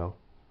that, you know.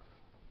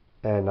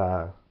 And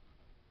I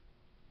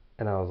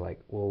was like,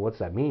 well, what's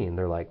that mean?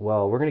 They're like,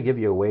 well, we're going to give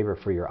you a waiver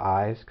for your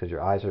eyes because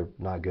your eyes are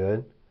not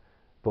good,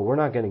 but we're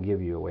not going to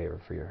give you a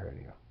waiver for your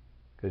hernia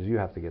because you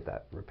have to get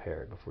that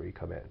repaired before you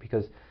come in,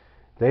 because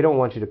they don't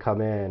want you to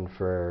come in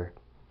for,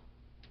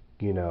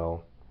 you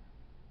know,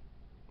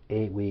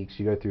 8 weeks.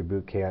 You go through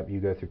boot camp, you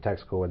go through tech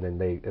school, and then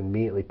they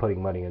immediately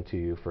putting money into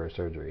you for a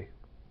surgery.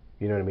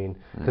 You know what I mean?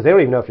 Because they don't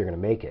even know if you're going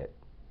to make it.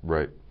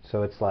 Right.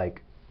 So it's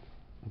like,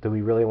 do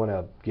we really want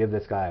to give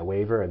this guy a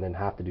waiver and then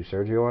have to do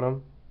surgery on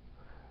him?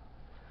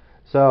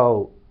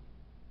 So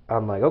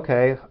I'm like,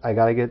 okay, I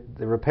got to get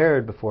it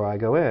repaired before I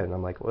go in.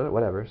 I'm like,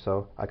 whatever.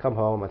 So I come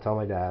home, I tell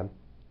my dad,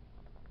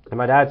 and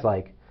my dad's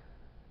like,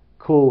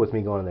 cool with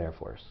me going in the Air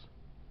Force.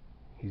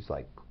 He's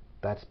like,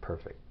 that's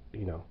perfect.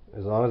 You know,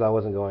 as long as I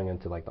wasn't going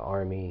into, like, the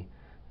Army,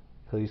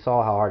 because he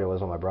saw how hard it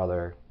was on my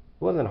brother.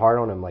 It wasn't hard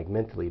on him, like,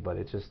 mentally, but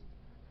it's just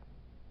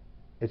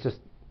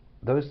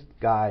those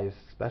guys,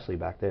 especially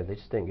back then, they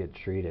just didn't get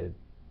treated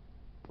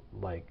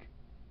like,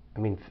 I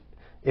mean,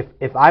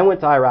 if I went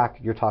to Iraq,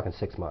 you're talking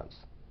 6 months.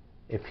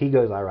 If he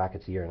goes to Iraq,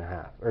 it's a year and a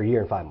half, or a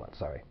year and 5 months,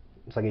 sorry.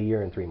 It's like a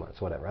year and 3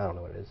 months, whatever. I don't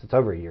know what it is. It's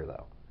over a year,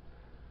 though.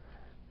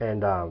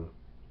 And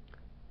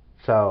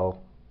so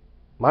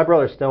my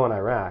brother's still in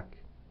Iraq,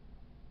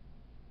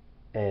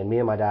 and me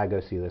and my dad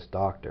go see this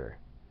doctor,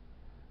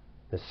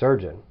 this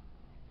surgeon,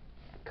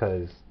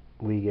 because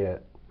we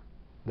get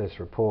this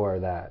rapport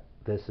that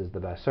this is the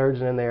best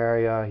surgeon in the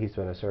area. He's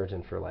been a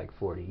surgeon for like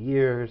 40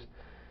 years.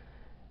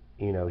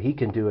 You know, he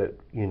can do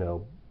it, you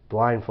know,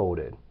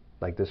 blindfolded.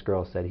 Like this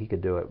girl said, he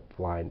could do it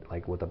blind,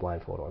 like with a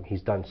blindfold on.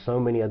 He's done so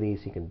many of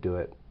these, he can do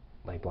it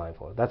like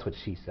blindfolded. That's what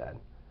she said.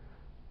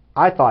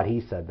 I thought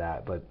he said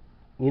that, but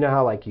you know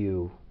how, like,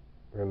 you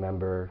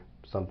remember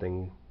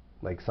something,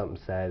 like something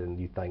said and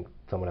you think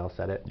someone else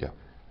said it? Yeah.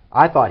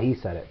 I thought he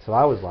said it, so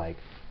I was like,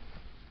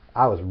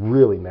 I was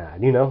really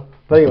mad, you know?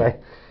 But anyway,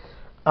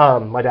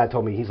 my dad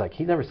told me, he's like,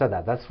 he never said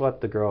that. That's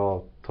what the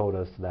girl told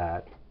us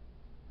to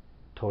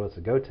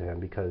go to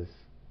him, because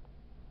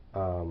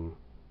it's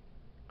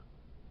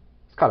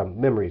kind of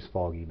memories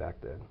foggy back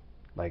then,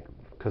 like,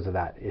 because of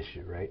that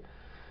issue, right?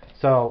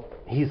 So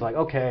he's like,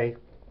 okay.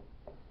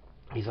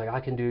 He's like, I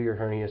can do your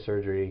hernia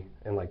surgery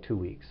in like 2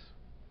 weeks.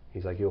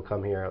 He's like, you'll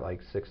come here at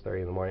like 6:30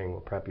 in the morning.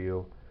 We'll prep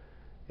you.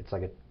 It's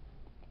like an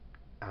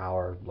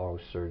hour-long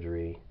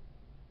surgery.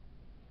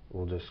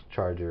 We'll just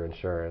charge your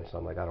insurance.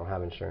 I'm like, I don't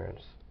have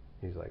insurance.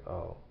 He's like,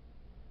 oh.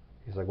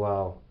 He's like,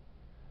 well.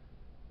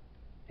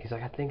 He's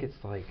like, I think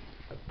it's like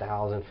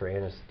 $1,000 for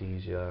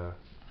anesthesia.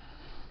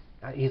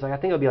 He's like, I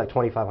think it'll be like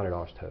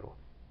 $2,500 total.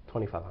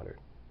 $2,500.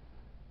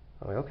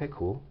 I'm like, okay,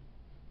 cool.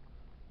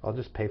 I'll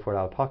just pay for it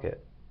out of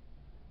pocket,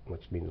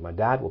 which means my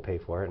dad will pay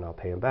for it and I'll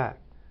pay him back.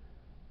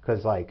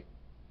 Because, like,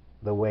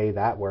 the way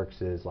that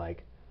works is,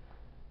 like,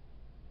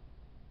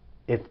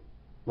 if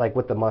like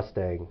with the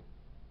Mustang,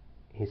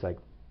 he's like,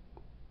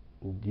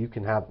 you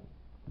can have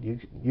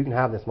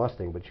this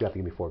Mustang, but you have to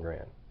give me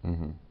 $4,000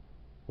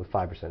 with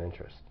 5%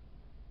 interest,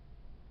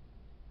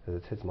 because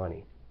it's his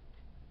money,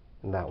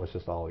 and that was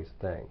just always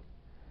the thing.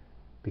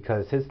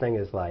 Because his thing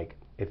is like,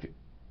 if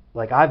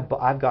like I've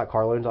got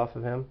car loans off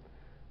of him,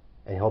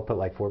 and he'll put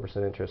like 4%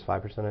 interest,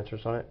 5%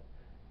 interest on it,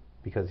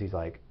 because he's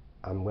like,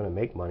 I'm going to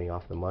make money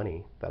off the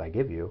money that I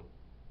give you,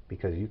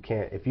 because you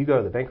can't, if you go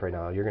to the bank right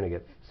now, you're going to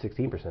get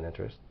 16%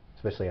 interest,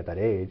 especially at that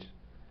age,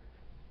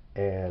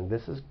 and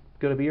this is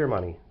going to be your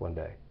money one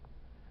day.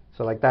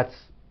 So like that's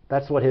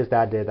what his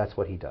dad did, that's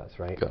what he does,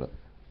 right? Got it.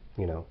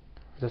 You know,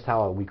 just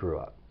how we grew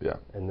up. Yeah.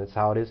 And that's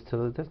how it is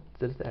to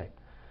this day.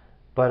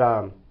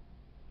 But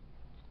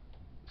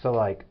so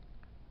like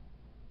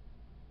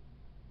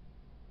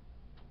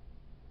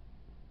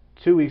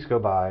 2 weeks go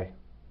by,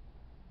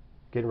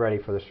 getting ready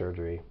for the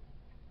surgery.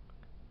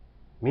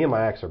 Me and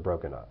my ex are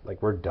broken up.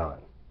 Like, we're done.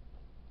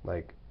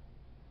 Like,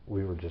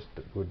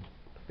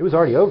 it was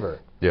already over.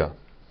 Yeah.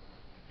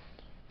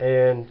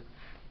 And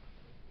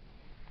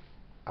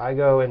I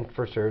go in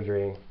for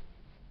surgery.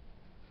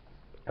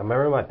 I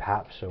remember my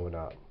pap showing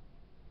up,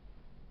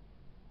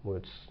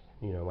 which,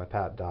 you know, my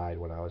pap died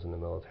when I was in the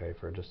military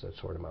for just a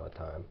short amount of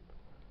time.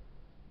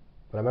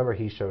 But I remember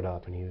he showed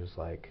up and he was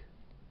like,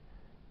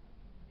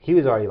 he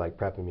was already like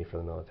prepping me for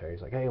the military.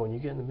 He's like, hey, when you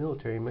get in the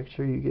military, make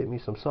sure you get me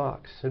some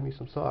socks. Send me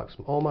some socks.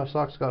 All my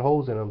socks got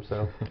holes in them.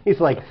 So he's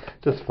like,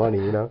 just funny,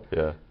 you know?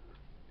 Yeah.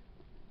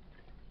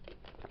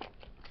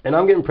 And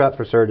I'm getting prepped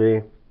for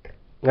surgery,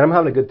 and I'm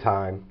having a good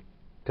time,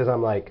 because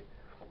I'm like,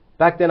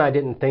 back then I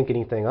didn't think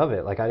anything of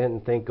it. Like, I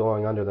didn't think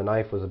going under the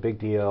knife was a big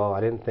deal.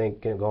 I didn't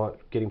think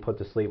getting put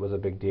to sleep was a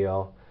big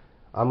deal.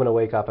 I'm going to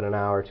wake up in an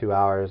hour, 2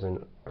 hours,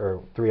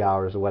 or 3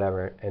 hours or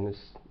whatever, and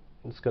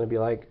it's going to be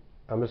like,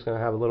 I'm just going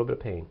to have a little bit of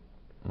pain.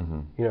 Mm-hmm.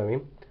 You know what I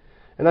mean?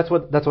 And that's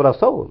what I was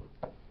told.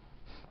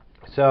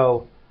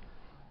 So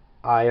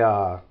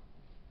I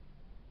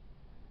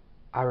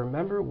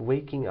remember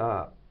waking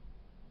up.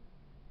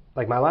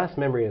 Like, my last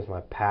memory is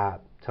my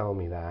pap telling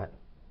me that.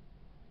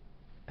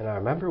 And I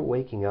remember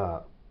waking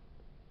up.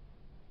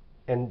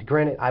 And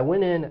granted, I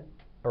went in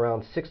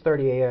around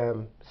 6:30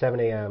 a.m., 7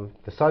 a.m.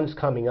 The sun's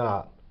coming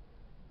up.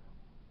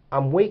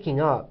 I'm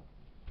waking up,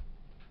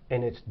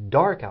 and it's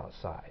dark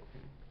outside.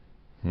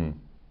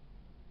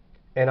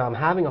 And I'm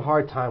having a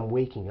hard time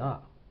waking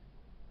up.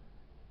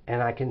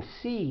 And I can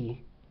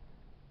see,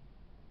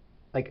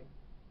 like,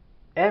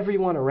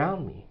 everyone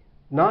around me.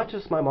 Not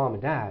just my mom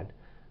and dad.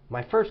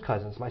 My first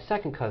cousins, my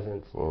second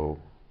cousins. Whoa.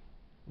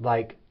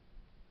 Like,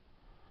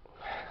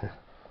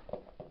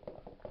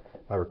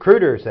 my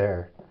recruiter's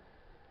there.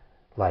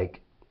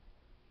 Like,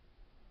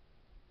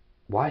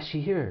 why is she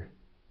here?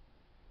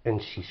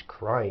 And she's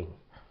crying.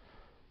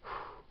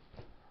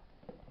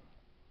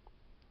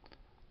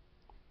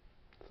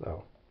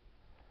 So,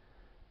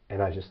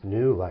 and I just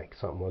knew, like,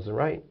 something wasn't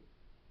right.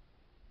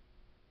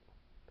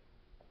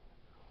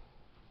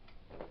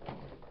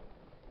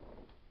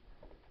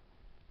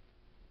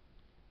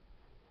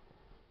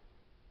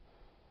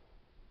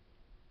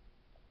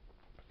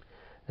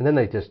 And then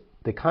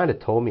they kind of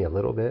told me a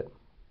little bit.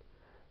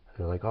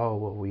 They're like, oh,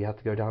 well, we have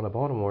to go down to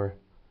Baltimore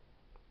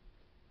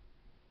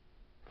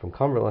from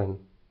Cumberland,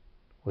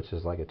 which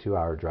is like a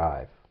 2-hour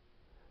drive,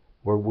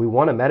 where we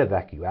want to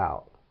medevac you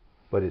out,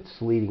 but it's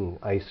sleeting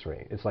ice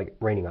rain. It's like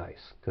raining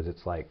ice, because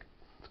it's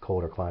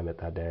colder climate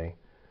that day.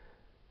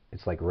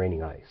 It's like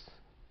raining ice.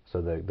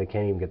 So they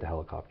can't even get the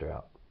helicopter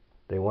out.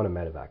 They want to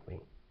medevac me.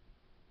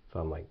 So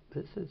I'm like,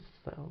 this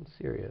sounds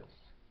serious.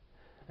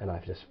 And I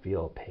just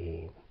feel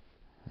pain.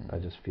 I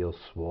just feel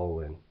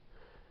swollen.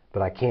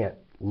 But I can't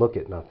look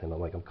at nothing.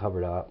 I'm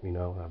covered up, you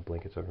know, I have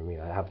blankets over me.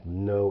 I have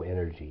no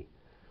energy.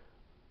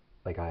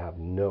 Like, I have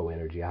no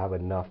energy. I have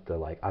enough to,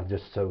 like, I'm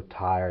just so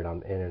tired.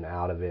 I'm in and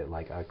out of it.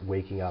 Like, I'm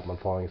waking up, I'm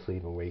falling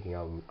asleep, I'm waking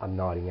up, I'm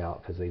nodding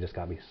out, because they just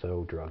got me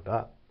so drugged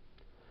up.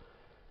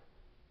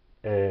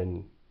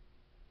 And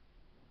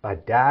my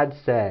dad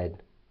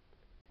said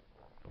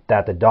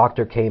that the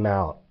doctor came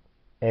out,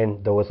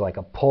 and there was, like,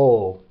 a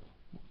pole.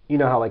 You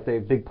know how, like, the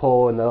big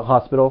pole in the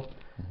hospital?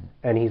 Mm-hmm.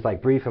 And he's,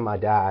 like, briefing my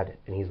dad,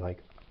 and he's like,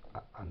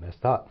 I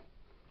messed up.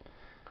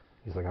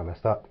 He's like, I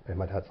messed up. And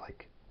my dad's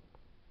like,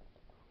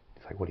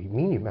 what do you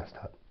mean you messed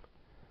up?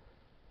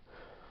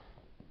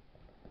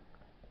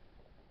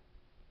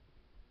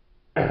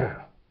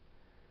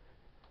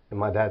 And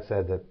my dad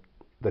said that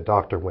the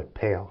doctor went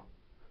pale.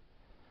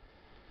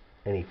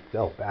 And he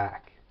fell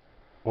back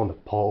on the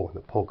pole, and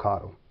the pole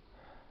caught him.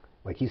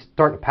 Like, he's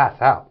starting to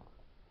pass out.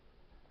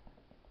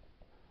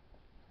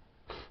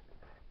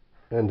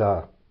 And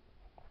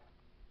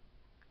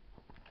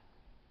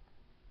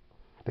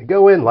they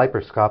go in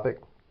laparoscopic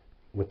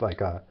with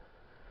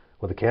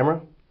a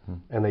camera.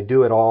 And they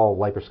do it all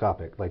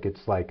laparoscopic. Like,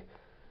 it's like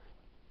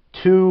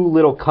 2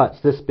 little cuts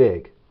this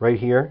big right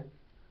here.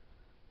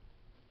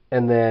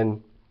 And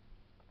then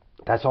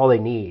that's all they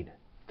need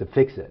to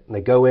fix it. And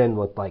they go in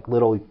with, like,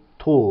 little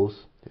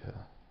tools. Yeah.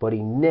 But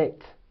he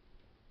nicked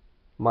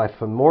my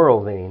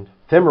femoral vein,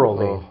 femoral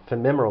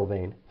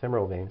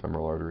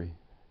artery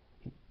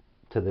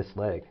to this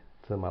leg,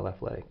 to my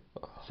left leg.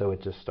 So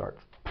it just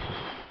starts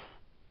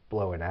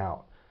blowing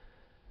out.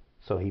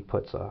 So he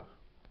puts a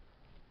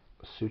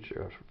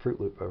suture, a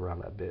Fruit Loop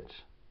around that bitch,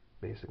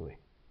 basically.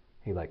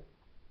 He like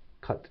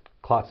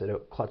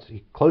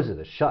he closes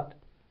it shut,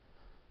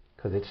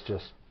 because it's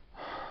just,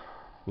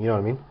 you know what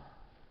I mean?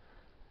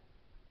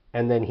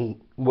 And then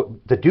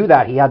to do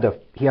that, he had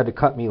to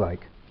cut me,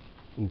 like,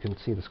 you can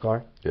see the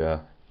scar?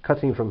 Yeah.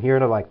 Cuts me from here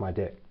to like my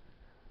dick,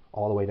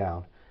 all the way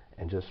down,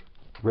 and just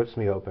rips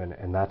me open,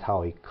 and that's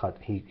how he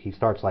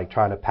starts like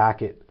trying to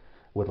pack it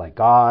with like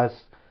gauze.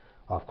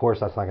 Of course,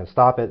 that's not going to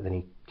stop it.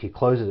 Then he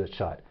closes it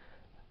shut.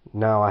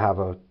 Now I have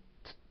a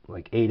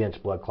like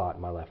 8-inch blood clot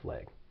in my left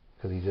leg,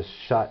 because he just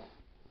shut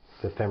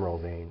the femoral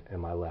vein in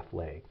my left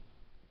leg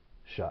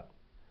shut.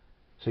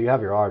 So you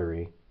have your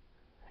artery.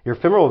 Your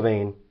femoral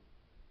vein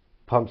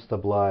pumps the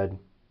blood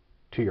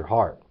to your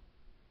heart.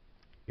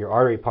 Your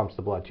artery pumps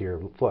the blood to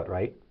your foot,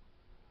 right?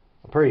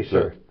 I'm pretty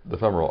sure. The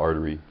femoral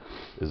artery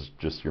is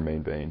just your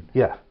main vein.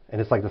 Yeah,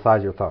 and it's like the size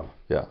of your thumb.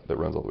 Yeah, that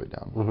runs all the way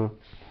down.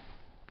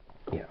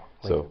 Mm-hmm. Yeah.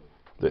 So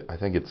I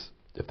think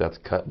if that's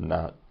cut and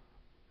not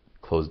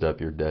closed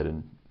up, you're dead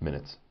in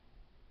minutes.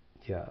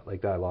 Yeah,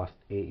 like that, I lost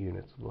 8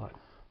 units of blood.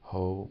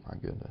 Oh my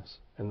goodness.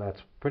 And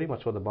that's pretty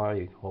much what the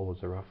body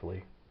holds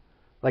roughly.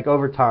 Like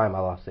over time, I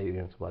lost 8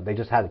 units of blood. They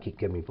just had to keep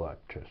giving me blood,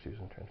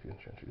 transfusion.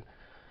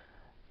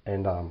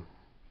 And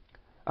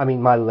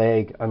my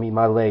leg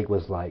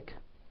was like,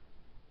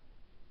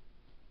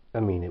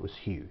 it was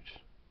huge.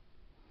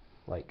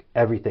 Like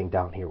everything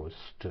down here was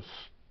just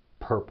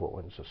purple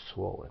and just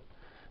swollen.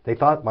 They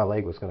thought my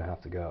leg was going to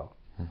have to go.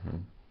 Mm-hmm.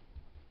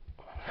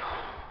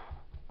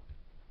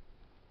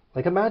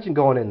 Like imagine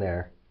going in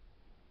there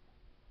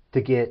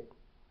to get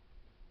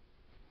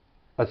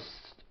a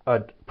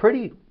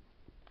pretty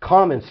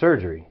common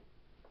surgery,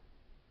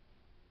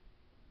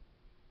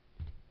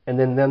 and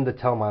then them to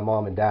tell my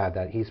mom and dad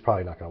that he's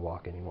probably not going to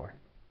walk anymore.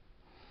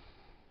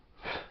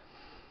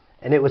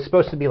 And it was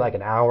supposed to be like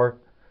an hour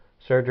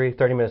surgery,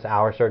 30 minutes,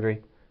 hour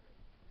surgery.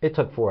 It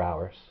took 4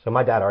 hours. So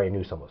my dad already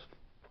knew something was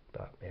fucked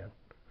up, man.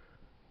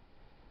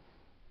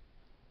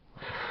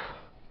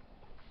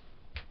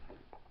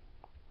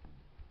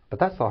 But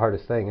that's the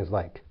hardest thing, is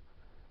like,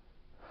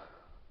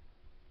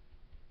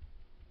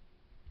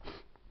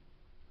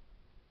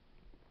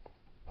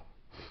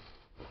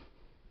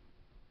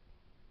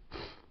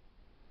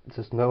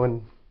 just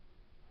knowing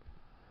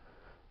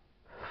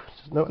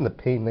the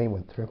pain they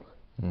went through.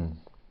 Mm.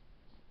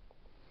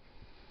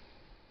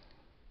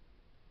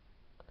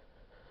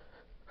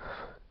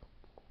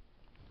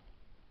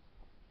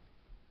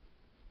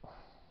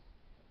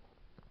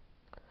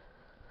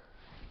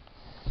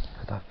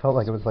 I felt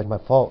like it was like my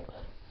fault.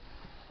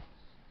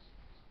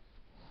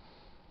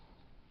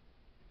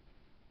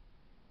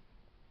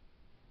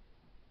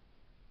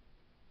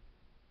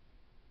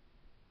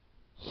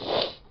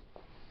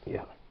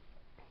 Yeah.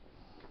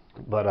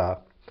 But I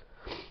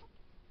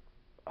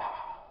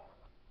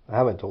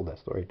haven't told that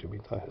story too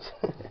many times.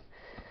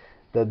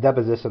 The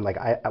deposition, like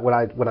when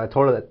I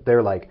told her that,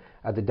 they're like,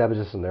 at the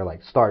deposition, they're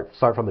like, start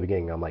from the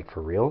beginning. I'm like,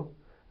 for real?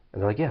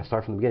 And they're like, yeah,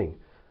 start from the beginning.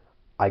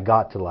 I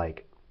got to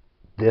like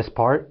this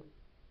part.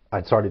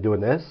 I started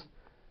doing this.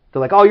 They're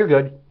like, oh, you're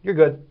good. You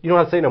don't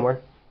have to say no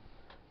more.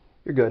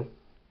 You're good.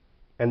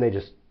 And they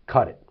just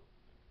cut it.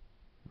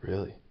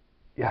 Really?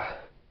 Yeah.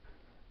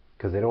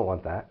 Because they don't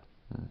want that.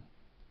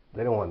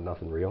 They don't want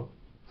nothing real.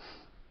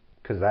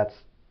 Because that's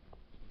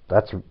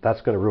going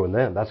to ruin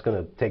them. That's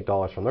going to take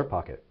dollars from their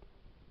pocket.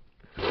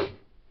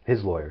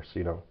 His lawyers,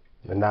 Yeah.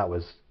 And that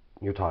was,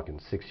 you're talking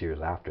 6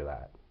 years after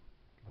that.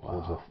 Wow.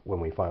 Was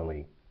when we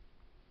finally,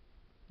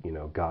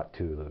 got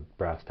to the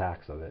brass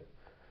tacks of it.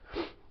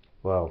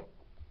 Well,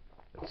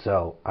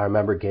 so I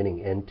remember getting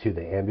into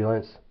the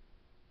ambulance,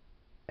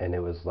 and it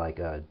was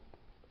like I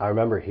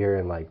remember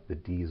hearing like the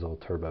diesel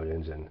turbo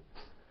engine,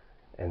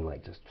 and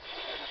like just,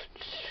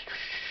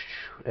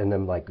 and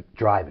them like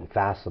driving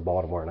fast to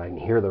Baltimore, and I can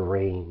hear the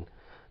rain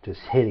just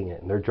hitting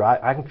it, and they're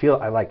I can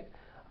feel,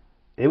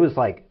 it was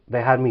like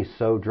they had me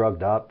so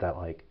drugged up that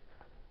like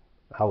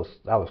I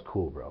was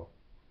cool, bro.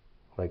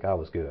 Like I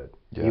was good.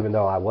 Yeah. Even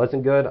though I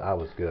wasn't good, I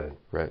was good.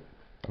 Right.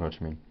 I know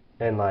what you mean.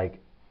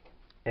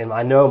 And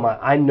I know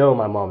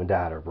my mom and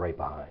dad are right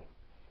behind.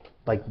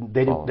 Like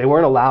they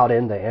weren't allowed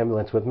in the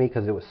ambulance with me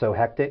because it was so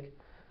hectic.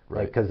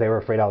 Right. Because they were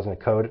afraid I was going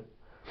to code.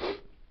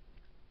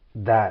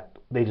 That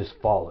they just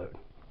followed.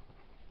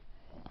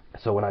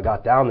 So when I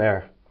got down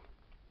there,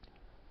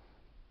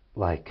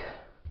 like,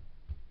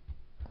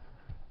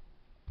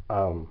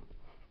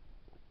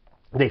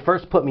 they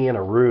first put me in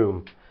a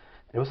room.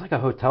 It was like a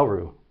hotel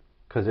room,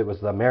 because it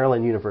was the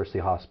Maryland University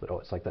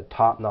Hospital. It's like the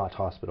top-notch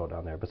hospital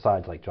down there,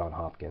 besides like Johns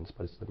Hopkins,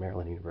 but it's the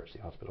Maryland University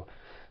Hospital.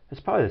 It's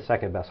probably the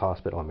second best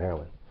hospital in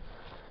Maryland,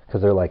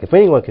 because they're like, if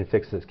anyone can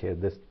fix this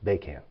kid, they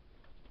can.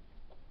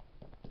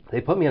 They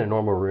put me in a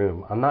normal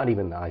room. I'm not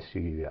even in the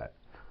ICU yet,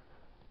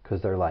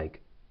 because they're like,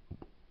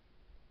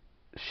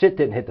 shit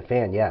didn't hit the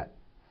fan yet.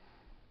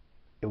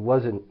 It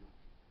wasn't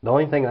The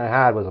only thing I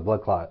had was a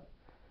blood clot,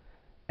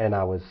 and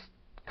I was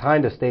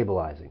kind of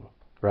stabilizing,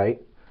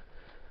 right?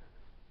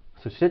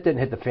 So shit didn't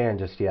hit the fan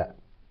just yet.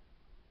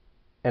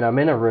 And I'm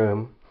in a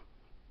room,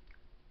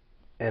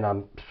 and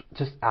I'm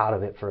just out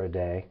of it for a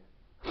day.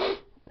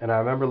 And I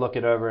remember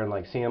looking over and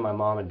like seeing my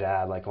mom and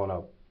dad like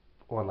on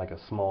like a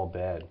small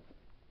bed,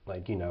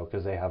 like, you know,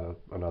 because they have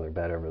another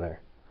bed over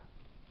there,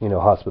 you know,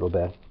 hospital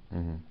bed.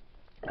 Mm-hmm.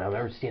 And I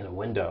remember seeing a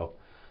window,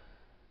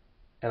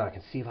 and I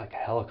can see like a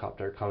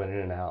helicopter coming in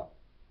and out,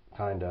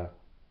 kinda,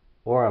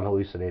 or I'm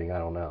hallucinating, I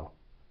don't know,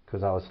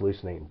 because I was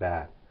hallucinating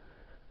bad.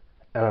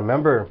 And I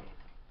remember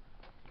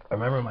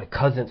my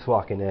cousins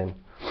walking in,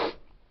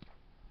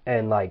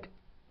 and like,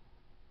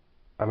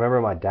 I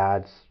remember my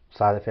dad's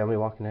side of the family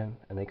walking in,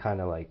 and they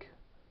kind of like,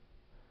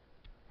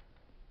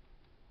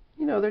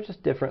 you know, they're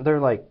just different. They're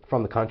like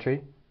from the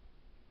country.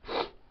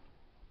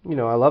 You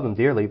know, I love them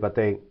dearly, but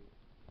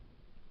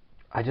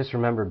I just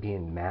remember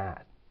being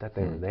mad that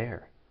they were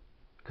there,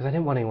 because I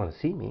didn't want anyone to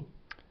see me.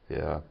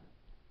 Yeah.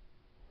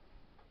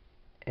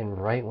 And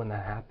right when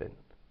that happened,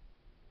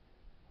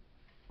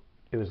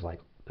 it was like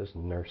those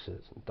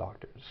nurses and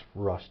doctors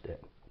rushed in,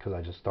 because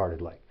I just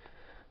started like,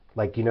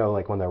 you know,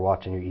 like when they're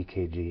watching your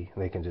EKG,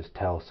 they can just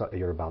tell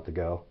you're about to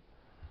go,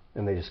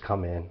 and they just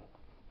come in.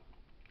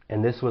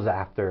 And this was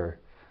after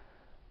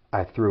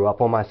I threw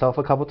up on myself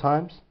a couple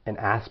times and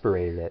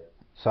aspirated it.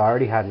 So I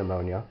already had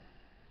pneumonia.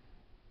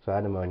 So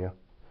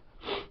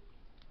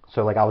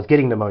like I was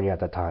getting pneumonia at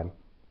that time,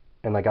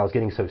 and like I was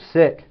getting so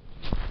sick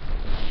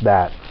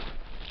that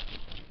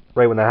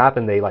right when that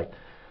happened, I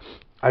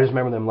just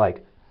remember them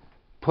like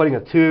putting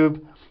a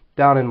tube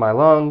down in my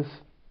lungs,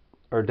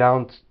 or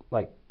down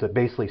like to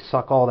basically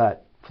suck all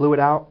that fluid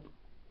out.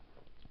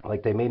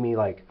 Like they made me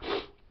like,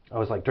 I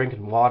was like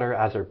drinking water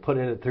as they're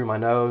putting it through my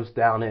nose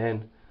down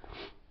in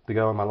to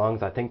go in my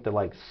lungs, I think, to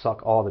like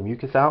suck all the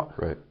mucus out.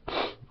 Right.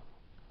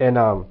 And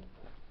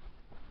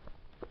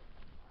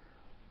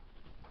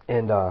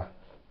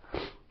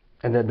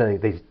then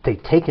they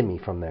taken me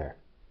from there,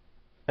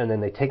 and then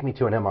they take me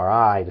to an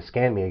MRI to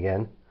scan me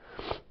again.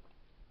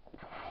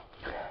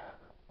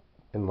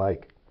 And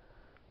like,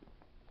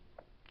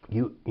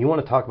 you want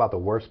to talk about the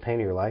worst pain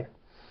of your life?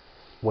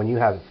 When you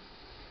have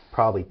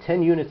probably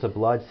 10 units of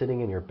blood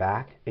sitting in your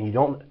back, and you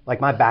don't,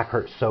 like, my back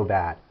hurts so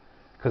bad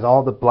because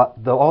all the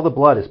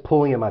blood is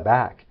pulling in my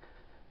back.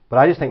 But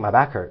I just think my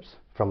back hurts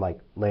from like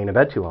laying in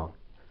bed too long,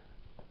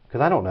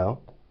 because I don't know.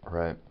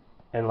 Right.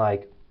 And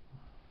like,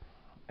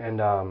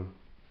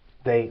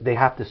 they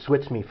have to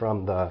switch me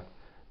from the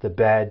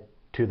bed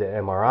to the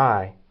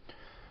MRI,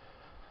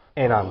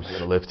 and I'm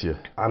gonna lift you.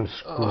 I'm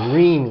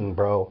screaming,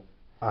 bro.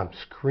 I'm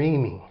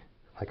screaming.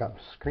 Like, I'm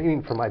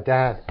screaming for my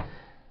dad.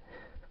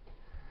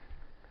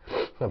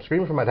 I'm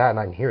screaming for my dad, and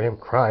I can hear him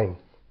crying.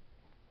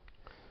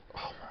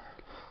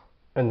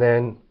 And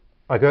then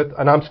I go,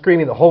 and I'm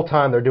screaming the whole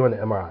time they're doing the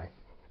MRI.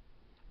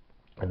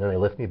 And then they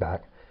lift me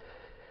back,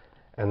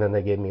 and then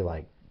they give me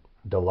like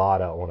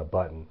Dilaudid on a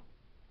button,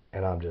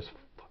 and I'm just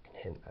fucking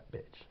hitting that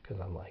bitch, because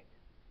I'm like,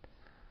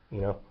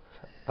 you know,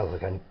 I was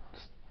like, I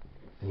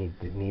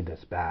need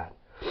this bad,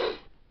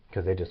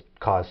 because they just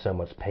cause so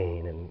much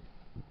pain, and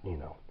you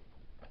know.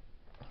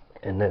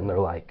 And then they're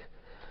like,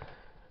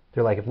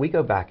 if we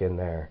go back in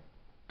there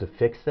to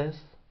fix this,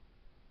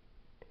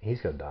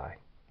 he's gonna die.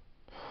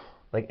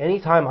 Like,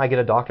 anytime I get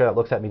a doctor that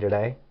looks at me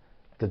today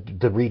to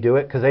redo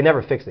it, because they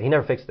never fixed it. He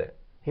never fixed it.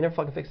 He never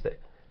fucking fixed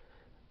it.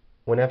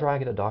 Whenever I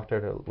get a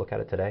doctor to look at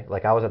it today,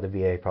 like I was at the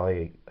VA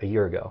probably a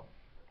year ago,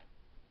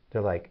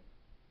 they're like,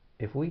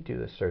 if we do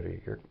this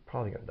surgery, you're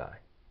probably gonna die,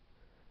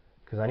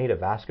 because I need a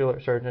vascular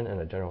surgeon and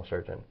a general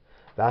surgeon.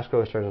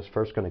 Vascular surgeon's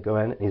first going to go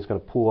in, and he's going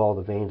to pull all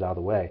the veins out of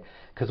the way.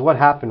 Because what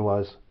happened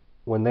was,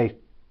 when they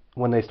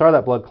started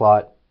that blood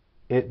clot,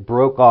 it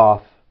broke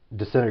off,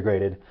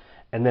 disintegrated,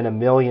 and then a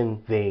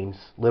million veins,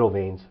 little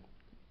veins,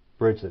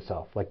 bridged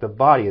itself. Like, the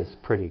body is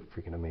pretty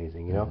freaking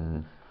amazing, you know?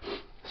 Mm-hmm.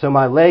 So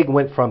my leg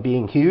went from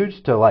being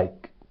huge to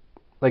like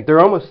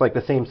they're almost like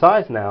the same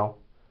size now,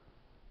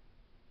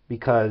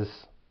 because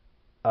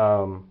you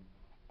know,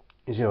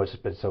 it's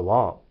just been so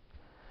long.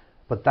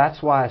 But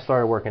that's why I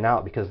started working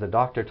out, because the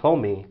doctor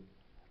told me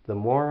the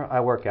more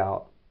I work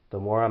out, the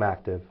more I'm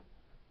active,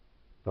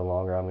 the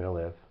longer I'm going to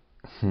live.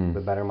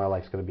 The better my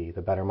life's going to be,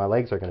 the better my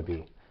legs are going to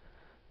be.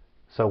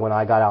 So when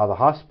I got out of the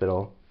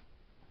hospital,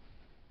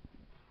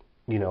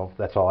 you know,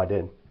 that's all I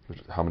did.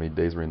 How many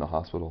days were you in the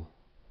hospital?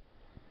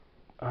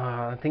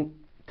 I think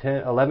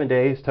 11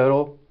 days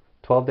total,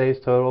 12 days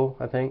total,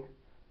 I think.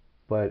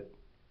 But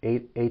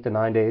 8 to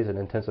 9 days in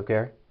intensive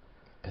care.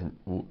 And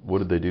what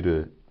did they do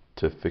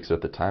to fix it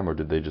at the time, or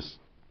did they just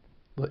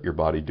let your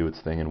body do its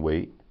thing and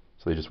wait?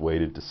 So they just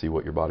waited to see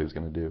what your body was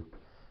going to do?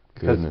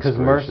 Because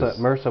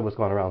MRSA was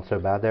going around so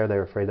bad there, they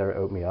were afraid they would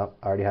open me up.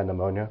 I already had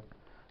pneumonia.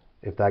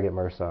 If I get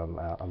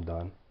MRSA, I'm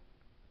done.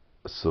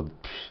 So,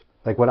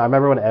 like, when I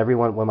remember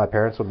when my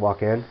parents would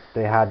walk in,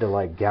 they had to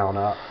like gown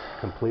up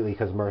completely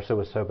because MRSA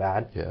was so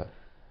bad. Yeah.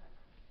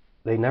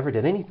 They never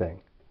did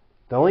anything.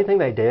 The only thing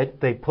they did,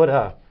 they put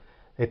a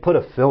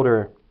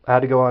filter. I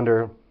had to go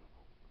under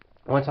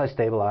Once I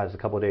stabilized, a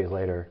couple of days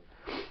later,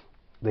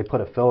 they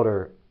put a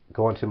filter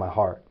going to my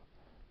heart,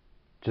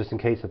 just in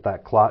case if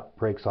that clot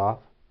breaks off,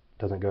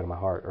 it doesn't go to my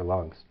heart or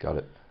lungs. Got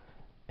it.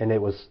 And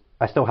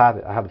I still have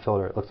it. I have the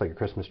filter. It looks like a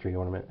Christmas tree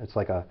ornament. It's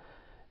like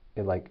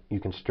you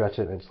can stretch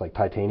it, and it's like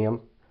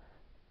titanium,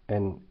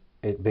 and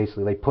it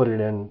basically they put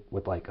it in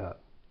with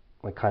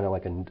kind of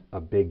like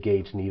a big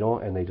gauge needle,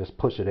 and they just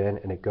push it in,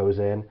 and it goes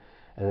in,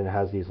 and then it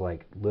has these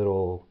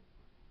little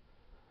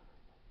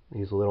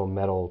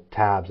metal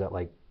tabs that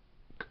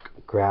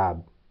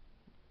grab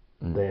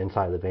the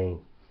inside of the vein,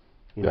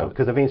 you know,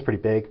 because the vein's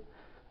pretty big,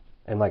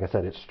 and like I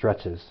said, it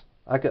stretches.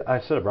 I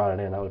should have brought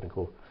it in. That would have been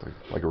cool.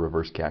 Like a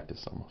reverse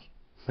cactus almost.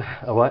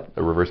 A what?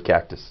 A reverse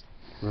cactus.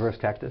 Reverse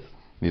cactus?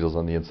 Needles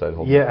on the inside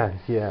holding.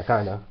 Yeah,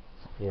 kind of.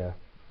 Yeah.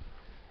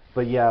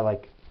 But yeah,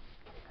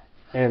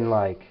 I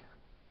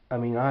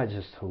mean, I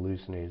just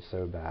hallucinated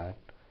so bad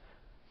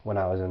when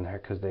I was in there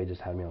because they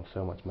just had me on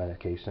so much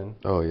medication.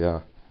 Oh,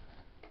 yeah.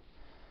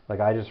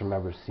 I just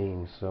remember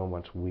seeing so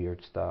much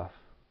weird stuff.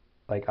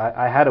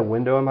 I had a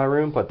window in my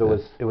room, but it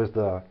was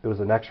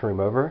the next room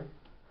over.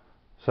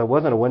 So it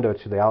wasn't a window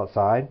to the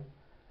outside,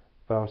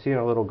 but I'm seeing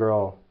a little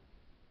girl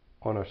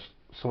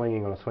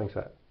swinging on a swing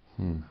set.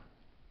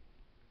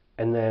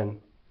 And then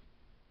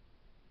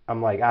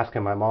I'm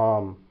asking my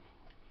mom.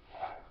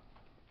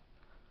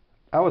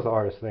 That was the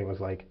hardest thing. I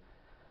was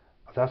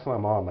asking my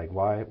mom,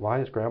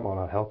 why is Grandma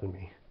not helping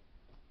me?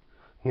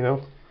 You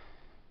know?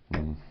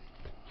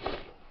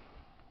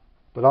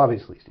 But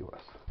obviously she was.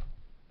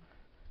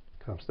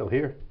 'Cause I'm still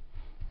here.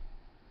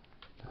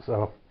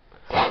 So.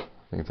 I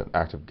think it's an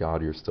act of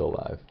God you're still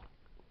alive.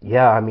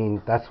 Yeah, I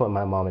mean, that's what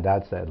my mom and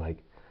dad said.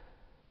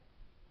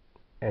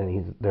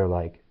 And they're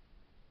like,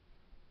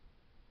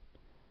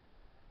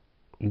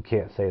 you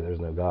can't say there's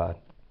no God.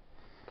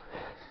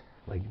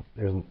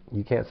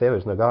 You can't say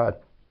there's no God.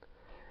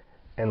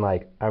 And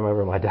I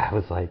remember my dad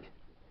was like,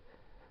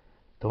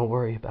 don't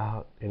worry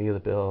about any of the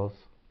bills.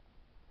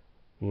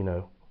 You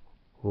know,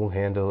 we'll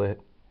handle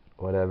it,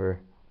 whatever.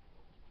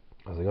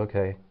 I was like,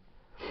 okay.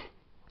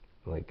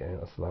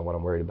 That's not what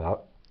I'm worried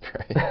about.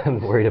 Right.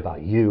 I'm worried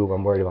about you.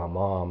 I'm worried about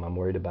Mom. I'm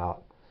worried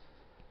about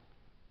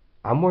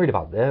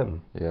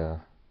them. Yeah.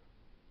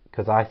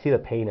 Because I see the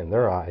pain in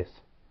their eyes.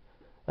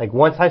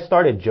 Once I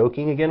started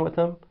joking again with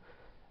them,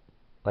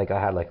 I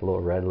had a little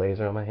red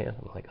laser on my hand.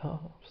 I'm like,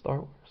 oh, Star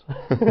Wars.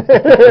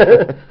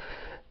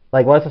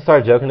 Once I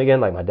started joking again,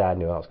 my dad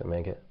knew I was going to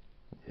make it.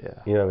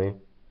 Yeah. You know what I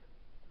mean?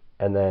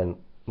 And then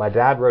my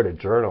dad wrote a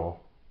journal.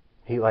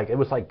 He it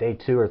was day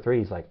 2 or 3.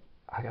 He's like,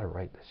 I got to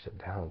write this shit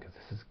down because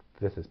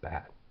this is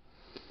bad.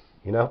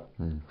 You know?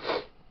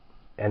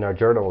 And our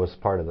journal was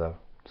part of the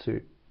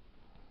suit.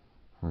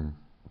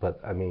 But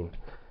I mean,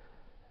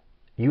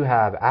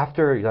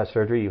 after that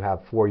surgery, you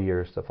have 4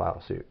 years to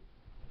file a suit.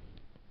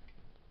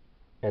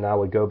 And I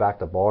would go back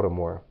to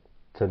Baltimore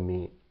to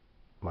meet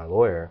my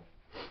lawyer,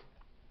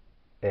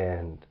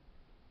 and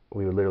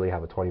we would literally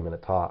have a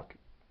 20-minute talk,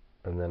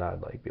 and then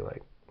I'd be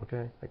like,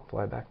 okay, I can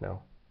fly back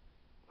now,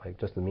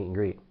 just a meet and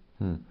greet.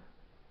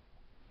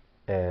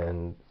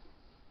 And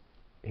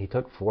he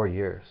took 4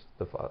 years.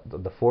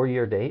 The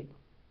 4-year date,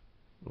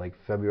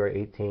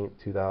 February 18th,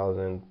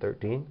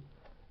 2013,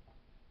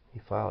 he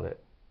filed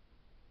it.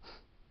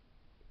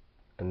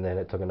 And then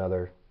it took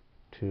another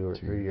 2 or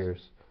 3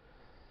 years.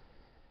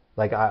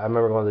 I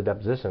remember going to the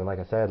deposition, like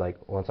I said,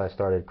 once I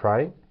started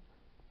crying,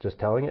 just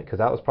telling it, because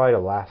that was probably the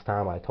last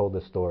time I told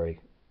this story.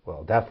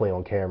 Well, definitely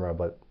on camera,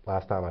 but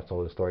last time I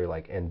told the story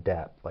in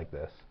depth like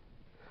this.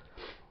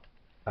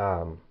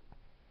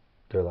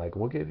 They're like,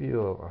 we'll give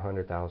you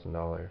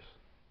 $100,000.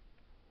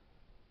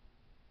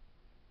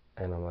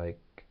 And I'm like,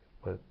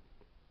 but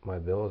my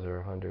bills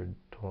are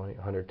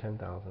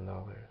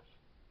 $110,000.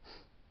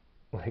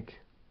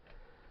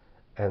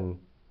 And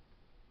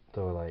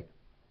they were like,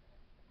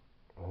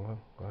 well,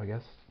 I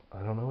guess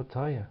I don't know what to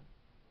tell you.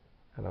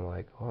 And I'm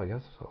like, well, I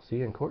guess I'll see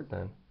you in court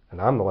then. And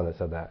I'm the one that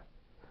said that.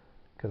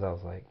 Because I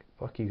was like,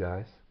 fuck you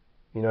guys.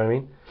 You know what I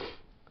mean?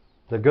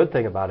 The good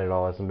thing about it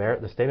all is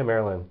the state of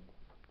Maryland,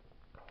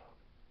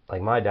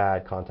 my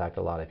dad contacted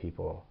a lot of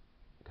people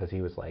because he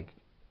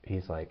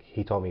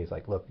told me,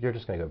 look, you're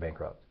just going to go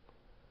bankrupt.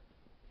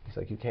 He's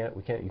like, you can't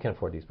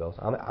afford these bills.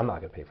 I'm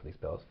not going to pay for these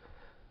bills.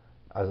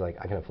 I was like,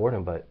 I can afford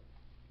them, but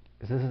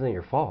this isn't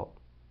your fault.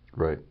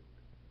 Right.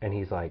 And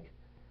he's like,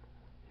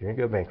 you're going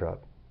to go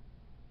bankrupt.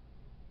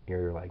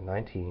 You're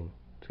 19.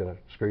 It's going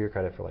to screw your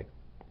credit for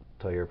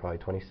till you're probably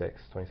 26,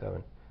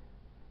 27.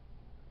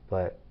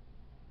 But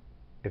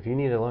if you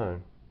need a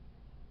loan,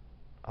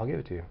 I'll give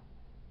it to you.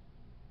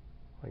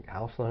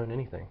 House loan,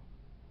 anything.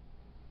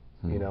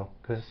 You know,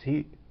 because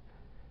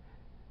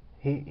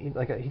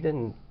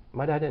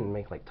my dad didn't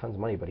make tons of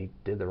money, but he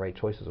did the right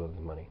choices with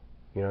his money.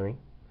 You know what I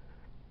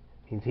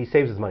mean? He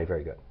saves his money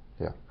very good.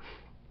 Yeah.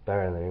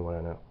 Better than anyone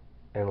I know.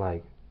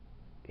 And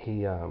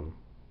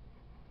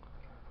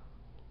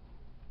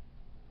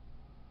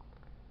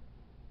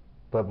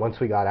but once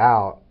we got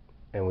out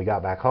and we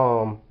got back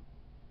home,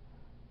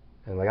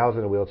 and I was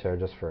in a wheelchair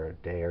just for a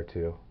day or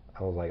two,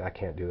 I was like, I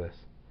can't do this.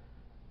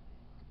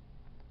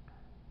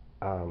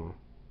 the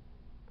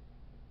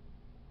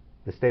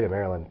state of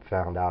Maryland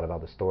found out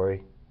about the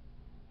story,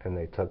 and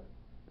they took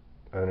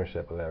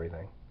ownership of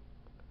everything.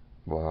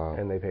 Wow.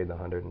 And they paid the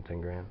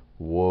 $110,000.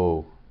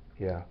 Whoa.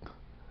 Yeah.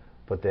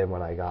 But then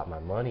when I got my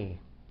money,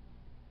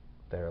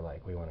 they were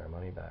like, "We want our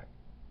money back."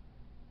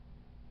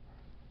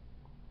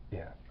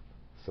 Yeah.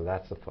 So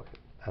that's the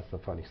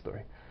funny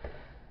story.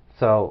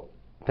 So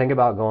think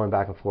about going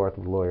back and forth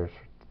with lawyers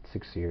for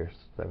 6 years,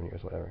 7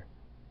 years, whatever.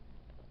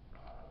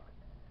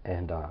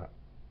 And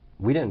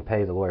we didn't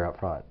pay the lawyer up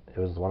front. It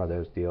was one of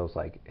those deals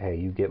like, hey,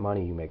 you get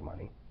money, you make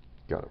money.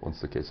 Got it. Once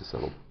the case is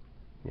settled.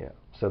 Yeah.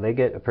 So they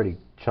get a pretty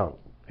chunk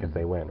if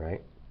they win,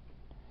 right?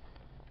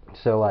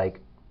 So like,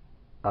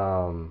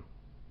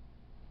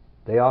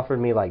 they offered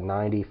me like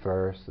 90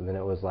 first, and then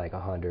it was like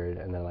 100,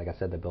 and then like I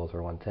said, the bills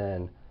were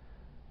 110,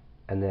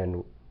 and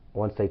then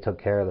once they took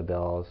care of the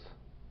bills,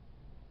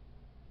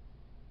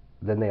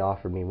 then they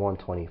offered me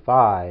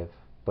 125,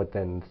 but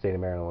then the state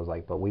of Maryland was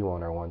like, but we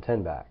want our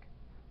 110 back.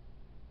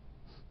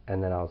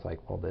 And then I was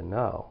like, well then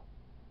no.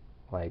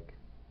 Like,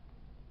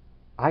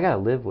 I gotta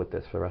live with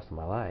this for the rest of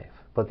my life.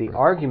 But the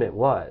argument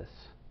was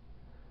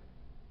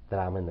that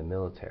I'm in the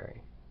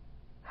military.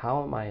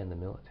 How am I in the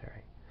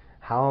military?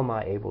 How am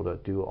I able to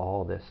do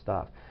all this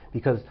stuff?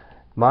 Because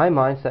my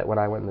mindset when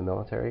I went in the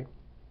military,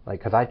 like,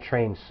 because I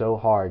trained so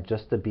hard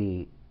just to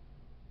be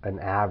an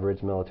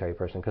average military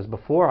person. Because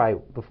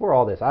before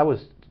all this, I was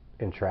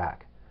in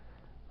track.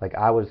 Like,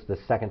 I was the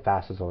second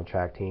fastest on the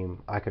track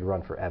team. I could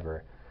run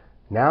forever.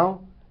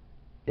 Now,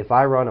 if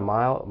I run a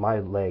mile, my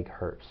leg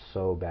hurts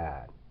so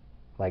bad.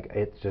 Like,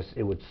 it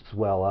would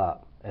swell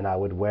up, and I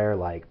would wear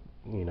like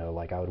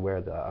I would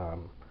wear the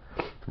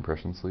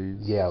compression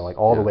sleeves. Yeah, like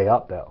all the way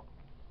up though.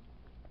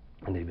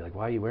 And they'd be like,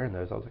 "Why are you wearing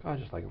those?" I was like, "Oh, I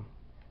just like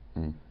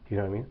them." You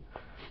know what I mean?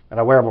 And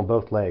I wear them on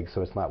both legs,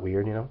 so it's not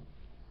weird, you know.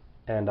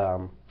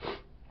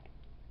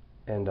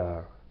 And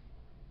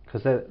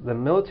because the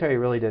military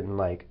really didn't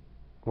like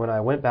when I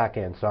went back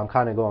in. So I'm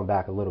kind of going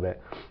back a little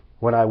bit.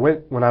 When I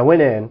went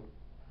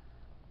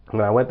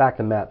back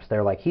to MEPS,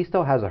 they're like, he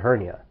still has a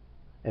hernia,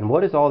 and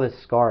what is all this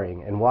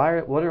scarring, and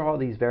what are all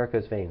these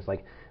varicose veins?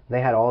 Like,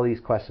 they had all these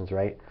questions,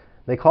 right?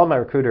 They called my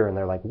recruiter, and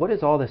they're like, what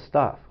is all this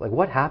stuff? Like,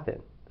 what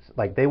happened?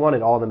 Like, they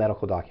wanted all the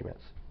medical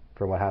documents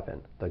for what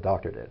happened. The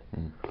doctor did.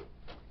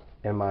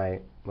 And my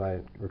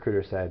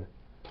recruiter said,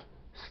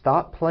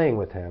 stop playing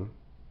with him.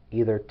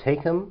 Either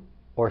take him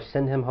or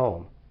send him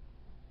home.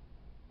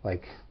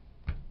 Like,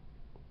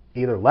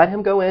 either let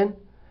him go in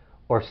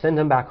or send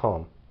him back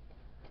home.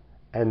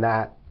 And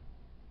that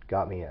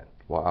got me in.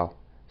 Wow.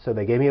 So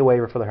they gave me a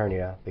waiver for the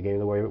hernia. They gave me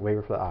the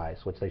waiver for the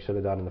eyes, which they should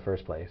have done in the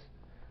first place,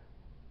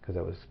 because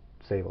it was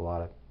save a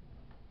lot of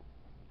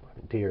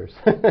tears.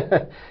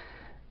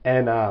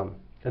 And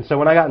so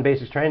when I got in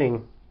basic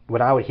training,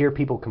 when I would hear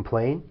people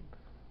complain,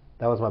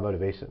 that was my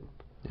motivation.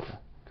 Yeah.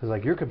 Because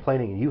like, you're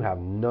complaining and you have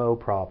no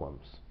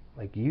problems.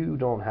 Like, you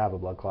don't have a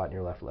blood clot in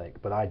your left leg,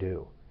 but I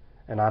do,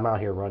 and I'm out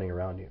here running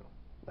around you.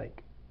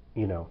 Like,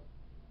 you know,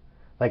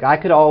 like I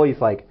could always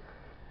like.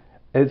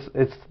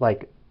 It's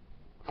like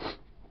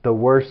the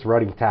worst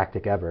running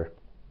tactic ever.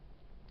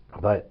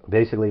 But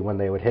basically, when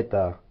they would hit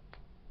the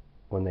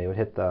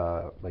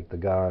like the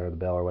gun or the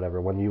bell or whatever,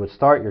 when you would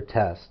start your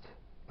test,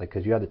 like,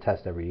 because you had to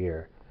test every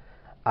year,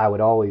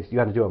 you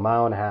had to do a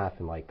mile and a half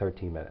in like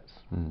 13 minutes.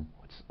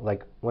 Which,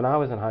 like, when I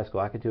was in high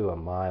school, I could do a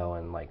mile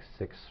in like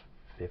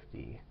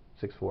 6:50,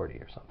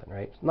 6:40 or something,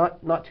 right?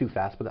 Not too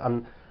fast, but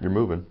you're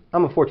moving.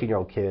 I'm a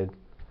 14-year-old kid.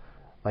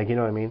 Like, you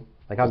know what I mean?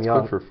 Like, I'm That's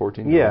young. good for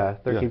 14. Yeah,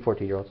 13,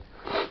 14-year-olds.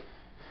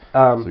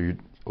 So you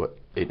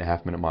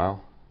 8.5 minute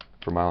mile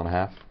for a mile and a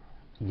half?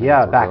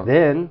 Yeah, back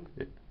then.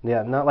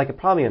 Yeah, not like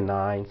probably a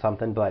 9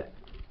 something, but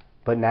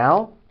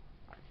now,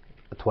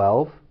 a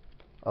 12,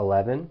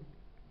 11,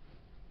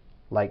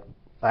 like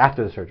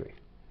after the surgery.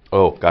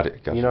 Oh, got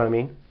it. Gotcha. You know what I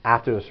mean?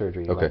 After the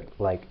surgery. Okay.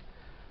 Like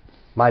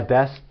my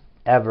best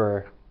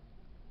ever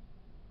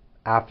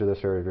after the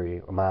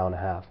surgery, a mile and a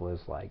half,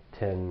 was like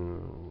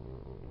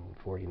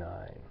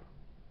 10:49.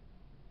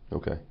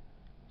 Okay.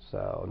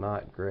 So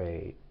not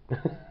great,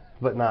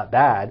 but not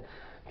bad,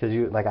 because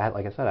you like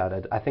I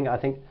said, I think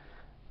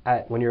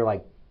when you're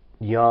like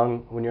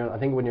young, when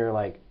you're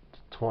like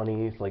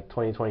 20s, like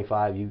 20,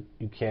 25, you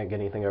can't get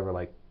anything over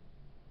like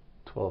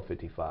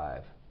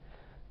 12:55.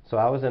 So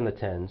I was in the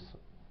 10s,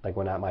 like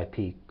when at my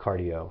peak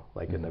cardio,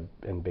 like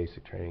in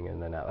basic training, and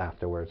then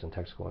afterwards in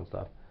tech school and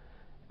stuff.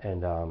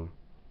 And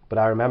but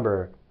I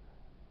remember,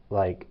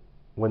 like,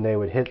 when they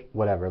would hit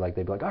whatever, like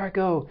they'd be like, all right,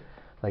 go,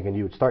 like, and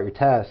you would start your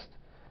test.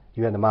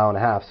 You had the mile and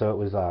a half, so it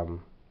was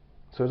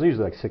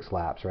usually like 6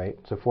 laps, right?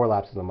 So 4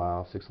 laps is a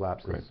mile, 6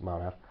 laps is a mile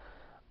and a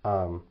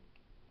half.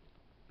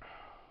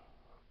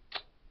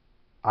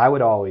 I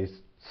would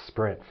always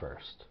sprint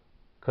first,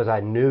 because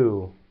I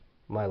knew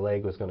my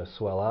leg was going to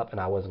swell up and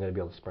I wasn't going to be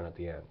able to sprint at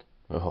the end.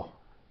 Oh.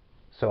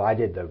 So I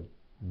did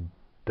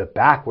the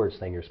backwards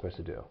thing you're supposed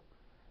to do,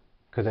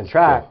 because in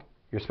track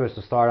you're supposed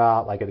to start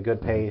out like at a good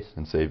pace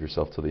and save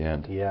yourself to the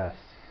end. Yes.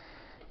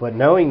 But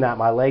knowing that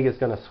my leg is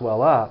going to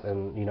swell up,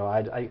 and you know,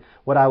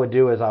 what I would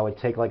do is I would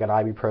take like an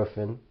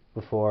ibuprofen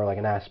before, like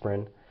an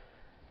aspirin,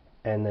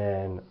 and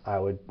then I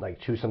would like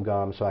chew some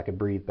gum so I could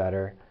breathe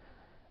better,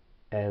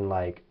 and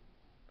like,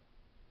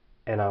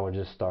 and I would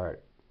just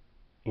start,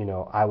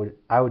 I would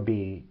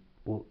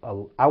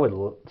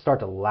start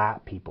to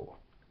lap people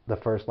the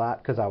first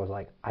lap because I was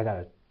like, I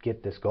gotta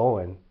get this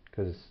going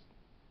because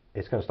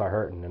it's gonna start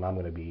hurting and I'm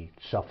gonna be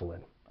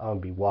shuffling. I'm gonna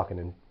be walking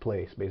in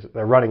place, basically,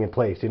 or running in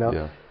place.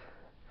 Yeah.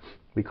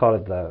 We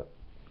called it the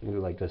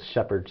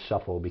Shepherd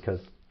Shuffle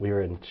because we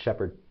were in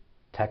Shepherd,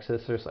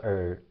 Texas,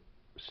 or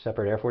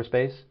Shepherd Air Force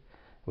Base.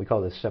 We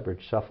called it Shepherd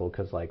Shuffle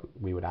because like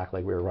we would act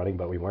like we were running,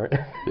 but we weren't.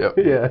 Yep.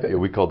 Yeah.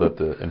 We called that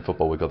in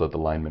football. We called that the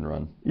lineman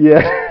run.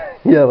 Yeah.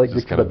 Yeah, like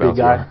just the big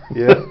guy.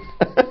 Yeah.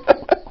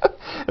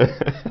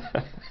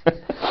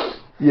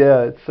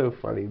 Yeah, it's so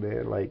funny,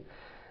 man. Like,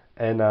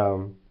 and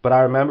but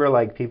I remember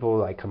like people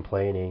like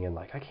complaining and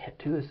like I can't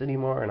do this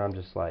anymore, and I'm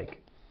just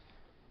like,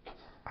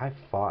 I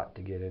fought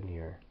to get in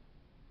here.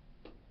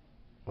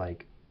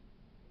 Like,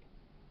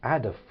 I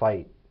had to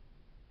fight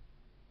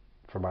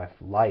for my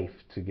life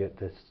to get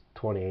this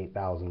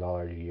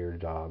 $28,000 a year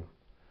job.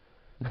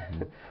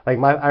 Mm-hmm.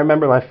 I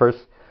remember my first,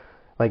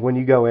 like when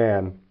you go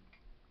in,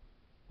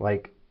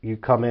 like you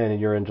come in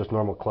and you're in just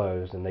normal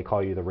clothes and they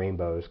call you the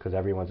rainbows because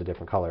everyone's a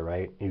different color,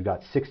 right? You've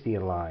got 60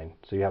 in line.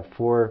 So you have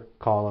 4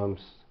 columns,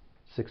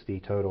 60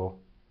 total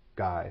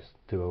guys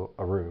to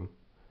a room.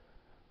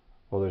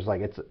 Well, there's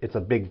like, it's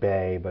a big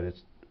bay, but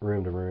it's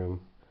room to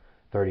room,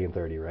 30 and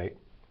 30, right?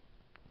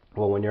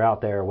 Well, when you're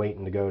out there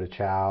waiting to go to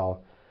chow,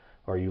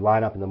 or you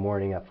line up in the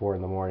morning at 4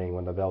 in the morning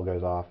when the bell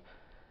goes off,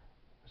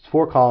 it's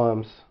 4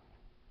 columns,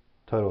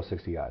 total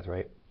 60 guys,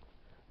 right?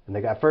 And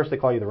at first they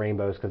call you the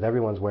rainbows because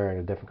everyone's wearing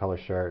a different color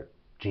shirt,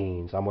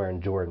 jeans. I'm wearing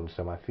Jordans,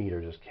 so my feet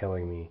are just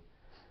killing me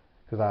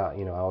because I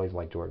always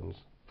liked Jordans.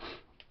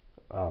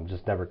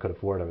 Just never could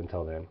afford them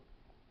until then.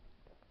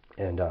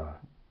 And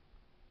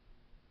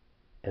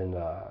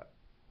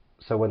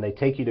so when they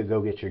take you to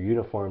go get your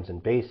uniforms in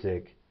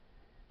basic,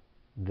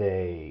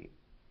 they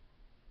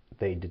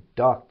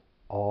deduct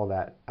all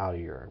that out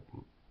of your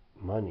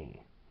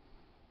money.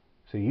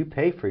 So you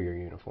pay for your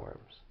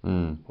uniforms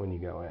when you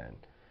go in.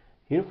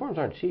 Uniforms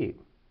aren't cheap.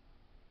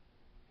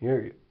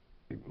 I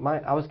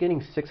was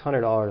getting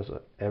 $600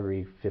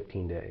 every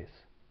 15 days.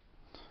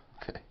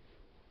 Okay.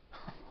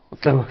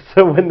 So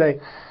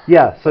when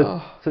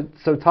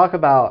so talk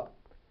about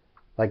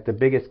like the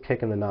biggest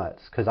kick in the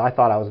nuts, because I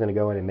thought I was going to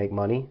go in and make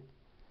money.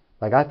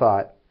 I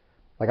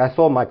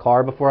sold my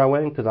car before I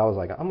went because I was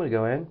like, I'm going to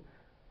go in,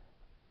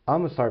 I'm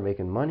going to start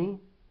making money,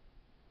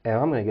 and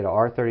I'm going to get an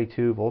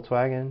R32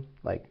 Volkswagen,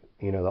 like,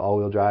 the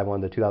all-wheel drive one,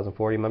 the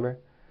 2004, remember?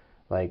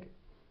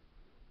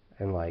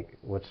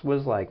 Which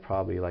was like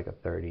probably like a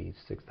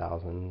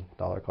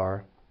 $36,000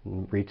 car,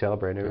 retail,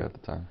 brand new.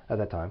 Yeah, at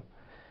that time.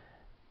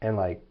 And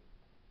like,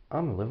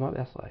 I'm going to live my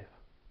best life.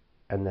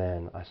 And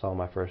then I saw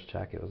my first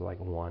check, it was like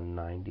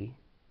 $190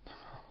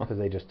 because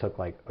they just took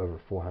like over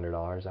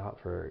 $400 out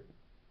for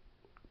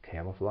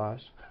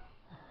camouflage.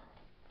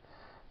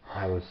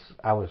 I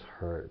was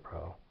hurt,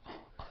 bro.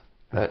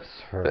 That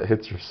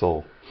hits your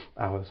soul.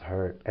 I was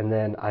hurt. And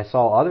then I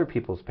saw other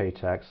people's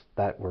paychecks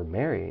that were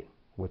married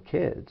with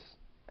kids.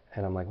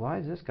 And I'm like, why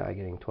is this guy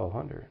getting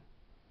 $1,200?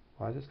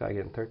 Why is this guy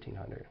getting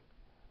 $1,300?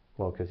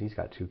 Well, because he's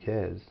got 2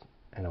 kids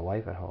and a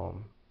wife at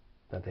home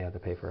that they have to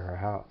pay for her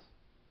house.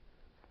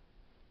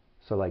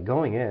 So like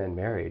going in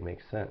married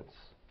makes sense,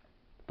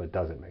 but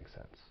doesn't make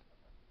sense.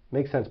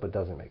 Makes sense, but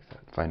doesn't make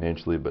sense.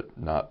 Financially, but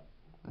not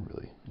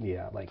really.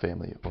 Yeah, like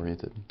family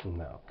oriented.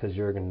 No, because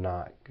you're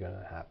not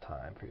gonna have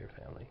time for your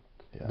family.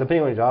 Yeah.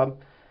 Depending on your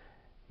job,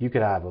 you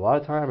could have a lot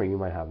of time, or you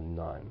might have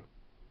none.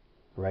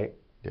 Right?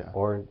 Yeah.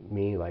 Or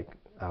me, like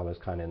I was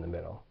kind of in the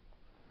middle.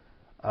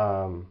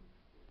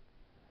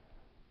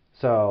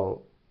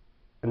 So,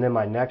 and then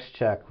my next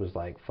check was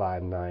like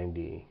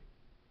 $590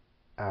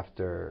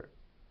 after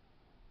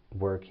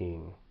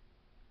working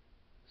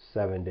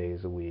 7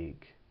 days a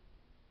week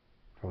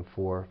from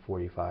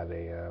 4:45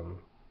 a.m.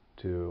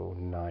 to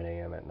 9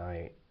 a.m. at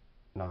night,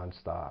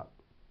 nonstop.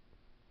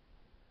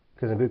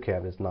 Because in boot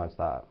camp, it's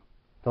nonstop.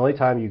 The only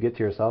time you get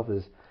to yourself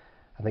is,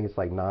 I think it's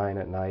like 9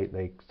 at night.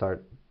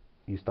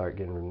 You start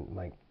getting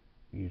like,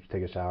 you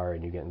take a shower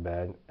and you get in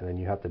bed, and then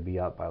you have to be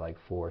up by like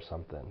 4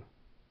 something.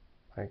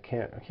 I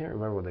can't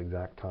remember the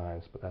exact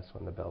times, but that's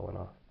when the bell went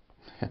off.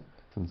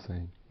 It's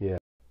insane. Yeah.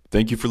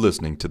 Thank you for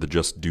listening to the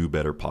Just Do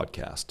Better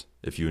podcast.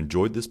 If you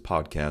enjoyed this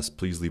podcast,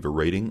 please leave a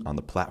rating on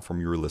the platform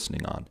you are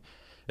listening on.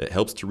 It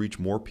helps to reach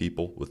more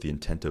people with the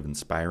intent of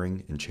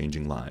inspiring and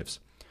changing lives.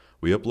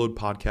 We upload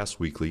podcasts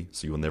weekly,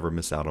 so you will never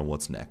miss out on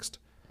what's next.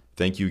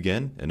 Thank you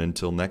again, and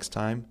until next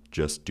time,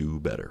 just do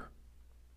better.